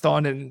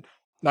marathon in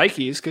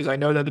Nikes because I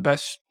know they're the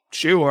best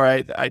shoe,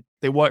 or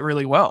they work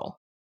really well.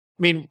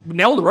 I mean,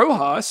 Nell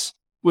Rojas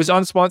was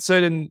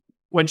unsponsored and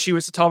when she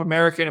was the top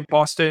American in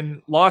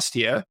Boston last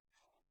year.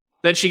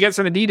 Then she gets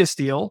an Adidas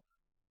deal,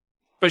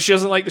 but she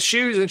doesn't like the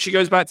shoes and she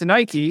goes back to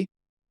Nike,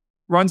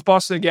 runs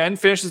Boston again,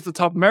 finishes the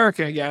top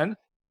American again,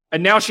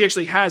 and now she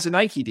actually has a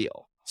Nike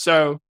deal.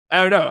 So,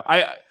 I don't know.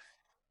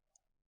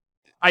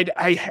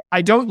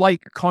 I don't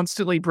like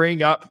constantly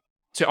bringing up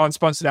to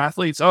unsponsored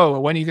athletes, oh,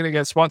 when are you going to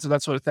get sponsored,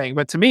 that sort of thing.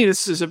 But to me,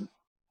 this is a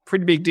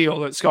pretty big deal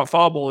that Scott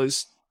Fauble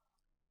is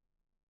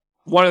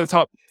one of the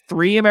top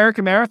 3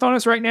 American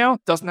marathoners right now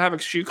doesn't have a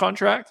shoe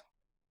contract.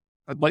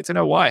 I'd like to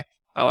know why.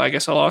 I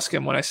guess I'll ask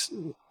him when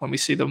we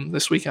see them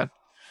this weekend.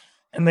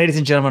 And ladies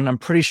and gentlemen, I'm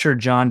pretty sure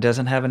John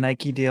doesn't have a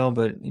Nike deal,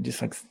 but he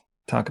just likes to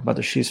talk about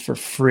their shoes for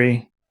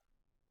free.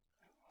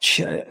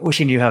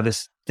 Wishing you how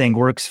this thing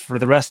works for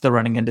the rest of the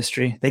running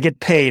industry. They get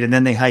paid and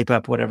then they hype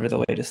up whatever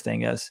the latest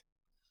thing is.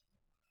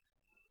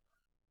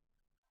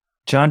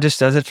 John just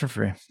does it for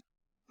free.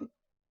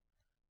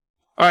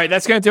 All right,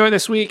 that's going to do it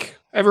this week.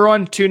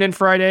 Everyone, tune in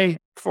Friday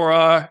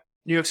for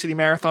New York City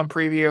Marathon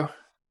preview.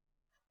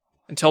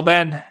 Until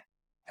then,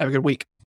 have a good week.